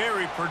after a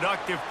very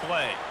productive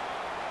play.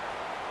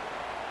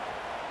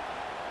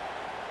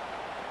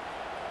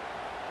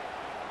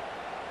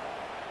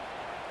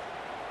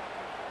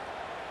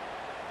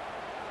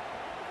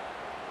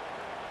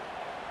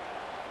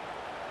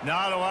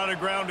 Not a lot of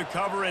ground to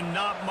cover and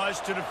not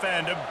much to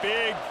defend. A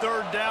big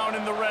third down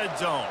in the red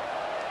zone.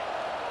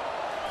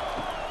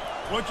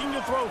 Looking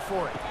to throw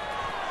for it.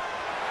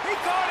 He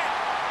caught it.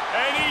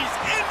 And he's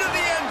into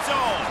the end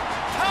zone.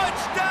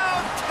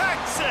 Touchdown,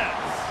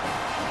 Texas.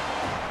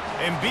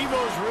 And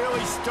Vivo's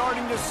really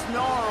starting to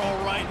snarl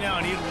right now,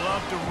 and he'd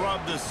love to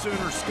rub the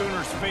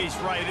Schooner's face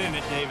right in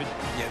it, David.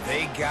 Yeah,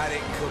 they got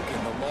it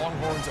cooking. The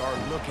Longhorns are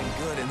looking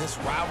good. In this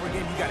rivalry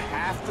game, you got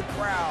half the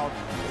crowd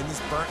in this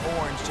burnt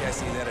orange,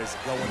 Jesse, that is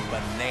going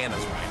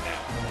bananas right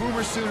now.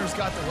 Boomer Sooners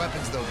got the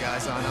weapons, though,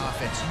 guys, on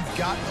offense. You've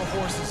got the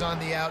horses on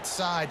the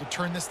outside to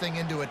turn this thing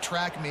into a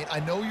track meet. I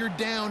know you're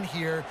down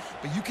here,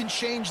 but you can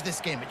change this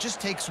game. It just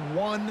takes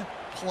one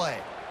play.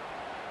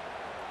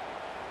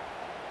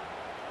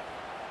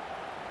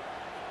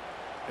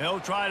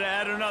 They'll try to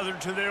add another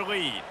to their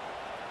lead.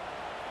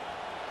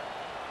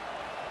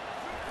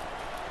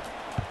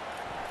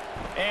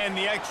 And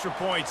the extra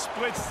point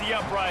splits the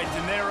uprights,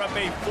 and they're up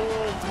a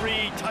full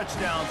 3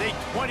 touchdowns, a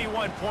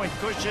 21-point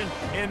cushion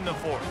in the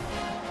fourth.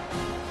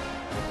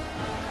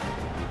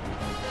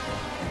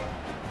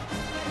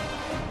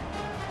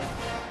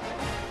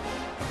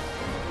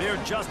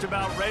 They're just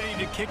about ready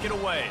to kick it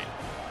away.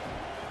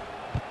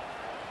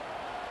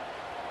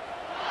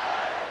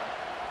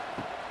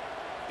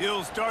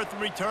 He'll start the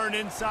return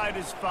inside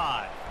his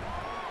 5.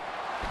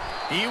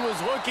 He was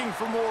looking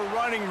for more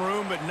running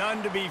room, but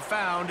none to be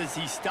found as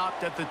he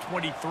stopped at the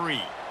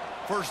 23.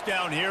 First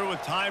down here with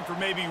time for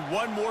maybe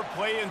one more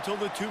play until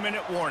the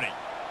 2-minute warning.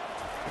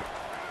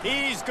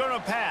 He's going to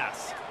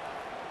pass.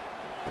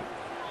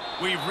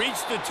 We've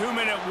reached the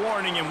 2-minute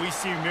warning, and we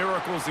see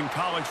miracles in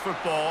college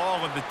football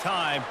all of the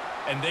time,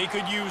 and they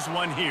could use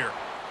one here.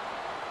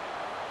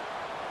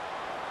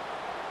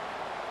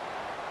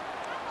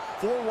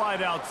 4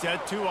 wide out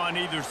set, 2 on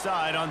either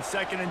side on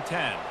 2nd and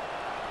 10.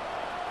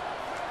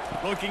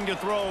 Looking to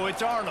throw,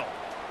 it's Arnold.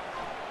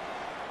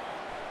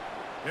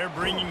 They're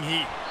bringing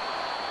heat.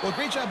 Well,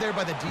 great job there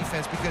by the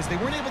defense because they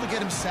weren't able to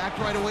get him sacked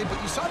right away,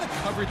 but you saw the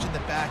coverage in the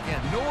back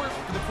end. Nowhere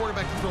for the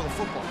quarterback to throw the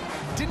football.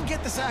 Didn't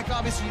get the sack,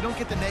 obviously. You don't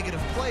get the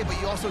negative play, but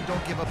you also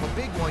don't give up a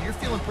big one. You're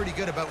feeling pretty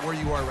good about where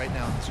you are right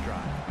now in this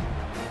drive.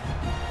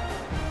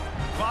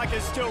 Clock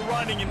is still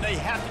running, and they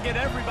have to get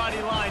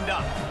everybody lined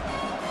up.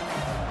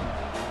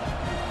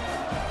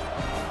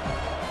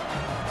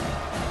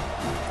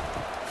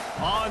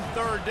 On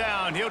 3rd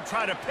down, he'll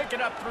try to pick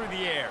it up through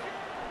the air.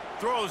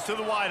 Throws to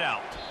the wideout.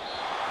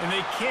 And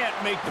they can't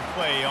make the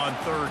play on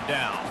 3rd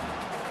down.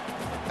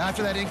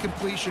 After that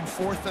incompletion,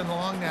 4th and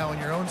long now on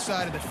your own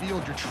side of the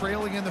field, you're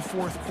trailing in the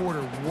 4th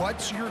quarter.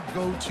 What's your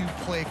go-to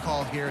play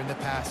call here in the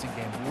passing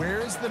game? Where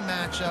is the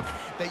matchup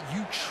that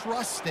you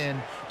trust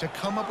in to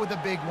come up with a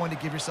big one to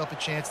give yourself a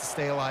chance to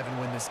stay alive and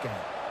win this game?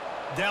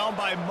 Down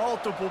by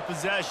multiple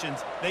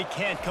possessions, they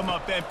can't come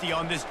up empty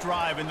on this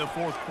drive in the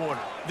 4th quarter.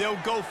 They'll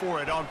go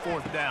for it on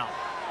 4th down.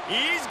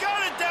 He's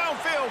got it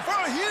downfield for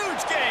a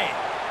huge gain.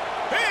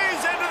 He's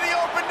into the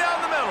open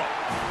down the middle.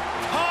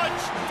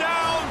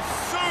 Touchdown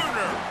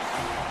Sooners.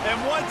 And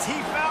once he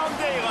found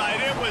daylight,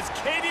 it was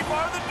Katie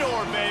bar the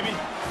door, baby.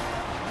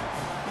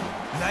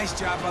 Nice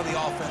job by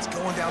the offense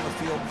going down the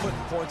field, putting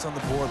points on the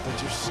board,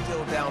 but you're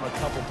still down a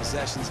couple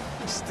possessions.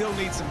 Still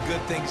need some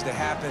good things to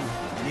happen.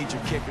 You need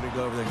your kicker to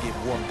go over there and get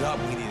warmed up.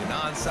 We need an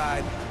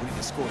onside. We need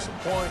to score some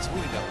points.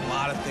 We need a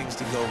lot of things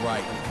to go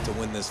right to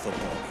win this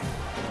football game.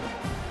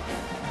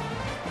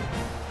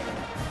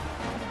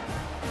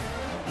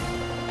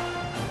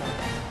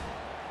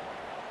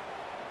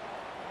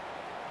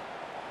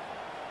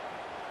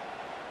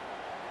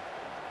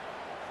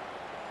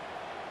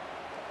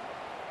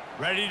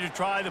 Ready to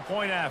try the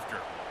point after.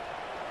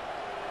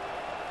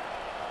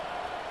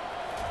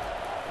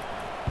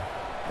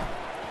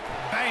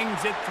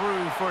 Bangs it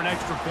through for an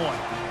extra point.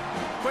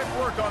 Quick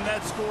work on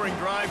that scoring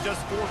drive,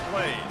 just 4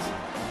 plays.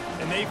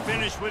 And they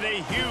finish with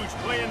a huge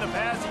play in the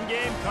passing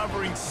game,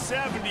 covering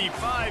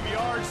 75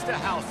 yards to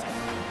house it.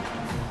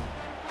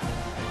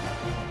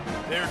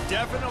 They're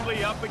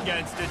definitely up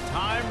against it.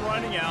 Time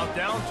running out,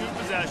 down 2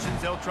 possessions.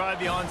 They'll try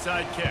the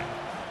onside kick.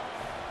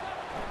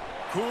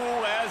 Cool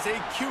as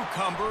a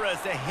cucumber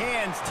as the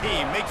hands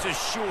team makes a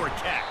sure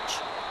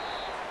catch.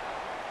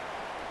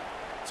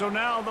 So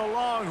now the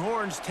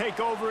Longhorns take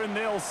over and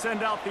they'll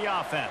send out the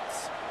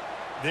offense.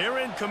 They're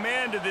in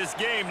command of this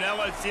game. Now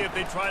let's see if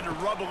they try to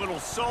rub a little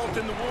salt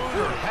in the wound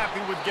or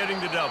happy with getting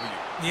the W.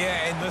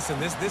 Yeah, and listen,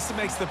 this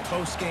makes the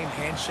post-game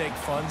handshake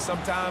fun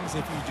sometimes.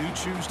 If you do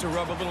choose to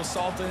rub a little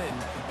salt in it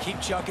and keep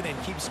chucking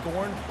and keep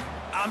scoring,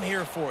 I'm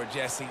here for it,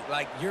 Jesse.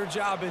 Like, your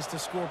job is to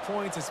score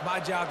points. It's my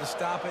job to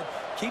stop it.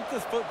 Keep the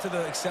foot to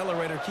the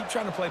accelerator. Keep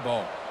trying to play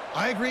ball.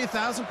 I agree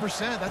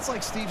 1,000%. That's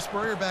like Steve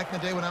Spurrier back in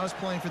the day when I was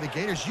playing for the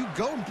Gators. You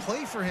go and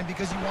play for him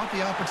because you want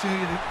the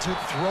opportunity to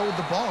throw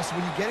the ball. So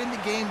when you get in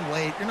the game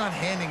late, you're not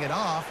handing it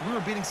off. We were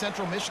beating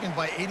Central Michigan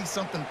by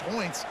 80-something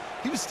points.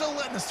 He was still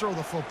letting us throw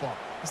the football.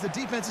 It's the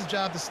defense's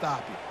job to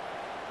stop you.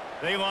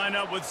 They line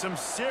up with some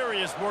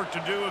serious work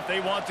to do if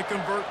they want to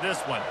convert this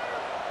one.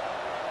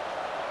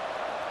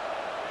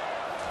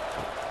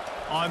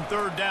 On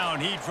third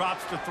down, he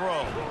drops to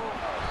throw.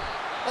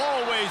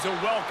 Always a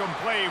welcome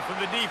play for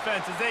the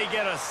defense as they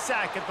get a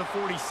sack at the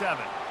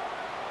 47.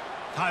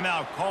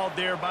 Timeout called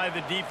there by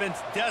the defense,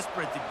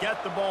 desperate to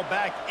get the ball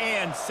back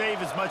and save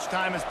as much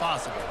time as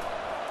possible.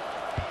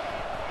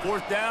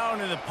 Fourth down,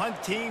 and the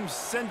punt team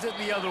sends it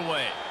the other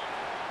way,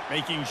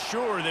 making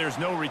sure there's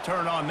no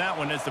return on that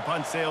one as the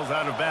punt sails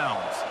out of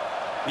bounds.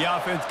 The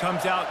offense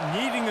comes out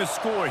needing a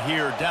score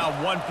here,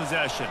 down one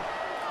possession.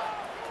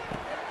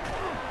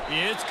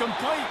 It's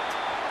complete.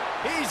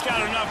 He's got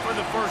enough for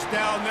the first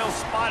down. They'll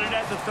spot it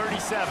at the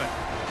 37.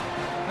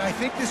 Now, I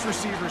think this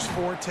receiver's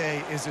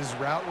forte is his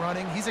route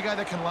running. He's a guy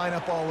that can line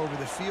up all over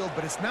the field,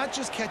 but it's not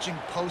just catching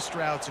post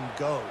routes and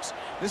goes.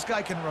 This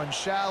guy can run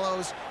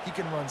shallows. He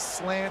can run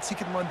slants. He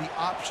can run the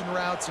option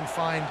routes and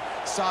find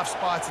soft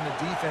spots in the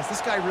defense.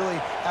 This guy really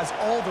has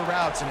all the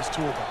routes in his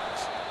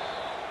toolbox.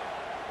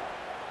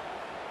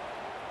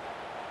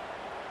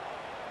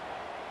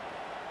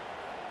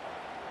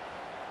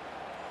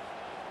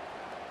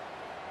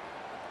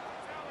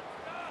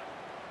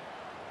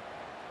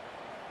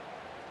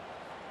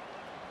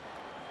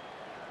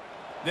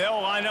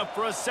 They'll line up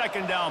for a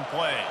second down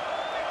play.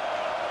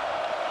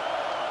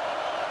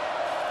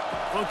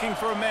 Looking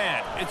for a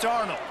man. It's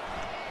Arnold.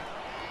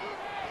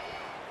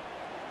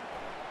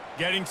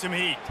 Getting some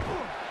heat.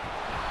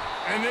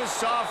 And this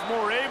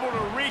sophomore able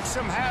to wreak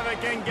some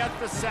havoc and get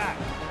the sack.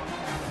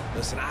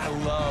 Listen, I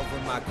love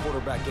when my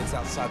quarterback gets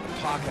outside the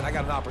pocket. I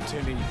got an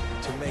opportunity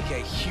to make a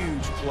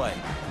huge play.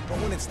 But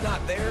when it's not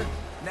there,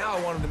 now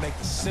I want him to make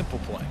the simple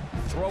play.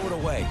 Throw it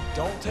away.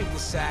 Don't take the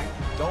sack.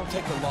 Don't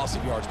take the loss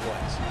of yards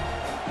plays.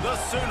 The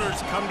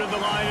Sooners come to the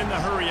line in the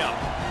hurry-up.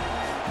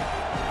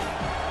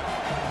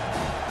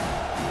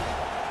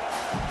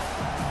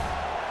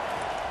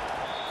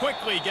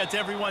 Quickly gets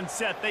everyone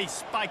set. They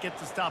spike it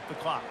to stop the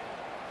clock.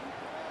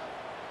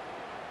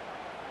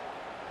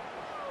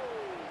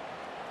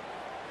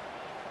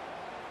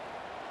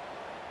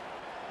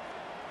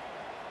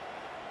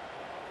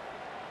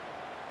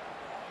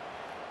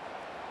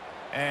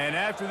 And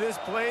after this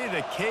play,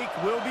 the cake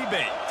will be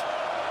baked.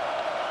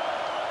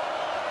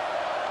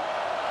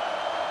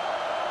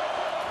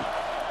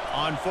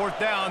 On fourth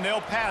down,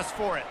 they'll pass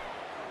for it.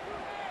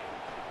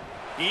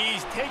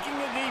 He's taking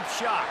a deep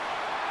shot.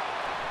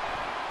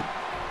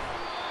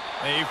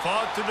 They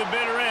fought to the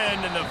bitter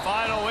end, and the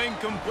final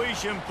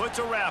incompletion puts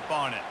a wrap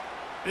on it.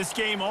 This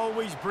game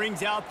always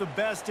brings out the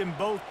best in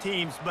both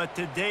teams, but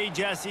today,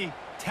 Jesse,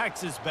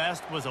 Texas'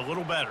 best was a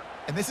little better.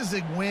 And this is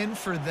a win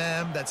for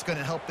them that's going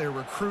to help their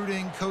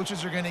recruiting.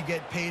 Coaches are going to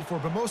get paid for.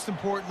 But most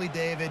importantly,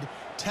 David,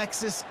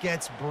 Texas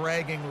gets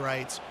bragging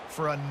rights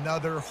for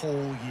another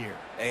whole year.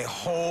 A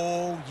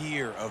whole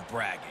year of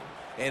bragging.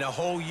 And a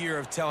whole year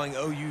of telling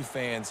OU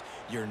fans,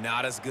 you're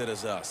not as good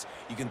as us.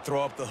 You can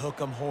throw up the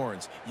hook'em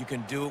horns. You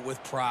can do it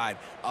with pride.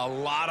 A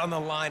lot on the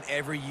line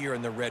every year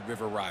in the Red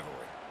River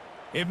rivalry.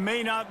 It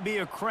may not be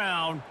a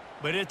crown,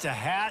 but it's a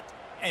hat,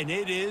 and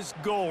it is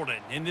golden.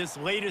 In this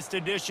latest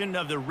edition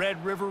of the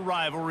Red River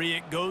rivalry,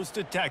 it goes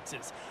to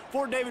Texas.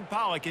 For David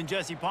Pollack and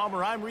Jesse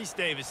Palmer, I'm Reese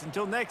Davis.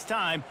 Until next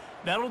time,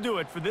 that'll do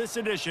it for this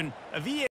edition of EA.